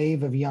new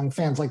wave of young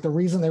fans. Like the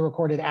reason they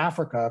recorded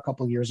Africa a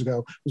couple of years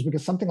ago was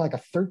because something like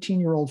a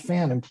 13-year-old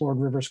fan implored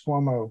Rivers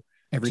Cuomo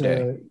every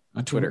day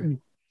on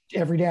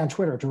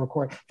Twitter to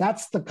record.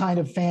 That's the kind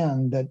of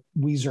fan that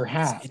Weezer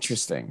has. That's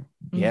interesting.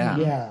 Yeah.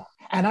 Yeah.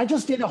 And I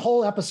just did a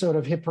whole episode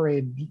of Hit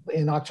Parade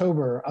in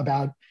October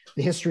about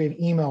the history of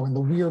emo and the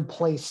weird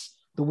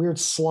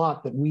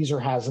slot that Weezer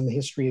has in the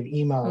history of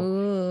emo.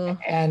 Ooh.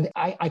 And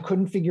I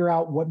couldn't figure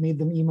out what made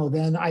them emo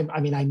then. I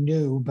mean, I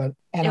knew, but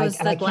it was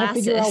the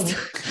glasses. Can't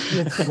figure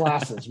out it's the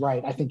glasses,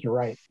 right? I think you're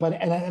right. But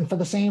and for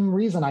the same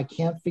reason, I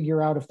can't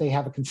figure out if they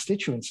have a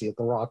constituency at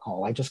the Rock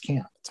Hall. I just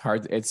can't. It's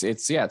hard.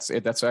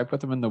 That's why I put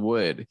them in the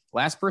wood.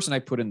 Last person I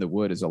put in the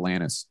wood is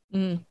Alanis.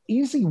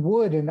 Easy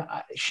wood, and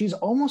she's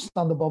almost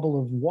on the bubble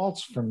of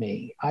waltz for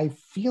me. I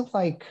feel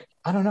like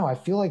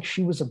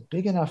she was a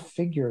big enough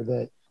figure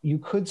that you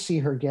could see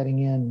her getting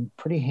in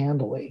pretty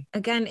handily.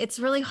 Again, it's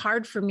really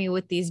hard for me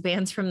with these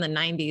bands from the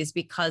 90s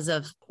because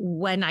of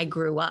when I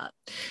grew up.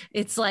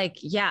 It's like,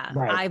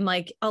 I'm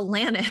like,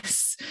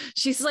 Alanis.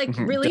 She's like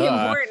really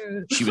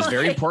important. She was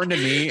very important to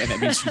me, and that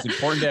means she's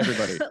important to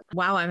everybody.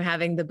 Wow, I'm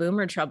having the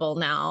boomer trouble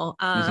now.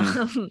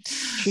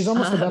 She's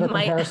almost a better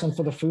comparison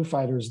for the Foo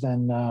Fighters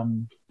than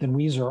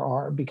Weezer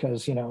are,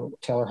 because,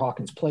 Taylor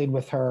Hawkins played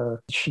with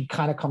her. She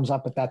kind of comes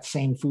up at that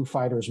same Foo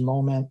Fighters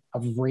moment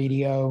of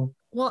radio.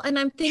 Well, and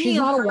I'm thinking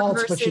of her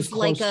waltz, versus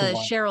like a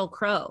Sheryl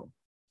Crow.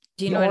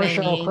 Do you know what I mean?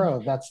 Sheryl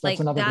Crow. That's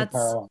another good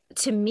parallel.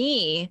 To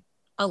me,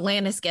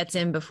 Alanis gets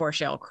in before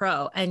Sheryl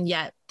Crow, and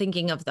yet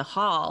thinking of the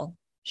Hall,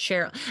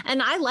 Sheryl,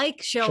 and I like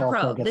Sheryl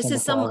Crow. This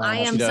is someone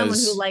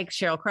who likes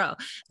Sheryl Crow.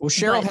 Well,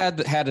 Sheryl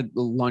had a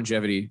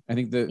longevity. I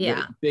think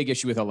the big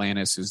issue with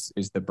Alanis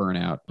is the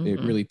burnout. It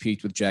really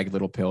peaked with Jagged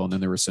Little Pill, and then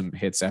there were some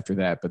hits after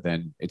that, but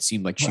then it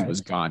seemed like she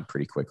was gone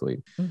pretty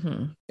quickly.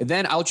 And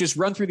then I'll just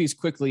run through these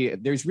quickly.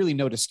 There's really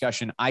no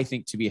discussion, I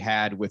think, to be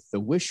had with the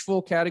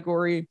wishful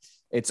category.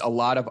 It's a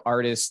lot of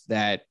artists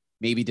that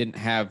maybe didn't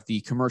have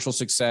the commercial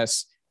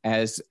success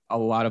as a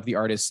lot of the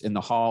artists in the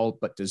Hall,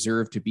 but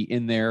deserve to be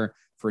in there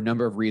for a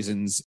number of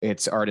reasons.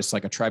 It's artists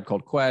like A Tribe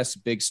Called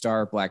Quest, Big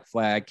Star, Black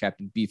Flag,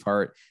 Captain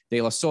Beefheart,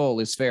 De La Soul,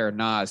 Liz Phair,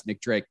 Nas,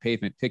 Nick Drake,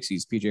 Pavement,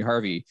 Pixies, PJ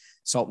Harvey,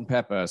 Salt and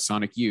Peppa,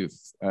 Sonic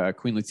Youth,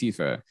 Queen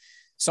Latifah.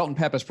 Salt and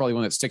Peppa is probably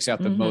one that sticks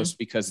out the most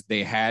because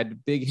they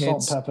had big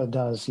hits. Salt and Peppa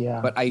does,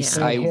 yeah. But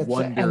I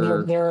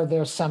wonder, and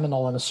they're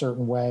seminal in a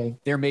certain way.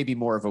 There may be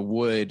more of a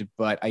wood,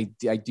 but I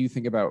do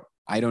think about,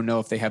 I don't know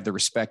if they have the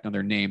respect on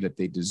their name that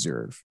they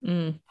deserve.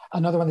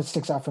 Another one that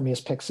sticks out for me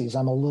is Pixies.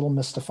 I'm a little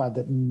mystified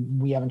that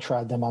we haven't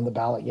tried them on the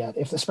ballot yet,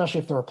 especially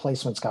if the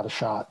replacement's got a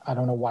shot. I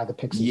don't know why the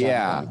Pixies.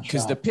 Yeah,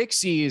 because the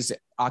Pixies,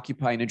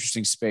 occupy an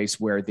interesting space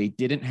where they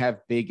didn't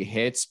have big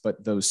hits, but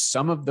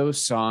some of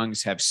those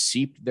songs have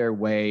seeped their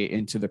way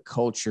into the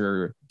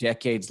culture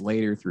decades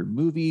later through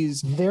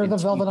movies. They're the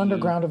TV. Velvet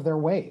Underground of their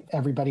wave.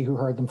 Everybody who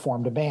heard them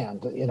formed a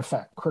band. In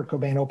effect, Kurt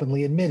Cobain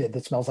openly admitted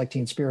that Smells Like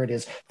Teen Spirit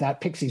is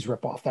that Pixies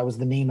ripoff. That was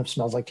the name of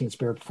Smells Like Teen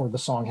Spirit before the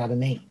song had a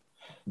name.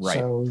 Right.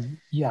 So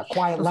yeah,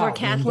 Quiet Before Loud.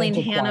 Kathleen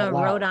Hanna Quiet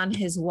wrote Loud. on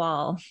his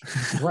wall.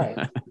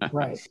 Right.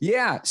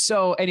 Yeah.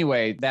 So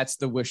anyway, that's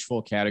the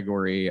wishful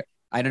category.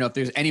 I don't know if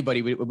there's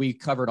anybody. We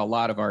covered a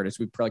lot of artists.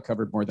 We probably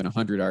covered more than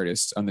 100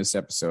 artists on this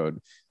episode.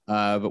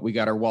 But we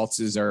got our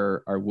waltzes,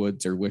 our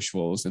woods, our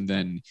wishfuls, and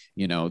then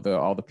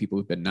all the people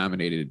who've been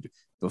nominated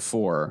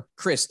before.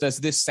 Chris, does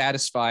this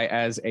satisfy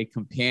as a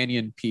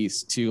companion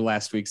piece to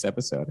last week's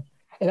episode?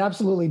 It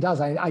absolutely does.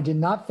 I did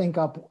not think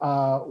up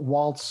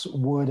waltz,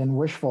 wood, and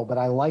wishful, but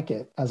I like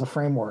it as a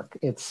framework.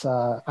 It's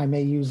I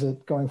may use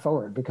it going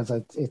forward because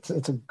it's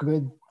a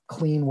good,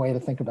 clean way to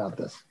think about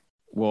this.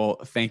 Well,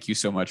 thank you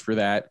so much for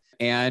that.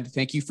 And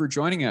thank you for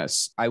joining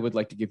us. I would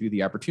like to give you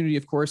the opportunity,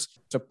 of course,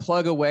 to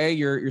plug away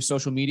your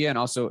social media and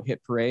also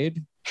Hit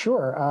Parade.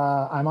 Sure.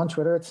 I'm on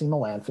Twitter at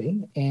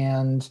 @CMalanphy.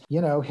 And,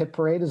 Hit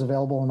Parade is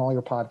available in all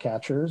your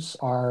podcatchers.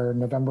 Our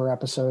November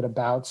episode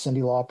about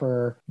Cyndi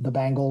Lauper, the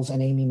Bangles,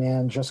 and Amy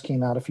Mann just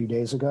came out a few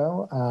days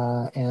ago.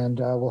 And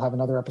we'll have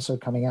another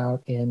episode coming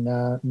out in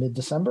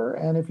mid-December.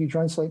 And if you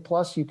join Slate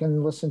Plus, you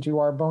can listen to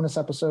our bonus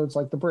episodes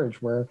like The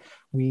Bridge, where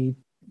we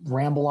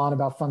ramble on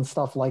about fun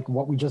stuff like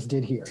what we just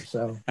did here.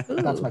 So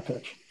that's my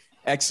pitch.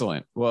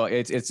 Excellent. Well,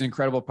 it's an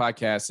incredible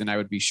podcast, and I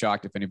would be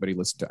shocked if anybody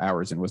listened to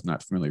ours and was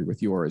not familiar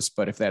with yours.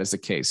 But if that is the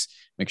case,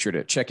 make sure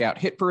to check out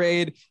Hit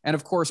Parade. And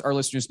of course, our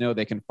listeners know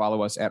they can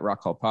follow us at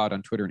Rock Hall Pod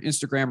on Twitter and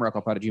Instagram.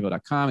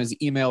 rockhallpod@gmail.com is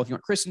the email. If you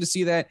want Kristen to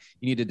see that,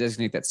 you need to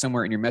designate that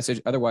somewhere in your message.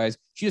 Otherwise,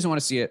 she doesn't want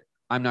to see it.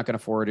 I'm not going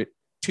to forward it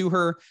to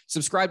her.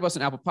 Subscribe to us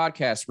on Apple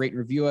Podcasts. Rate and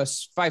review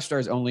us. 5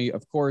 stars only,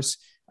 of course.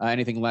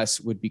 Anything less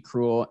would be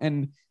cruel.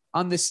 And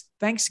on this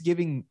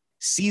Thanksgiving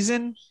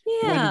season,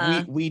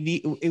 when we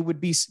need, it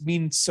would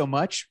mean so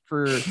much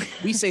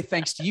we say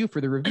thanks to you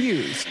for the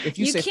reviews. If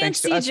you say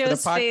thanks to us for the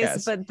podcast,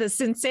 face, but the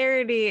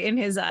sincerity in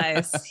his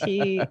eyes,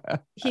 he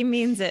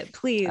means it.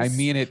 Please, I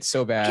mean it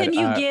so bad.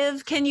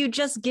 Can you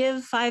just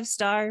give 5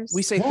 stars?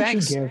 We say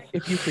thanks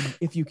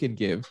if you can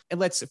give.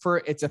 And it's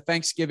a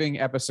Thanksgiving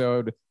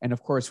episode, and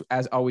of course,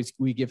 as always,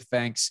 we give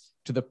thanks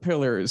to the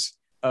pillars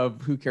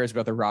of Who Cares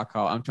About the Rock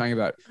Hall. I'm talking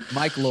about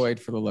Mike Lloyd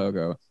for the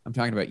logo. I'm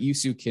talking about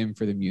Yusu Kim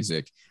for the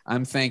music.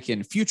 I'm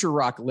thanking future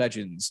rock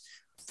legends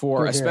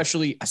for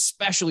especially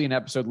an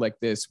episode like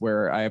this,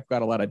 where I've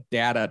got a lot of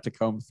data to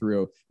comb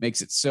through.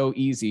 Makes it so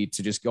easy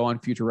to just go on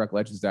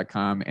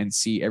futurerocklegends.com and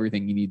see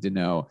everything you need to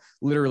know.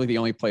 Literally the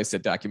only place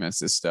that documents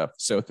this stuff.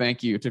 So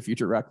thank you to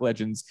Future Rock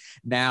Legends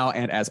now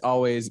and as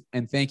always.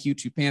 And thank you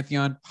to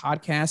Pantheon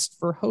Podcast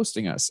for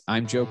hosting us.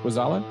 I'm Joe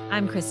Quazala.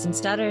 I'm Kristen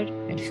Studdard.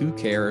 And who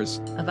cares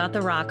about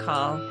the Rock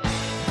Hall?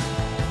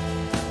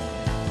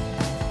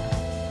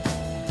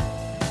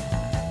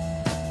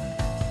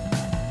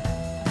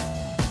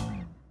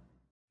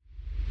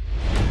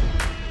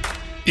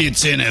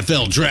 It's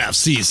NFL draft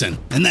season,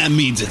 and that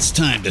means it's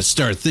time to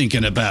start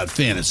thinking about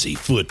fantasy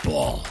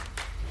football.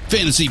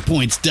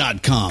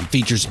 FantasyPoints.com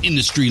features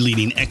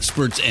industry-leading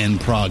experts and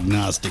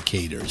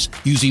prognosticators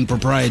using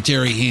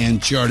proprietary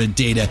hand-charted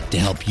data to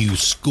help you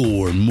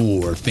score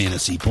more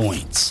fantasy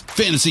points.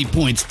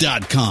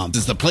 FantasyPoints.com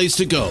is the place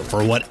to go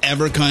for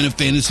whatever kind of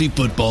fantasy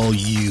football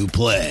you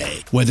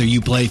play. Whether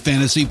you play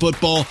fantasy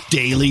football,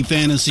 daily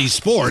fantasy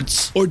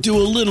sports, or do a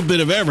little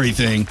bit of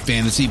everything,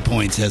 Fantasy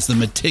Points has the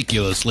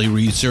meticulously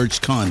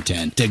researched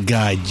content to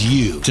guide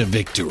you to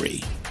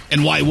victory.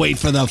 And why wait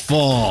for the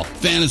fall?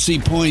 Fantasy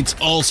Points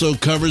also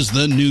covers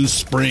the new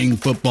spring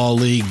football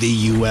league,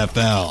 the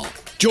UFL.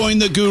 Join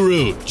the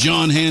guru,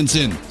 John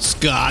Hansen,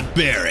 Scott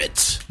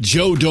Barrett,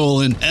 Joe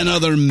Dolan, and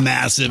other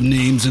massive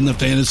names in the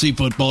fantasy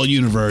football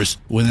universe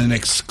with an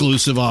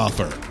exclusive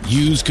offer.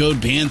 Use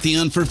code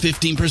Pantheon for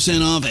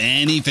 15% off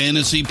any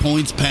Fantasy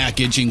Points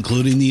package,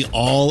 including the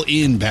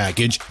all-in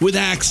package, with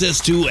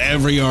access to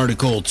every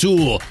article,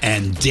 tool,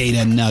 and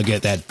data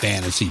nugget that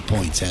Fantasy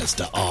Points has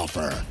to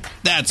offer.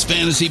 That's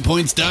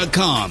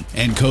FantasyPoints.com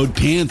and code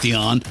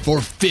Pantheon for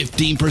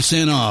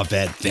 15% off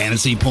at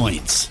Fantasy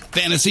Points.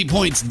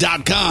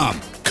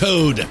 FantasyPoints.com,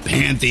 code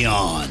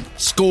Pantheon.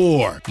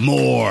 Score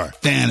more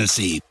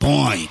fantasy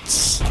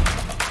points.